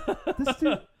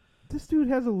 Yeah. This dude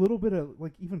has a little bit of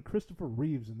like even Christopher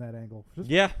Reeves in that angle. Just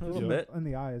Yeah, a just little bit. in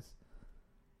the eyes.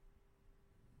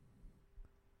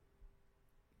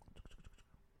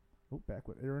 Oh, back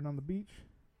with Aaron on the beach.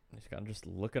 He's kind of just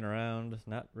looking around,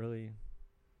 not really.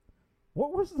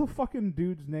 What was the fucking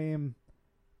dude's name?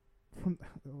 From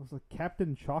it was like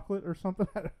Captain Chocolate or something.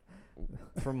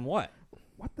 From what?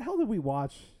 What the hell did we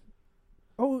watch?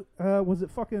 Oh, was it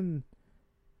fucking?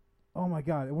 Oh my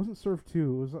god, it wasn't Surf 2.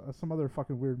 It was some other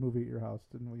fucking weird movie at your house,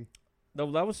 didn't we?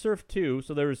 No, that was Surf 2.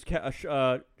 So there was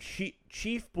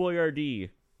Chief Boyardee.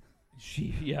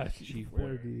 Chief Where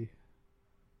Boyer. the-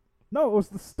 No, it was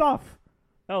the stuff.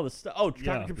 Oh, Chocolate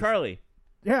Yeah. Chip Charlie.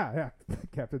 Yeah.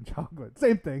 Captain Chocolate.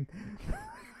 Same thing.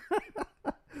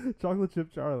 Chocolate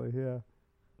Chip Charlie, yeah.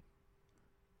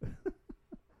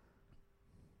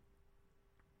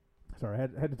 Sorry,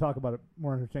 I had to talk about a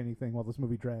more entertaining thing while this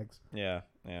movie drags. Yeah.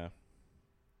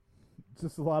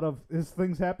 Just a lot of, is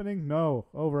things happening? No.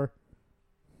 Over.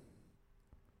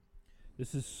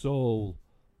 This is so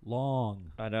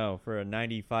long. I know, for a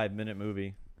 95-minute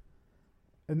movie.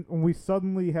 And when we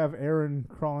suddenly have Aaron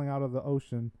crawling out of the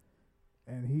ocean,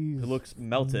 and he's It looks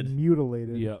melted.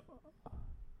 mutilated. Yep.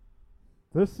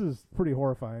 This is pretty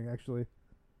horrifying, actually.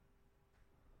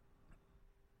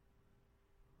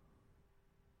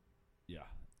 Yeah.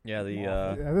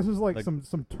 Yeah, Yeah, this is like like-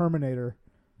 some Terminator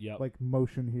Yep. like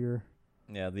motion here.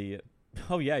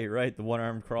 Oh yeah, you're right. The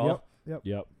one-armed crawl.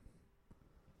 Yep.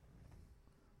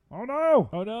 Oh no!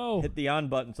 Oh no. Hit the on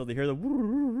button so they hear the.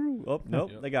 Oh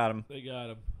nope, Yep. they got him. They got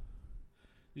him.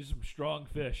 These are some strong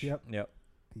fish. Yep. Yep.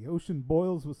 The ocean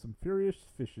boils with some furious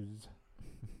fishes.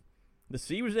 The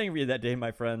sea was angry that day,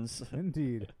 my friends.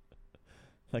 Indeed.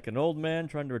 Like an old man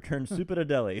trying to return soup at a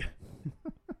deli.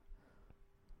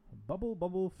 Bubble,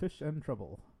 bubble, fish and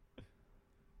trouble.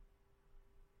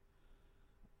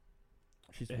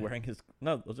 She's wearing his.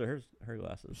 No, those are her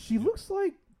glasses. She looks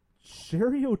like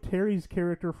Sherry O'Terry's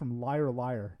character from Liar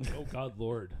Liar. Oh God,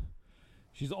 Lord.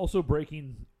 She's also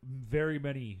breaking very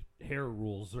many hair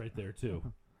rules right there too.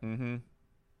 Mm-hmm.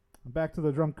 Back to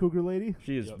the drunk cougar lady.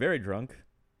 She is Yep. very drunk.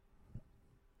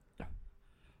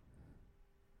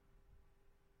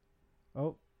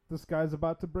 Oh, this guy's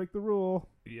about to break the rule.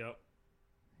 Yep.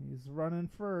 He's running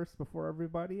first before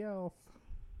everybody else.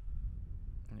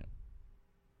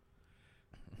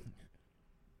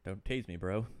 Don't tase me,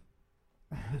 bro.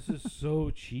 This is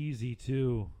so cheesy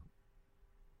too.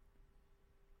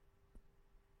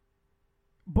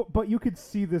 But you could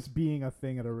see this being a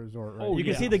thing at a resort, right? Oh, You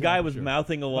can yeah, see the guy for was sure.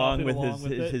 mouthing along Mouthing with along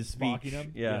with it, his speech. mocking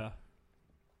him. Yeah.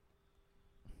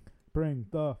 Bring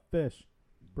the fish.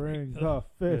 Bring the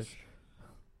fish.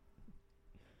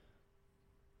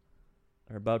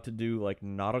 They're about to do like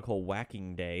nautical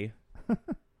whacking day.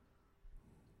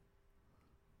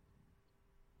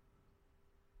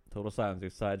 Total silence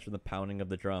aside from the pounding of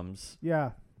the drums.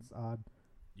 Yeah, it's odd.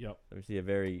 Yep. We see a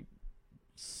very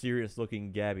serious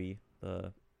looking Gabby,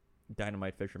 the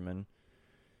dynamite fisherman.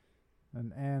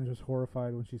 And Anne just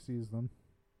horrified when she sees them.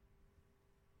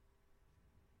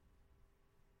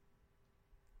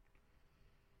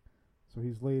 So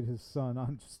he's laid his son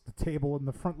on just the table in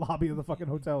the front lobby of the fucking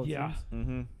hotel. It Yeah. seems.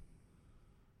 Mm-hmm.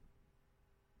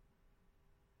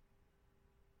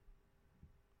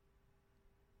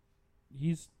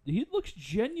 He looks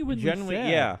genuinely sad.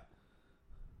 Yeah.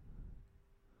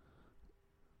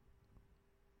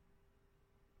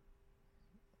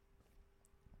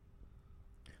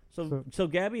 So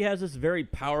Gabby has this very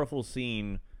powerful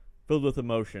scene filled with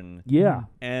emotion, Yeah.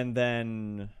 and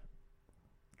then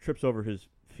trips over his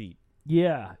feet.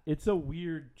 Yeah. It's a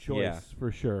weird choice Yeah.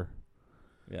 for sure.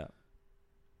 Yeah.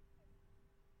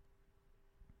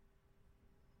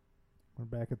 We're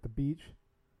back at the beach.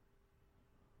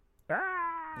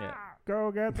 Yeah.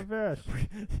 Go get the fish.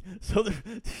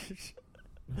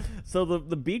 So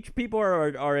the beach people are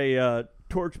a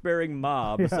torch bearing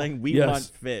mob Yeah. saying we Yes. want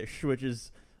fish, which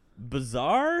is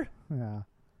bizarre. Yeah.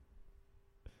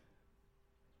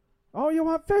 Oh, you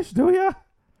want fish, do ya?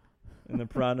 And the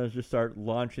piranhas just start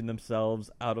launching themselves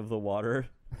out of the water.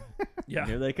 Yeah.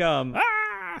 Here they come.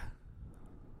 Ah!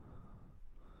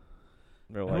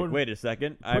 They're Everyone like, wait a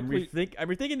second. I'm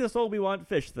rethinking this whole we want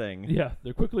fish thing. Yeah.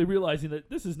 They're quickly realizing that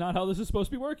this is not how this is supposed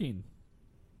to be working.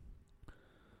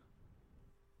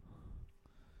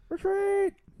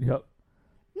 Retreat! Yep.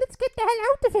 Let's get the hell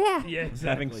out of here! Yeah, exactly.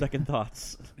 Having second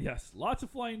thoughts. Yes. Lots of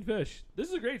flying fish. This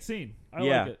is a great scene. I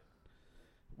Yeah. like it.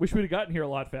 Wish we'd have gotten here a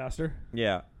lot faster.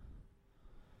 Yeah.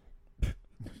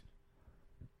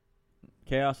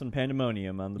 Chaos and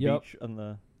pandemonium on the Yep. beach on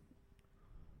the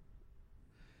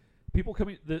People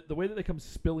coming the way that they come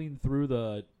spilling through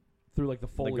like the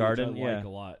foliage garden, I yeah. like a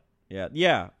lot. yeah.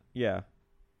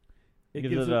 It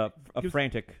gives it a gives-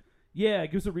 frantic. Yeah,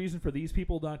 it gives a reason for these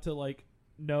people not to like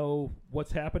know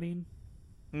what's happening.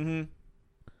 Mm-hmm.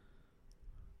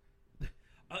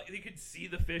 You can see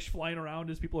the fish flying around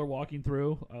as people are walking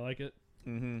through. I like it.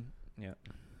 Mm-hmm. Yeah.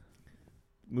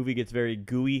 Movie gets very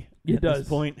gooey It at does. this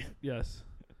point Yes.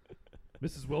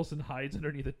 Mrs. Wilson hides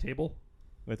underneath a table.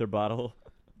 with her bottle.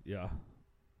 Yeah.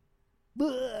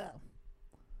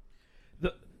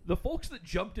 The folks that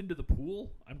jumped into the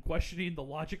pool, I'm questioning the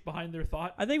logic behind their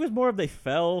thought. I think it was more of they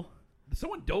fell.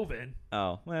 Someone dove in.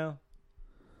 Oh, well.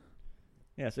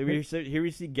 Yeah, so here we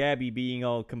see Gabby being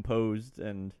all composed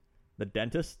and the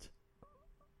dentist.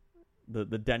 The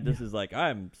dentist is like,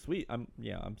 I'm sweet. I'm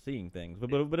seeing things.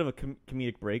 But a bit of a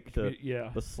comedic break to Yeah.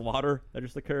 the slaughter that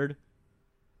just occurred.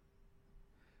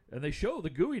 And they show the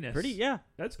gooiness.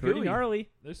 That's pretty gooey. gnarly.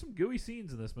 There's some gooey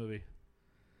scenes in this movie.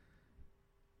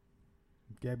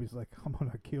 Gabby's like, I'm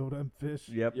gonna kill them fish.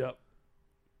 Yep. Yep.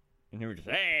 And he was just,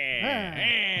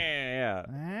 yeah.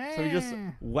 So he's just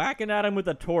Ah. whacking at him with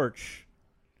a torch.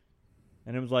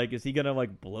 And it was like, is he going to,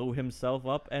 like, blow himself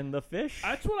up and the fish?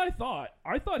 That's what I thought.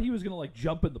 I thought he was going to, like,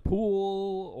 jump in the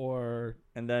pool or...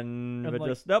 And then And, it like-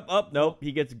 just, nope.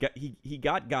 He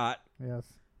got. Yes.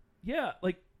 Yeah,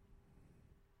 like...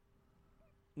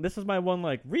 This is my one,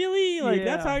 like, really? Like,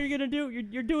 that's Yeah. how you're going to do it?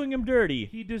 You're doing him dirty.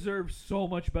 He deserves so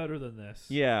much better than this.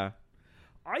 Yeah.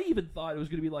 I even thought it was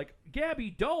going to be like,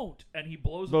 Gabby, don't! And he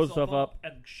blows Blows himself himself up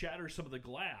and shatters some of the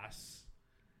glass.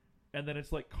 And then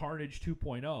it's like Carnage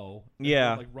 2.0. and Yeah.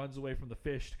 then, like, runs away from the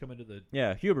fish to come into the...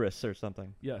 Yeah, hubris or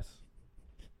something. Yes.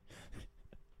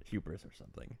 Hubris or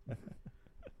something.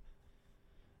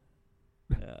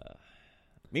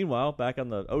 Meanwhile, back on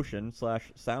the ocean /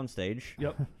 soundstage.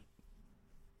 Yep.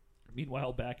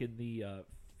 Meanwhile, back in the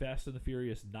Fast and the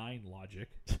Furious 9 logic,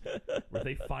 where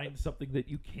they find something that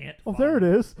you can't Oh, find. there it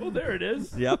is. Oh, there it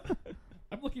is. Yep.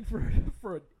 I'm looking for an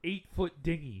 8-foot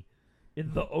dinghy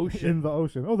in the ocean. In the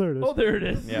ocean. Oh, there it is. Oh, there it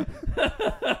is. Yep.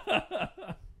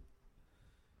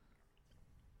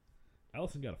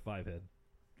 Allison got a 5-head.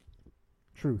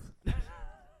 Truth.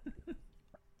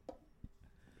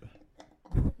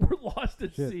 We're lost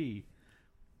at Shit. sea.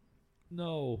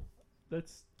 No,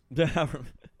 that's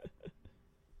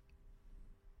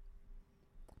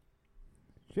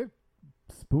She had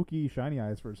spooky, shiny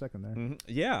eyes for a second there. Mhm.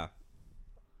 Yeah.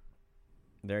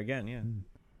 There again, yeah.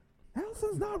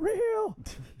 Allison's not real.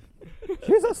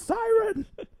 She's a siren.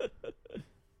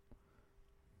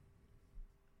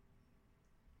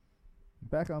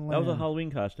 Back on land. That was a Halloween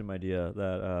costume idea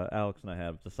that Alex and I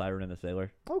had. The siren and the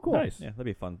sailor. Oh, cool. nice. Yeah, that'd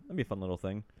be fun. That'd be a fun little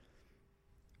thing.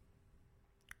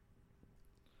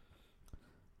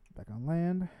 Back on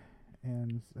land.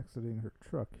 And exiting her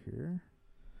truck here.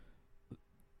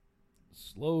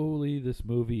 Slowly, this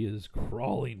movie is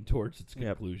crawling towards its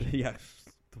Yep. conclusion. Yes.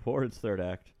 Towards third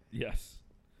act. Yes.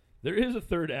 There is a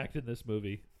third act in this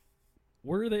movie.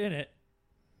 Were they in it?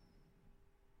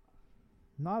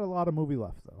 Not a lot of movie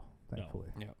left, though. thankfully.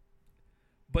 No. Yeah.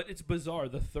 But it's bizarre.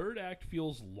 The third act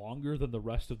feels longer than the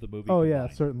rest of the movie. Oh, combined. yeah,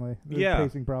 certainly. There's Yeah.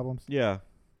 pacing problems. Yeah.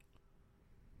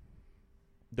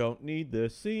 Don't need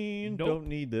this scene. Nope. Don't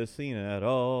need this scene at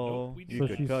all. Nope, we You So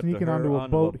could she's cut sneaking her onto a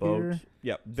boat here.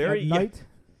 Yeah, very At night,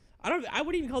 I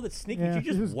wouldn't even call it sneaky. Yeah, She's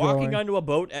she's just just walking going. onto a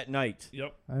boat at night,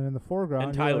 Yep. and in the foreground,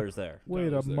 and you're like, Tyler's there. wait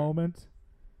Tyler's a there. moment.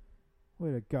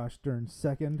 Wait a gosh darn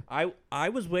second. I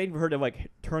was waiting for her to like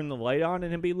turn the light on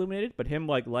and him be illuminated, but him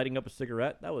like lighting up a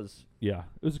cigarette, that was Yeah.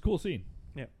 It was a cool scene.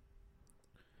 yeah.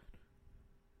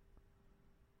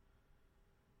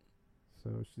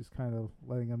 So she's kind of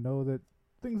letting him know that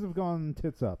things have gone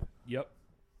tits up. Yep.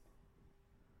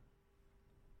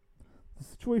 The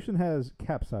situation has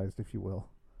capsized, if you will.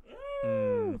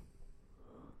 Mm.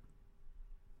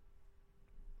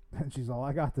 And she's all,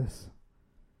 I got this.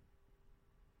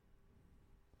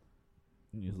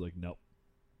 And he's like, nope.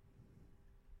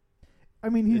 I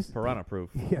mean, It's he's piranha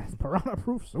proof. yeah, piranha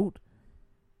proof suit.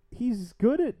 He's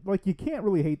good at, like, you can't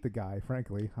really hate the guy,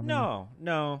 frankly. I mean,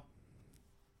 No.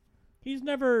 He's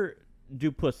never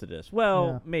duplicitous. Well,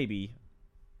 Yeah. maybe.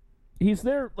 He's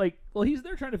there, he's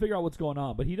there trying to figure out what's going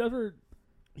on, but he doesn't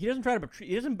He doesn't try to betray.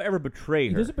 He doesn't ever betray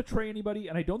he her. doesn't betray anybody,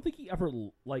 and I don't think he ever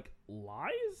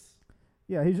lies.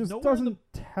 Yeah, he just Nowhere in doesn't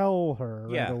tell her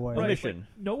Yeah, right away. right. Omission.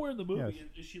 Like, nowhere in the movie Yes.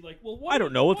 is she like, well, what? I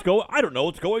don't know what's going. I don't know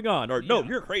what's going on. Or no, Yeah.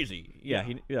 you're crazy. Yeah,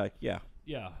 Yeah. yeah.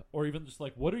 Yeah, or even just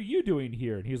like, what are you doing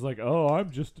here? And he's like, oh, I'm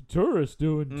just a tourist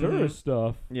doing tourist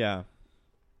stuff. Yeah.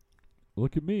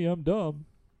 Look at me, I'm dumb.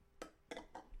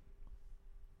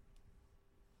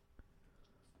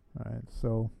 All right,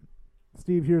 so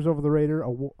Steve hears over the radio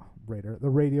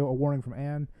a warning from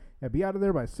Anne. Yeah, be out of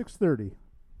there by 6:30.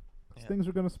 Yeah. Things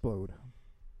are gonna explode.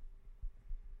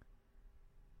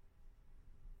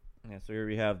 Yeah, so here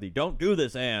we have the "Don't do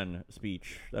this, Anne"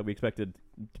 speech that we expected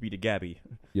to be to Gabby.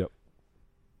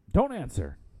 Don't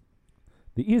answer.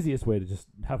 The easiest way to just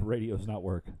have radios not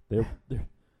work. They're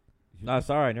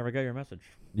Sorry, I never got your message.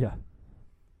 yeah.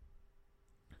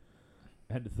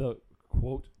 And the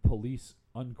quote police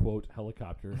unquote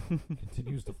helicopter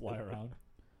continues to fly around.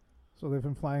 So they've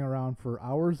been flying around for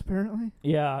hours, apparently.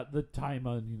 Yeah, the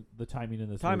timing in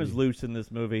this Time movie. is loose in this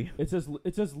movie. It's as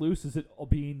loose as it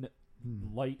being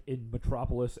light in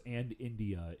Metropolis and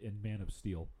India in Man of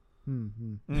Steel.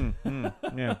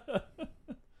 Yeah.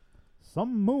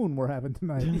 Some moon we're having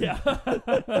tonight. Yeah.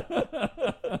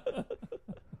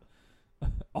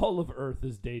 All of Earth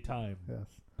is daytime. Yes.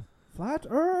 Flat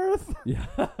Earth.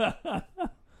 Yeah.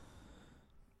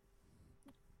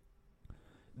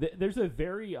 There's a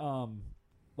very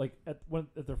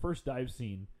at their first dive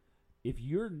scene, if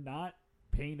you're not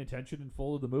paying attention in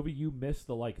full to the movie, you miss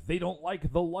the they don't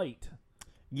like the light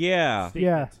Yeah.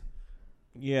 statement.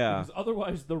 Yeah. Because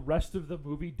otherwise the rest of the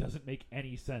movie doesn't make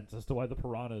any sense as to why the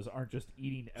piranhas aren't just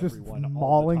eating Just everyone all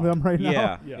mauling the time. them right now.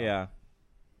 Yeah. Yeah. Yeah.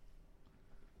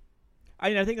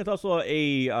 I think it's also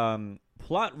a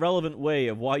plot relevant way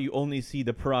of why you only see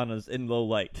the piranhas in low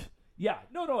light. Yeah,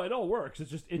 no, it all works. It's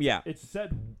just it's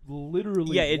said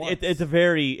literally. Yeah, once. it's a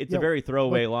very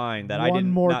throwaway like, line that I One did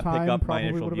more not time pick up my probably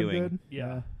initial would've been viewing. good.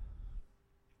 Yeah.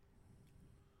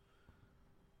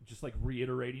 Just like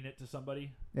reiterating it to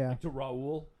somebody, Yeah. like to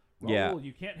Raul. Yeah.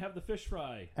 You can't have the fish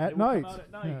fry. At They will night. Come out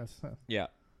at night. Yes. Yeah.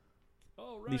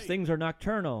 Oh, right. These things are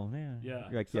nocturnal. Yeah. Yeah.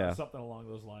 You're like, so- yeah. Something along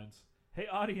those lines. Hey,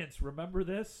 audience, remember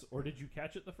this, or did you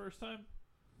catch it the first time?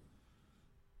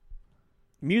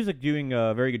 Music doing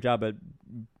a very good job at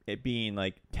it being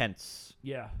like tense.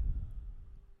 Yeah.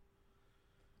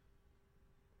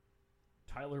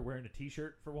 Tyler wearing a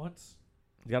T-shirt for once.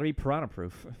 It's got to be piranha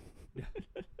proof.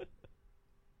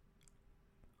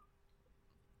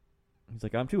 He's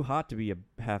like, I'm too hot to be a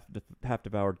half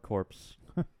devoured corpse.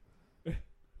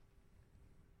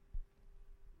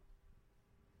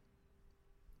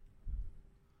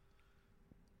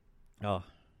 Oh,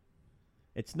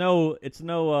 it's no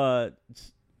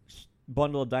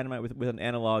bundle of dynamite with an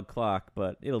analog clock,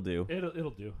 but it'll do. It'll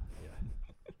do. Yeah.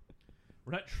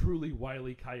 We're not truly Wile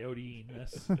E. Coyote-ing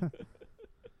this. I'm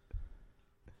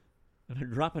gonna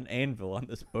drop an anvil on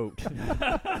this boat.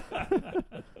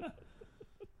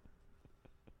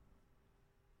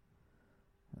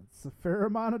 It's a fair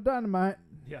amount of dynamite.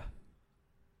 Yeah.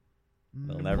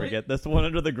 They'll Mm. never get this one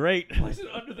under the grate. Placing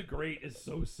it under the grate is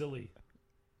so silly.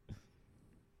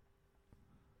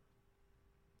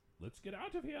 Let's get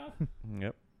out of here.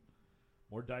 Yep.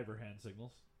 More diver hand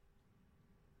signals.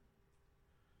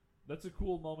 That's a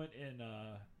cool moment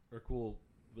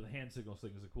the hand signals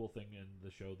thing is a cool thing in the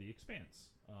show The Expanse,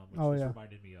 which Oh, this yeah.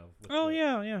 reminded me of. With Oh the,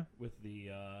 yeah. With the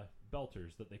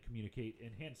belters that they communicate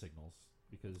in hand signals.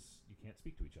 because you can't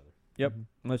speak to each other. Yep.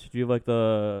 Unless you do like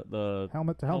the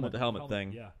Helmet to helmet. helmet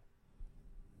thing. Yeah.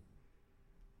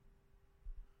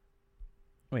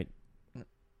 Wait.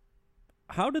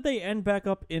 How did they end back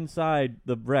up inside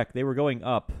the wreck? They were going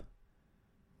up.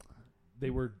 They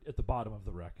were at the bottom of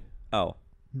the wreck. Oh.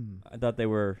 I thought they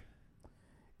were...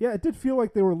 Yeah, it did feel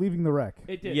like they were leaving the wreck.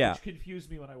 It did, Yeah. which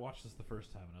confused me when I watched this the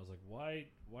first time, and I was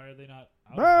like, why are they not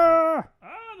out Ah!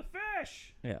 the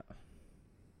fish! Yeah.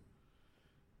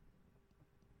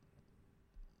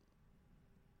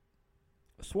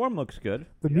 Swarm looks good.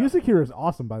 The music here is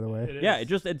awesome, by the way. It Yeah,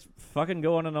 is. it's fucking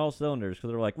going on all cylinders because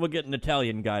they're like, we'll get an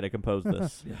Italian guy to compose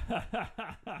this.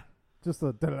 Just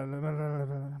the...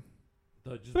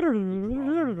 The just-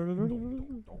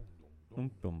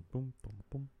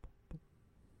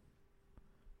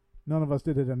 None of us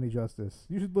did it any justice.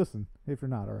 You should listen if you're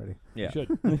not already. Yeah. You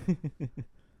should.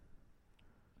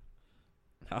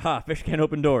 Haha, fish can't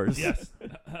open doors. Yes.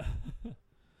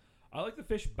 I like the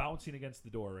fish bouncing against the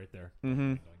door right there.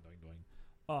 Mm-hmm. Doing,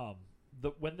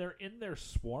 doing. When they're in their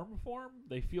swarm form,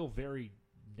 they feel very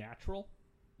natural,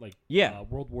 like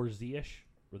World War Z-ish,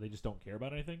 where they just don't care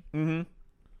about anything. Mm-hmm.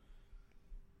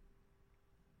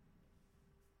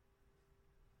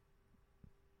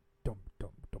 Dum, dum,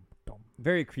 dum, dum.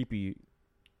 Very creepy.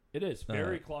 It is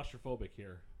very claustrophobic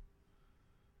here.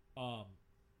 And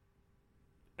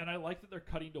I like that they're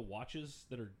cutting to watches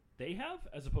that they have,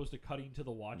 as opposed to cutting to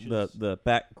the watches The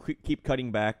back keep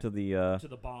cutting back to the to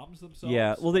the bombs themselves.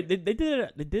 yeah. Well, they did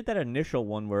that initial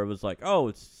one where it was like, oh,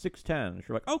 it's 6:10.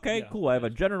 You're like, okay, Yeah, cool. I have a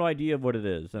it is. general idea of what it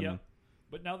is. And Yeah.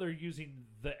 But now they're using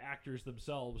the actors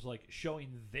themselves, like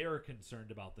showing they're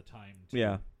concerned about the time too,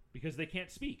 yeah, because they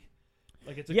can't speak.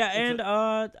 Like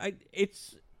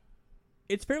it's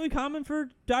it's fairly common for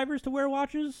divers to wear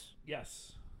watches,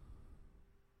 yes.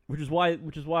 which is why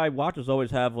watches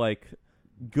always have like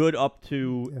good up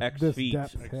to Yeah, X this feet.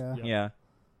 depth, yeah. Yeah.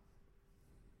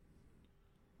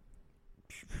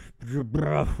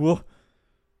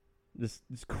 This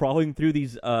crawling through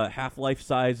these Half-Life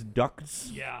sized ducts.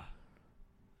 Yeah.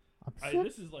 I'm so-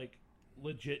 This is like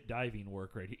legit diving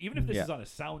work right here. Even if this is on a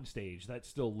sound stage, that's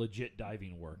still legit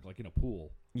diving work, like in a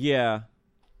pool. Yeah.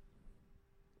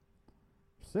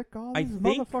 sick all I these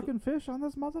think- motherfucking fish on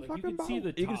this motherfucking Like you can boat. see the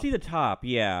You can top, see the top,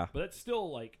 yeah. but that's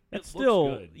still like That's it still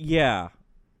looks good. yeah.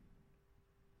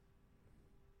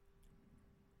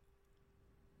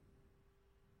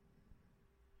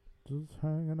 Just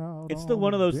hanging out. It's still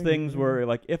one of those things ding. where,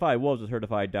 like, if I was a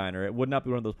certified diner, it would not be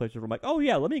one of those places where I'm like, oh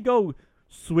yeah, let me go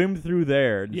swim through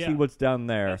there and Yeah. see what's down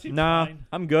there. That seems Nah, fine.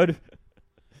 I'm good.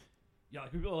 Yeah,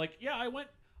 like people are like, yeah, I went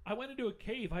into a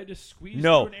cave. I had to squeeze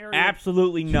No, through an area.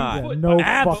 absolutely 2 not. foot No by fucking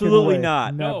Absolutely way.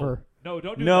 not. Never. No,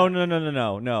 don't do No,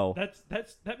 that. no.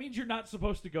 That means you're not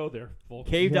supposed to go there, folks.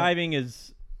 Cave Yeah. diving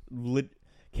is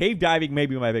cave diving may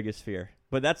be my biggest fear,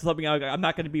 but that's something I'm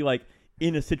not going to be like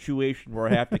in a situation where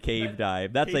I have to cave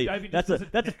dive. That's Cave diving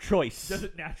just that's a choice.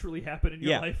 doesn't naturally happen in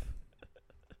your Yeah. life.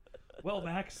 Well,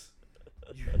 Max,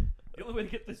 the only way to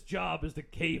get this job is to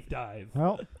cave dive.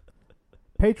 Well,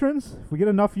 patrons, if we get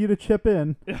enough of you to chip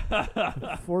in,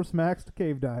 force Max to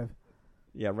cave dive.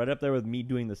 Yeah, right up there with me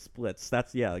doing the splits.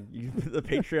 That's the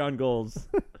Patreon goals.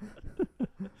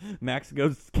 Max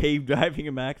goes cave diving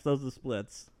and Max does the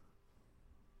splits.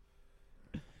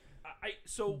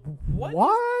 So what?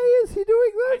 Why is he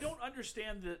doing I this? don't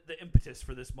understand the impetus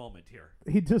for this moment here.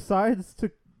 He decides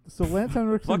to. So Lance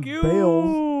Henriksen Fuck you.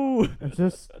 bails and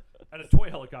just And a toy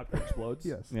helicopter explodes.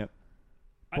 yes. Yep.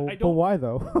 But, I but don't. why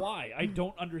though? Why? I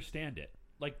don't understand it.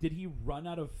 Like, did he run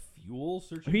out of fuel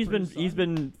searching? He's for been his son? he's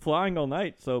been flying all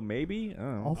night, so maybe. I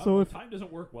don't know. Also, if time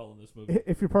doesn't work well in this movie.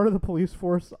 if you're part of the police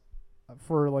force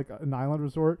for like an island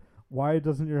resort, why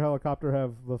doesn't your helicopter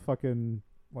have the fucking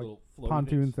like Little floaty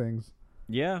pontoon things. things?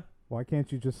 Yeah. Why can't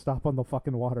you just stop on the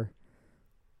fucking water?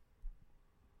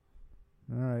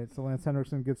 All right, so Lance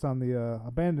Henriksen gets on the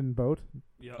abandoned boat.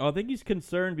 Yeah. I think he's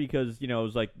concerned because it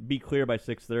was like be clear by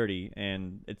 6:30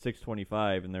 and it's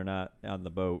 6:25 and they're not on the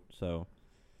boat. So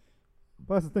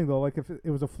But that's the thing, though. Like, if it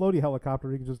was a floaty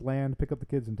helicopter, he could just land, pick up the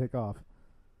kids, and take off.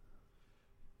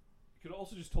 He could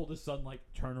also just told his son, like,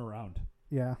 turn around.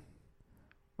 Yeah.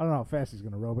 I don't know how fast he's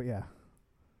going to row, but yeah.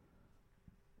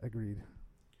 Agreed.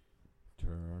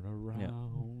 Turn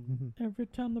around. every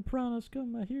time the piranhas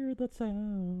come, I hear that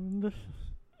sound.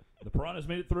 The piranhas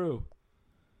made it through.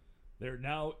 They're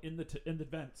now in the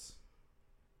vents.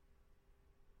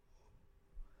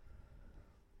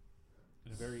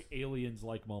 In a very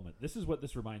aliens-like moment. This is what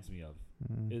this reminds me of.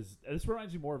 This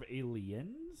reminds me more of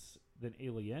Aliens than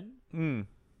Alien.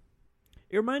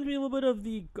 It reminds me a little bit of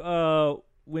the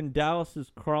when Dallas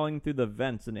is crawling through the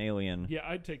vents in Alien. Yeah,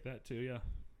 I'd take that too, yeah.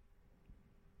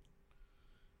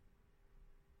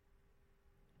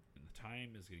 And the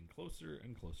time is getting closer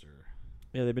and closer.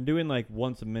 Yeah, they've been doing like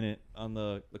once a minute on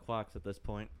the clocks at this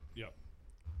point. Yep.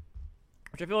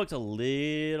 Which I feel like's a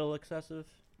little excessive.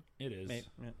 It is. Maybe,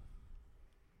 yeah.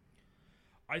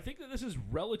 I think that this is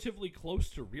relatively close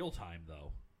to real time,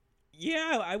 though.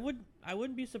 Yeah, I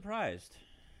wouldn't be surprised.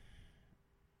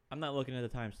 I'm not looking at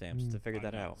the timestamps to figure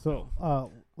that out. So,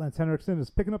 Lance Henriksen is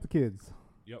picking up the kids.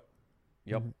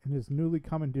 Yep. In his newly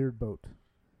commandeered boat.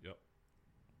 Yep.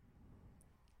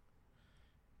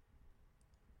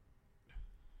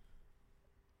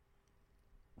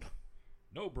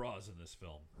 No bras in this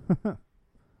film.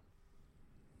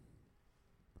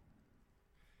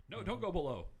 No, don't go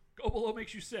below. Go below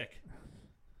makes you sick.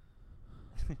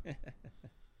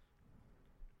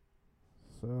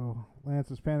 So Lance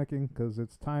is panicking because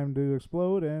it's time to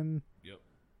explode, and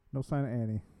no sign of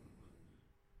Annie.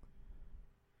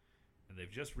 And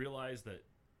they've just realized that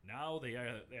now they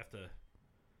have to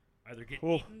either get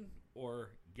eaten or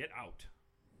get out.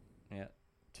 Yeah,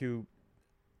 too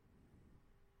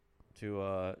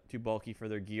bulky for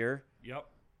their gear. Yep.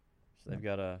 So they've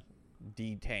got a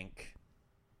de-tank.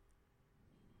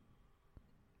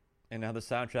 And now the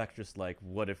soundtrack's just like,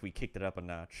 what if we kicked it up a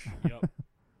notch? Yep.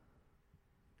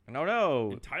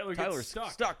 No. And Tyler's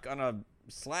gets stuck on a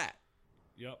slat.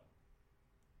 Yep.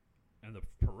 And the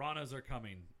piranhas are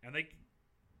coming, and they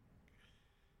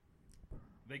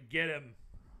get him.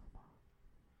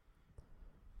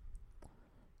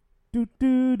 Do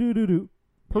do do do do.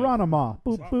 Piranha Ma.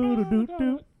 Boop boo do do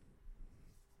do.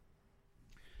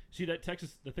 See, the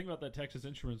thing about that Texas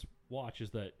Instruments watch is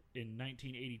that in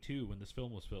 1982, when this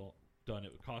film was done,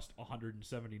 it would cost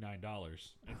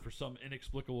 $179, and for some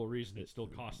inexplicable reason, it still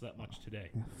costs that much today.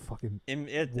 Yeah, fucking.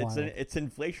 It's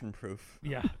inflation proof.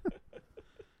 Yeah.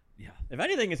 Yeah. If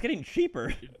anything, it's getting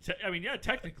cheaper. I mean, yeah,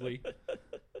 technically,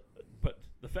 but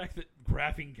the fact that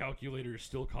graphing calculators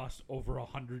still cost over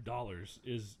 $100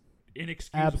 is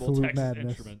inexcusable. Absolute Texas madness.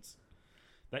 Instruments.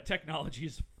 That technology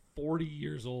is 40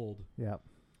 years old. Yeah.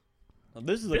 Well,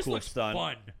 this is a cool looks stunt.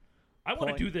 fun. I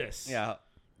want to do this. Yeah,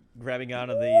 grabbing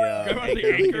onto the Grab onto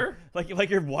the anchor, like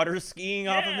you're water skiing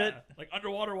off of it. like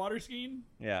underwater water skiing.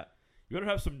 Yeah. You better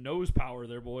have some nose power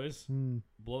there, boys. Hmm.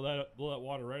 Blow that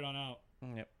water right on out.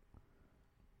 Yep.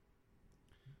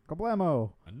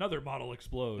 Kablamo. Another model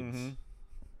explodes. Mm-hmm.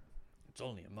 It's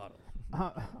only a model.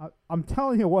 I'm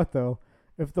telling you what, though,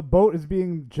 if the boat is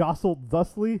being jostled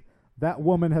thusly, that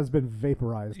woman has been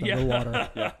vaporized underwater.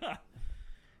 Yeah.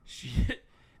 She,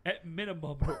 at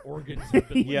minimum, her organs have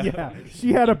been Yeah,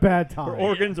 she had a bad time. Her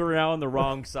organs are now on the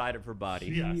wrong side of her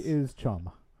body. She is chum.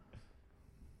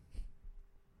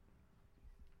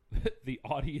 The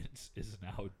audience is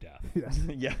now deaf. Yes.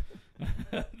 Yeah.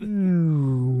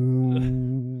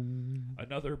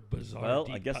 Another bizarre. Well,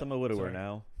 I guess I'm a widower Sorry.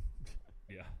 now.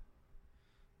 Yeah.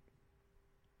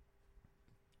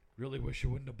 Really wish you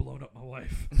wouldn't have blown up my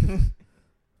wife.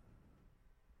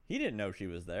 He didn't know she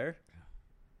was there.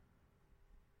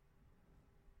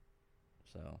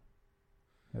 So.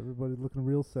 Everybody's looking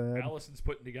real sad. Allison's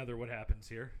putting together what happens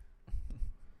here.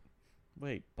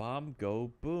 Wait, bomb,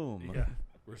 go, boom. Yeah.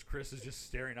 Whereas Chris is just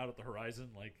staring out at the horizon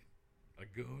like a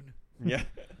goon. Yeah.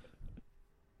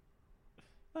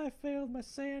 I failed my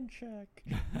sand check.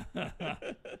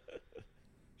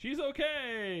 She's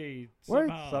okay. Wait.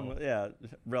 Somehow. Yeah,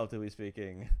 relatively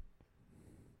speaking.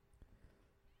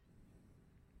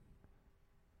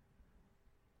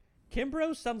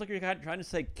 Kimbrough sounds like you're kind of trying to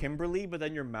say Kimberly, but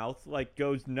then your mouth like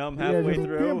goes numb halfway just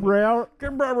through.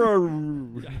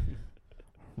 Kimbrough.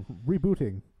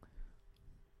 Rebooting.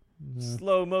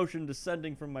 Slow motion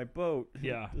descending from my boat.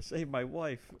 Yeah. To save my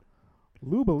wife.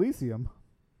 Lube Elysium.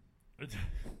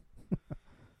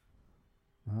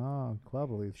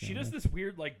 Club Elysium. She does this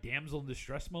weird like damsel in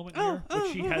distress moment here,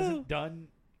 which she hasn't done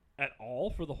at all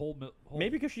for the whole.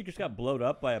 Maybe because she just got blowed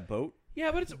up by a boat.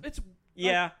 Yeah, but it's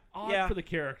Yeah, odd yeah. for the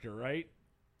character, right?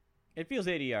 It feels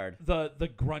 80 yard. The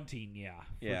grunting,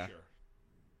 for Yeah. sure.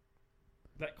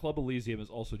 That Club Elysium is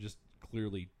also just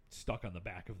clearly stuck on the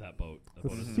back of that boat. That The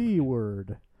boat is- C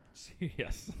word.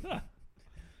 Yes.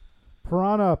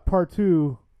 Piranha Part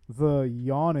 2. The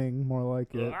yawning, more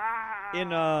like it.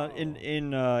 In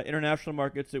international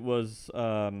markets, it was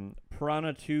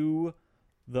Piranha 2,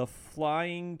 The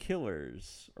Flying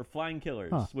Killers, or Flying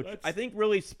Killers, which I think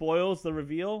really spoils the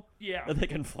reveal Yeah. that they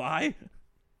can fly.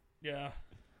 Yeah.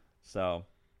 So,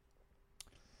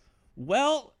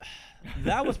 well,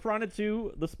 that was Piranha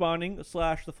 2, The Spawning /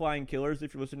 The Flying Killers.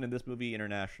 If you're listening to this movie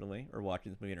internationally or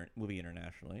watching this movie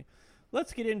internationally,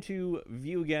 let's get into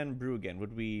View Again, Brew Again.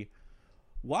 Would we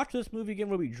watch this movie again?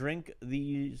 Would we drink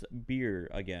these beer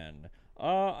again?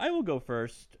 I will go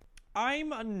first.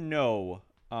 I'm a no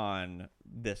on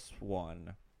this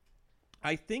one.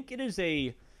 I think it is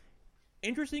a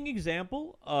interesting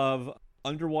example of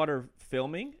underwater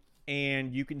filming,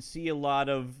 and you can see a lot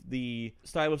of the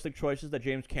stylistic choices that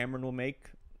James Cameron will make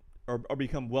or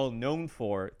become well known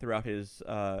for throughout his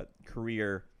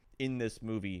career in this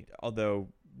movie, although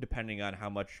depending on how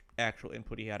much actual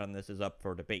input he had on this is up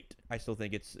for debate. I still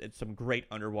think it's some great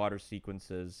underwater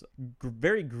sequences,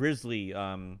 very grisly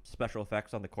special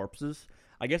effects on the corpses.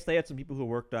 I guess they had some people who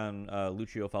worked on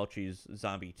Lucio Fulci's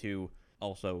Zombie 2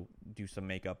 also do some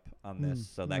makeup on this,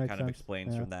 so that kind of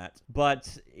explains from that.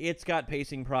 But it's got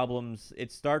pacing problems.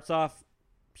 It starts off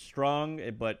strong,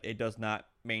 but it does not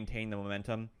maintain the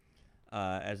momentum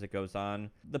as it goes on.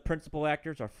 The principal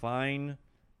actors are fine,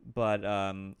 but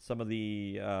some of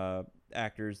the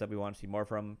actors that we want to see more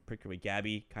from, particularly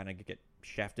Gabby, kind of get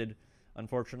shafted,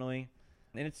 unfortunately.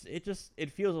 And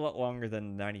it feels a lot longer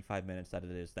than 95 minutes that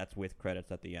it is. That's with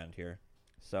credits at the end here.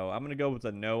 So I'm going to go with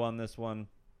a no on this one.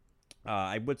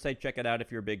 I would say check it out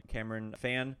if you're a big Cameron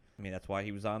fan. I mean, that's why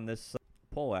he was on this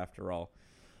poll after all.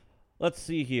 Let's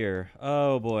see here.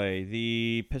 Oh boy,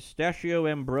 the Pistachio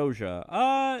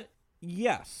Ambrosia.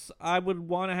 Yes, I would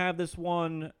want to have this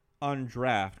one on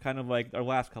draft, kind of like our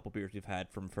last couple beers we've had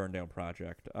from Ferndale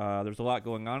Project. There's a lot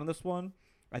going on in this one.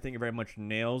 I think it very much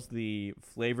nails the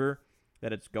flavor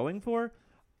that it's going for.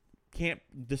 Can't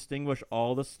distinguish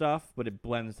all the stuff, but it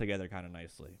blends together kind of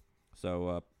nicely.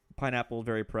 So pineapple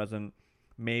very present,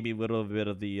 maybe a little bit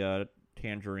of the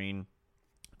tangerine,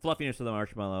 fluffiness of the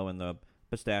marshmallow, and the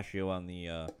pistachio on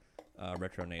the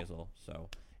retro nasal. So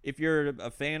if you're a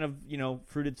fan of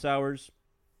fruited sours,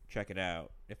 check it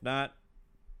out. If not,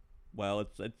 well,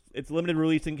 it's limited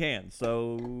release in cans,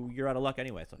 so you're out of luck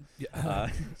anyway. So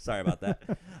sorry about that.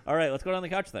 All right, let's go down the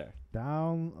couch there.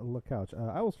 Down the couch.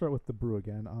 I will start with the Brew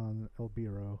Again on El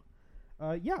Biro.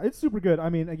 Yeah, it's super good. I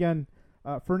mean, again,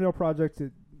 Ferndale Project.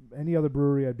 Any other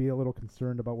brewery, I'd be a little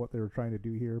concerned about what they were trying to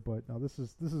do here, but no, this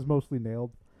is mostly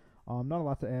nailed. Not a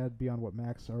lot to add beyond what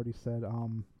Max already said.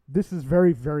 This is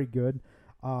very, very good.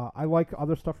 I like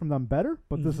other stuff from them better,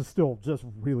 but this is still just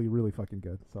really, really fucking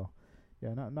good. So,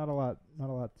 yeah, not a lot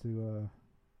to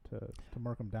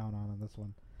mark them down on this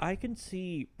one. I can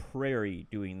see Prairie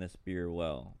doing this beer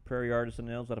well. Prairie Artisan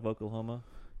Ales out of Oklahoma.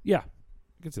 Yeah,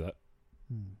 I can see that.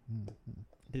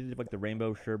 They did like the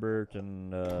Rainbow Sherbet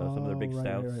and some of their big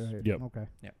stouts. Right. Yep. Okay.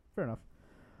 Yeah. Fair enough.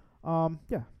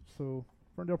 Yeah. So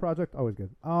Ferndale Project, always good.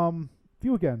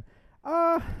 View Again.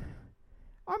 I'm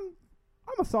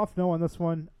a soft no on this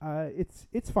one.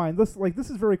 It's fine. This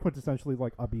is very quintessentially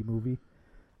like a B movie.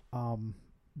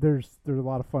 There's a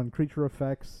lot of fun creature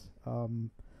effects.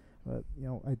 But,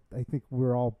 I think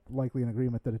we're all likely in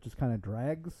agreement that it just kind of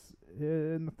drags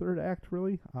in the third act,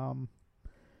 really.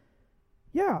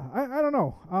 Yeah, I don't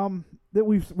know. That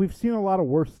we've seen a lot of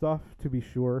worse stuff, to be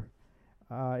sure.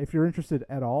 If you're interested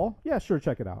at all, yeah, sure,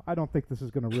 check it out. I don't think this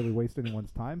is going to really waste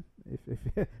anyone's time. If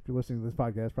you're listening to this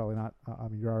podcast, probably not. I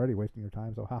mean, you're already wasting your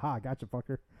time, so haha, gotcha,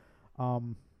 fucker.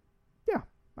 Yeah,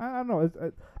 I don't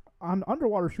know. On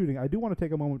underwater shooting, I do want to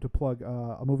take a moment to plug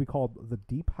a movie called The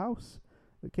Deep House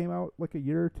that came out like a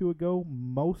year or two ago.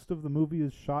 Most of the movie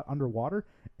is shot underwater,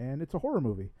 and it's a horror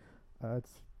movie.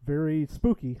 It's very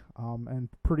spooky and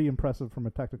pretty impressive from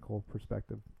a technical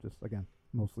perspective. Just, again,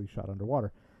 mostly shot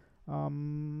underwater.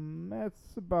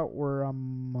 That's about where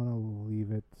I'm going to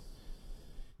leave it.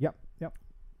 Yep,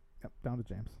 down to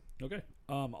James. Okay.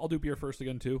 I'll do beer first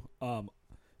again, too.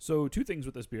 So two things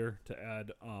with this beer to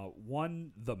add.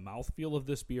 One, the mouthfeel of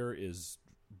this beer is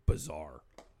bizarre.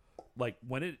 Like,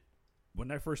 when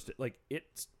I first, like,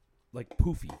 it's like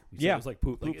poofy. Yeah, it's like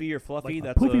poofy or fluffy. Like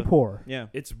that's poofy pour. Yeah,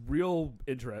 it's real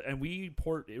interesting. And we're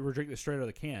drinking this straight out of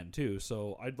the can too.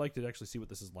 So I'd like to actually see what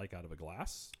this is like out of a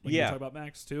glass. Like you talk about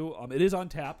Max too. It is on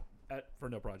tap at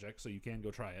Ferndale Project, so you can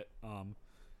go try it.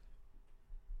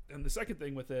 And the second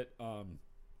thing with it,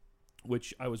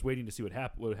 which I was waiting to see what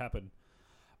would happen.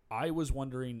 I was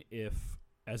wondering if,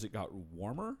 as it got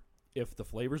warmer, if the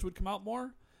flavors would come out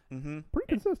more. Mm-hmm. Pretty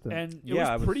consistent. And it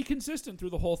was pretty consistent through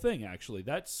the whole thing, actually.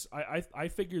 I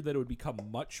figured that it would become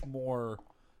much more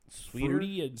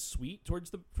fruity and sweet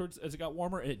towards as it got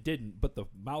warmer, and it didn't, but the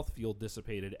mouthfeel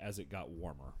dissipated as it got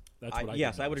warmer. That's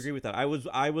what I would agree with that. I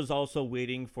was also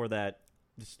waiting for that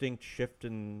distinct shift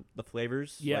in the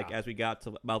flavors. Yeah. Like as we got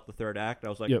to about the third act, I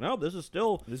was like, no, this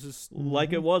is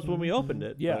like it was when we opened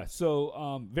it. Yeah,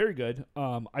 so very good.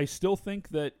 I still think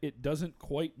that it doesn't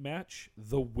quite match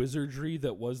the wizardry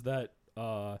that was that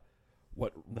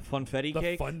What The funfetti the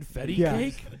cake? funfetti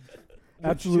Yes. cake?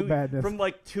 Absolute madness. From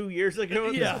like 2 years ago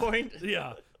at Yeah. this point.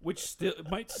 Yeah, which still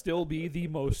might still be the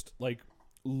most like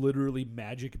literally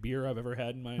magic beer I've ever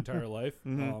had in my entire life.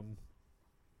 Mhm.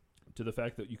 To the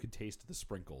fact that you could taste the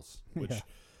sprinkles, which Yeah.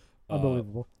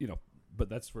 Unbelievable. but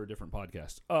that's for a different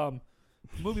podcast.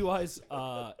 Movie wise,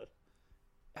 I'm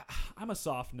a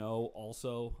soft no.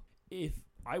 Also, if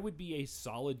I would be a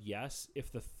solid yes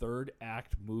if the third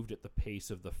act moved at the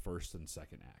pace of the first and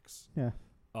second acts. Yeah.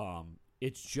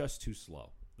 It's just too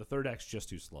slow. The third act's just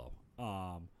too slow.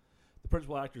 The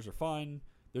principal actors are fine.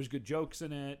 There's good jokes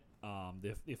in it.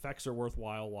 The effects are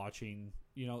worthwhile watching.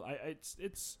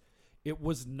 It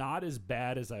was not as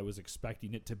bad as I was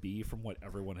expecting it to be from what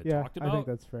everyone had Yeah, talked about. I think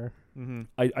that's fair. Mm-hmm.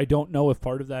 I don't know if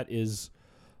part of that is,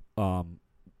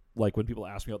 like when people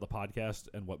ask me about the podcast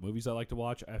and what movies I like to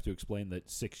watch, I have to explain that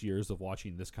 6 years of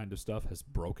watching this kind of stuff has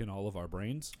broken all of our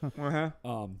brains.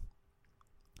 Uh-huh.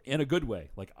 In a good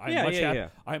way. Like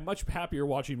I'm much happier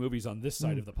watching movies on this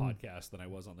side of the podcast than I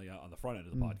was on the front end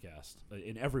of the podcast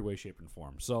in every way, shape, and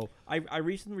form. So I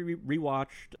recently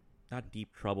rewatched not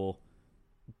Deep Trouble.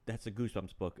 That's a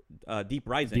Goosebumps book. Deep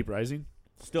Rising. Deep Rising,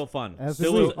 Still fun. As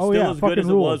Still it as, is. Oh, still yeah, as good as fucking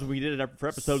it rules. was when we did it for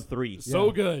episode 3. so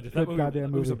Yeah. good. Good That movie,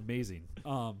 goddamn that was movie. amazing.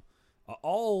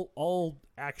 All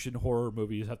action horror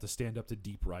movies have to stand up to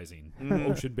Deep Rising.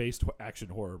 Ocean-based action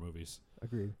horror movies.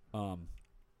 Agreed.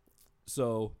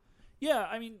 So, yeah,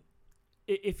 I mean,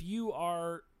 if you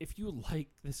like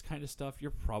this kind of stuff,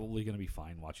 you're probably going to be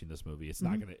fine watching this movie. It's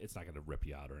not gonna rip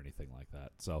you out or anything like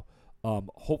that. So,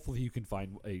 hopefully you can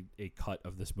find a cut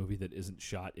of this movie that isn't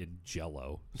shot in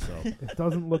Jello. So It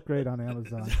doesn't look great on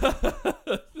Amazon.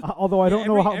 Although I don't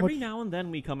know how every much. now and then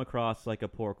we come across like a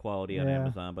poor quality on Yeah,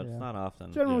 Amazon, but yeah. it's not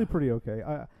often. Generally Yeah. pretty okay.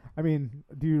 I mean,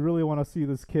 do you really want to see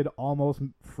this kid almost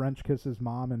French kiss his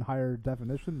mom in higher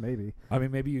definition? Maybe. I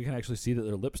mean, maybe you can actually see that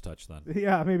their lips touch then.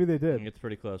 Yeah, maybe they I did. think it's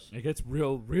pretty close. It gets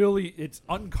really, it's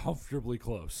uncomfortably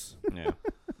close. Yeah.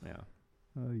 Yeah.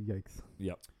 Yikes.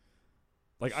 Yep.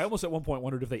 Like, I almost at one point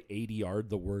wondered if they ADR'd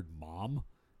the word mom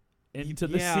into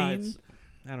the scene. it's-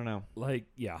 I don't know. Like,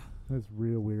 yeah. That's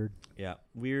real weird. Yeah.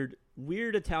 Weird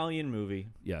Italian movie.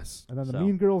 Yes. And then the So-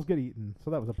 mean girls get eaten, so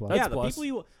that was a plus. That's yeah, the plus. people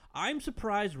you. I'm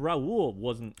surprised Raul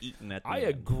wasn't eaten at the I end.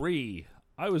 agree.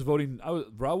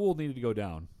 Raul needed to go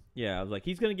down. Yeah, I was like,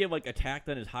 he's gonna get like attacked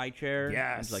on his high chair.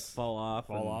 Yes. And just, like fall off.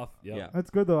 Fall off. Yep. Yeah. That's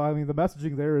good though. I mean, the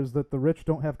messaging there is that the rich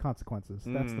don't have consequences.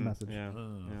 That's the message. Yeah.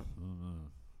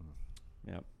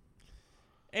 Yep.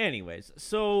 Anyways,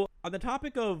 so on the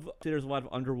topic of there's a lot of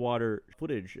underwater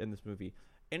footage in this movie.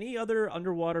 Any other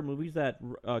underwater movies that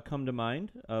come to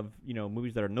mind of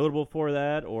movies that are notable for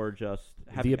that, or just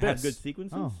have The had Abyss. good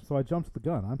sequences? Oh, so I jumped the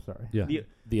gun. I'm sorry. Yeah. The-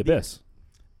 The Abyss.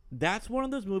 That's one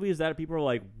of those movies that people are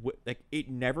like it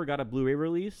never got a Blu-ray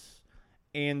release,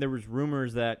 and there was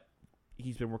rumors that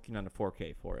he's been working on a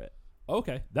 4K for it.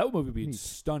 Okay. That movie would be Neat.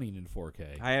 stunning in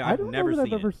 4K. I I've don't never know that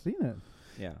seen I've ever it. seen it.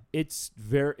 Yeah. It's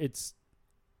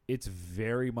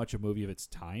very much a movie of its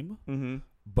time, Mm-hmm.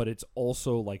 but it's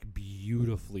also like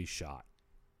beautifully shot.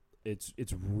 It's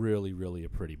really, really a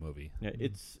pretty movie. Yeah,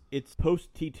 it's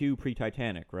post T2 pre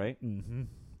Titanic, right? Mm-hmm.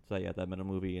 So yeah, that been a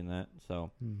movie in that.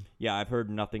 So Hmm. yeah, I've heard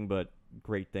nothing but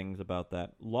great things about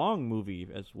that long movie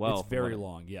as well. It's very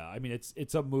long. Yeah, I mean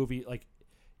it's a movie like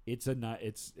it's in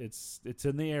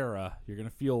the era. You're gonna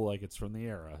feel like it's from the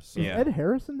era. So Is Yeah. Ed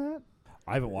Harris in that?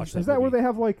 I haven't watched Is that. that where movie. they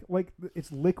have like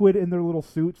it's liquid in their little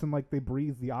suits and like they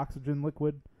breathe the oxygen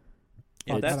liquid?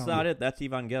 Yeah, I that's don't not know. it. That's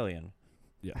Evangelion.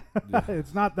 Yeah.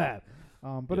 It's not that.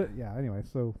 But Yeah. anyway.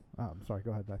 So I'm sorry. Go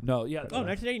ahead. Zach. No. Yeah. Oh,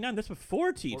 1989. That's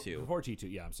before T2. Before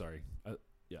T2. Yeah. I'm sorry.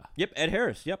 Yep, Ed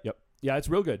Harris. Yep. Yep. Yeah, it's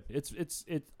real good. It's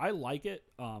I like it.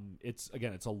 It's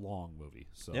a long movie.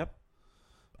 So Yep.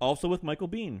 Also with Michael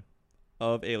Biehn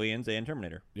of Aliens and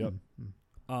Terminator. Yep.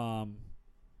 Hmm.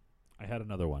 I had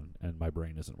another one, and my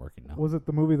brain isn't working now. Was it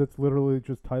the movie that's literally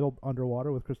just titled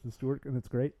Underwater with Kristen Stewart and it's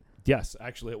great? Yes,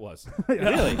 actually, it was.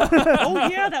 Really? Oh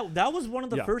yeah, that was one of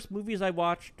the Yeah. first movies I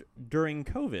watched during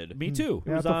COVID. Me too.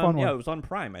 Yeah, It it's was a on, fun one. Yeah, it was on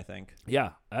Prime, I think.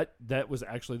 Yeah, that was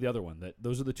actually the other one.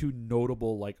 Those are the two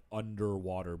notable like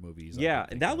underwater movies. I Yeah, can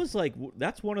think and that of. was like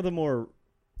that's one of the more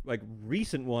like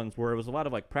recent ones where it was a lot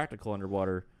of like practical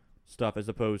underwater stuff as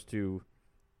opposed to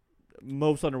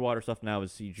most underwater stuff now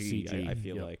is CG. CG, I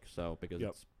feel yep. like so because Yep.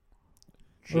 it's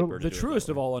cheaper. Well, to the do it truest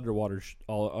that of way.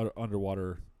 all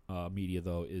underwater media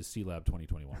though is Sea Lab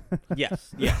 2021.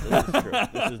 Yes, yeah, this is true.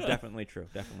 This is definitely true.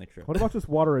 Definitely true. What about just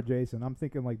water adjacent? I'm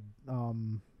thinking like,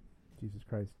 Jesus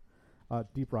Christ,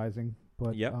 Deep Rising.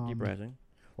 But Yep, Deep Rising.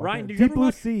 Ryan, did you Deep ever Blue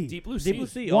watch Sea. Deep Blue Deep Sea. Blue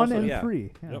Sea? 1 also, and yeah.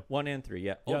 3. Yeah. Yep. 1 and 3,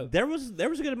 yeah. Yeah. Oh, there was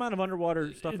a good amount of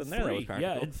underwater stuff in there that was kind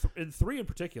yeah, of cool. in 3 in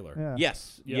particular. Yeah.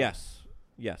 Yes, Yeah.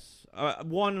 yes.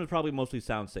 1 was probably mostly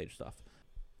soundstage stuff.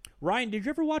 Ryan, did you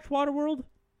ever watch Waterworld?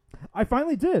 I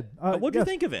finally did. What'd you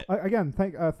think of it? Again,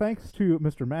 thanks to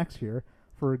Mr. Max here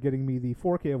for getting me the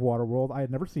 4K of Waterworld. I had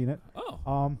never seen it.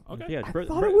 Oh. Okay. Yeah, I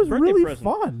thought it was birthday really present.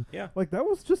 fun. Yeah. Like, that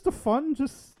was just a fun,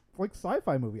 like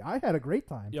sci-fi movie. I had a great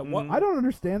time. Yeah. Mm-hmm. I don't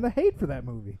understand the hate for that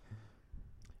movie.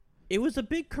 It was a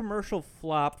big commercial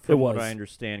flop, It from what was. I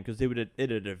understand, because it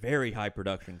had a very high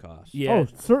production cost. Yeah. Oh,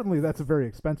 certainly that's a very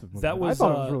expensive movie. That was, I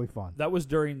thought it was really fun. That was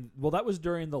during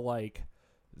the like,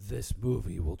 this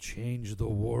movie will change the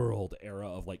world era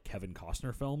of like Kevin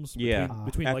Costner films. Yeah.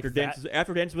 Between After like Dances,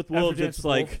 after Dances with After Wolves, Dances it's with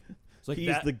like, Wolves, it's like he's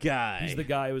that- the guy. He's the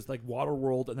guy. It was like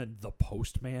Waterworld and then The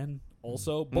Postman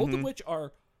also, both of which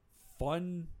are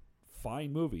fun,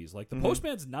 fine movies. Like The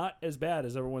Postman's not as bad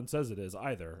as everyone says it is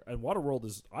either, and Waterworld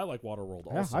is. I like Waterworld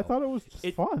Yeah, also. I thought it was just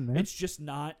fun, man. It's just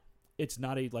not. It's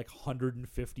not a like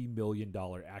 $150 million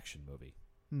action movie.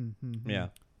 Mm-hmm.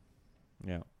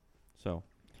 Yeah. So,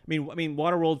 I mean,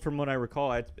 Waterworld, from what I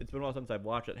recall, it's been a while since I've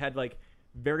watched it. Had like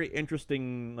very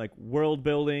interesting like world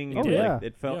building. Oh, yeah. Like,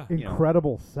 it felt Yeah. you know,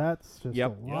 Incredible sets, just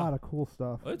Yep. a lot of cool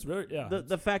stuff. It's very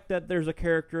the fact that there's a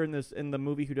character in the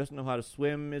movie who doesn't know how to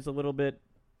swim is a little bit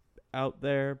out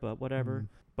there, but whatever.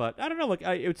 But I don't know. Like,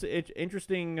 it's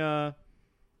interesting,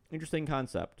 interesting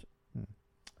concept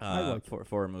I liked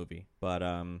for a movie. But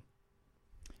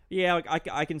yeah, like,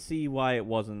 I can see why it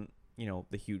wasn't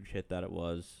the huge hit that it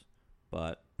was.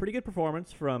 But pretty good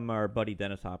performance from our buddy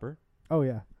Dennis Hopper. Oh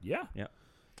yeah. yeah. Yep.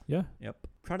 Yeah. Yep.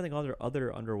 Trying to think of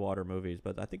other underwater movies,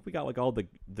 but I think we got like all the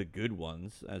good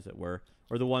ones, as it were,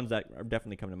 or the ones that are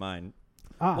definitely come to mind.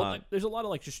 Ah, Well, like, there's a lot of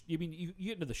like just. You mean you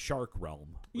get into the shark realm,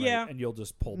 right? Yeah. and you'll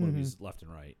just pull movies left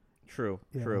and right. True.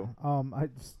 yeah. True. I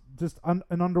just an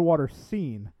underwater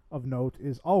scene of note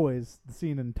is always the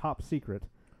scene in Top Secret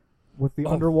with the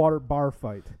underwater bar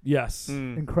fight. Yes.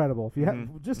 Incredible. If you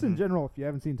have just in Mhm. general, if you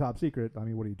haven't seen Top Secret, I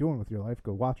mean, what are you doing with your life?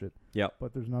 Go watch it. Yep.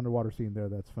 But there's an underwater scene there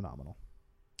that's phenomenal.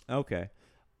 Okay.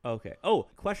 Oh,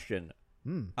 question.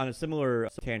 On a similar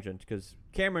tangent, because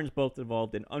Cameron's both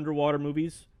involved in underwater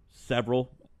movies,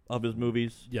 several of his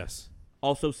movies, Yes.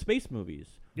 also space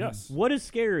movies. Yes. What is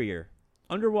scarier,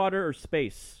 underwater or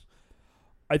space?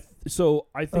 I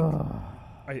think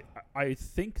I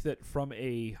think that from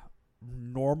a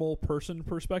normal person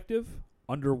perspective,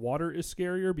 underwater is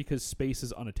scarier because space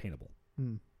is unattainable.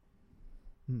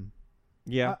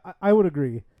 Yeah. I would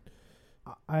agree.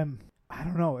 I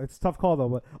don't know. It's a tough call though.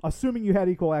 But assuming you had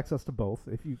equal access to both,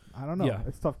 I don't know. Yeah.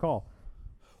 It's a tough call.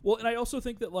 Well, and I also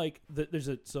think that like there's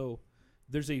a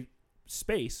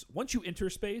space. Once you enter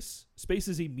space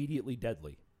is immediately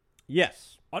deadly.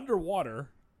 Yes.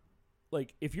 Underwater,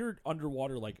 like if you're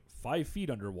underwater like 5 feet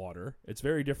underwater, it's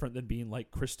very different than being like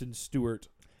Kristen Stewart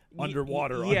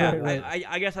underwater. Yeah. Right.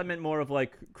 I guess I meant more of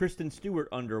like Kristen Stewart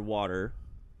underwater.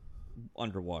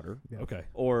 Yeah. Okay.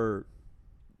 Or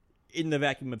in the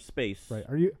vacuum of space. Right.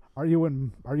 Are you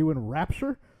in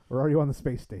Rapture or are you on the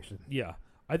space station? Yeah.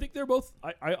 I think they're both.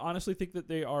 I honestly think that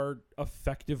they are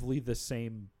effectively the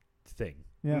same thing.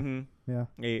 Yeah. Mm-hmm.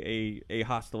 Yeah. A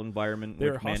hostile environment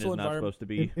They're which a man is hostile not environment. supposed to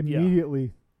be.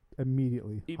 Immediately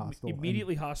hostile.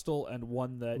 Immediately hostile, and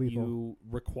one that lethal. you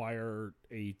require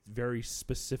a very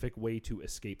specific way to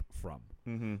escape from.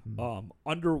 Mm-hmm.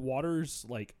 Underwater's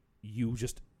like you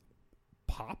just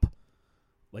pop,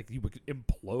 like you would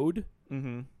implode.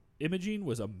 Mm-hmm. Imaging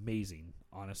was amazing,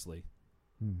 honestly.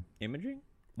 Imaging?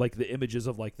 Like the images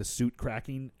of like the suit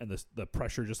cracking and the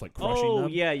pressure just like crushing them.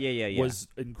 Yeah. Was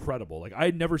incredible. Like I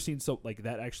had never seen so like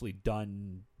that actually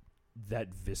done that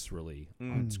viscerally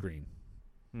on screen.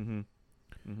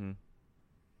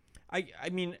 I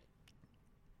mean,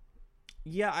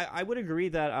 yeah, I would agree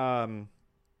that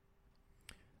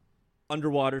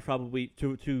underwater probably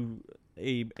to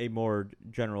a more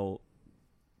general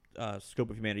scope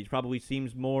of humanity probably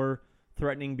seems more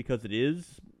threatening because it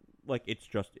is like it's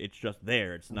just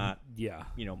there. It's not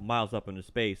miles up into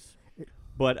space.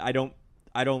 But I don't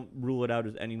rule it out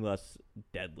as any less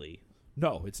deadly.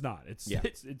 No, it's not. It's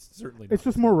certainly not. It's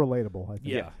just more relatable, I think.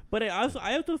 Yeah. But I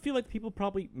also feel like most people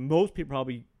probably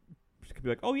could be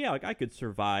like, oh yeah, like I could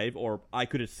survive or I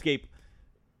could escape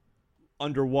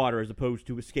underwater as opposed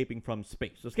to escaping from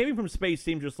space. So escaping from space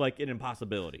seems just like an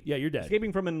impossibility. Yeah, you're dead.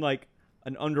 Escaping from an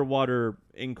underwater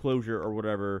enclosure or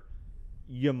whatever,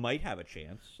 you might have a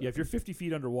chance. Yeah, if you're 50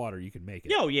 feet underwater, you can make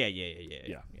it. Oh yeah.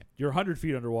 You're 100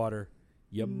 feet underwater,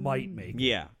 you might make it.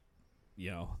 Yeah.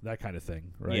 You know, that kind of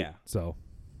thing, right? Yeah. So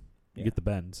you get the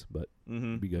bends, but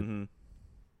Mm-hmm. be good. Mm-hmm.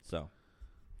 So,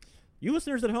 You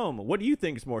listeners at home, what do you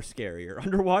think is more scarier,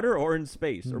 underwater or in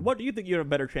space? Or what do you think you have a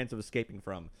better chance of escaping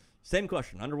from? Same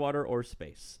question, underwater or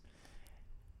space?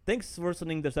 Thanks for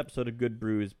listening to this episode of Good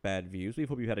Brews, Bad Views. We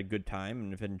hope you had a good time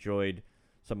and have enjoyed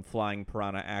some flying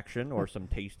piranha action or some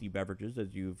tasty beverages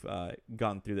as you've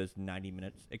gone through this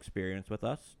 90-minute experience with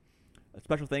us. A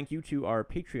special thank you to our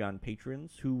Patreon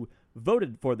patrons who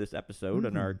voted for this episode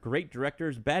on our Great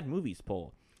Directors Bad Movies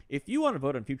poll. If you want to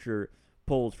vote on future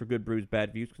polls for Good Brews,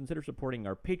 Bad Views, consider supporting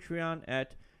our Patreon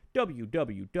at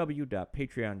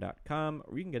www.patreon.com,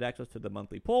 where you can get access to the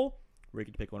monthly poll, where you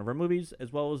can pick one of our movies,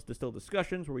 as well as Distilled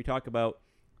Discussions, where we talk about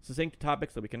succinct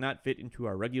topics that we cannot fit into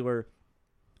our regular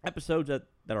episodes that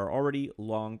are already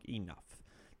long enough.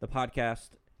 The podcast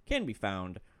can be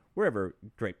found wherever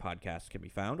great podcasts can be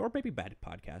found, or maybe bad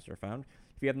podcasts are found.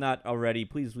 If you have not already,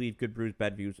 please leave Good Brews,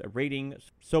 Bad Views a rating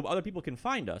so other people can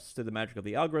find us through the magic of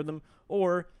the algorithm.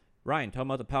 Or, Ryan, tell them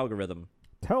about the palgorithm.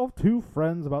 Tell 2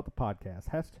 friends about the podcast.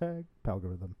 Hashtag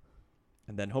palgorithm.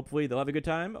 And then hopefully they'll have a good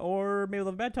time, or maybe they'll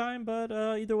have a bad time, but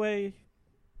either way,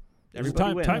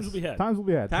 everybody wins. Times will be had. Times will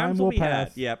be had. Times Time will be pass.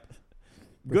 had, yep.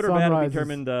 The Good or bad will be sunrises.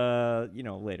 determined,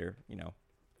 later,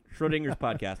 Schrodinger's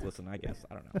podcast, listen, I guess.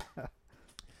 I don't know.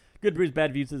 Good Brews,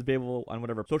 Bad Views is available on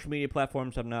whatever social media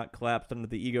platforms have not collapsed under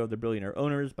the ego of the billionaire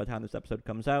owners by the time this episode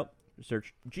comes out.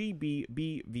 Search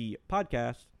GBBV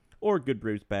Podcast or Good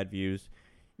Brews, Bad Views.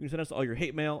 You can send us all your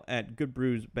hate mail at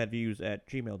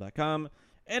goodbrewsbadviews@gmail.com.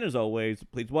 And as always,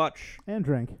 please watch And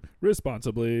drink.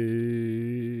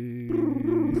 Responsibly.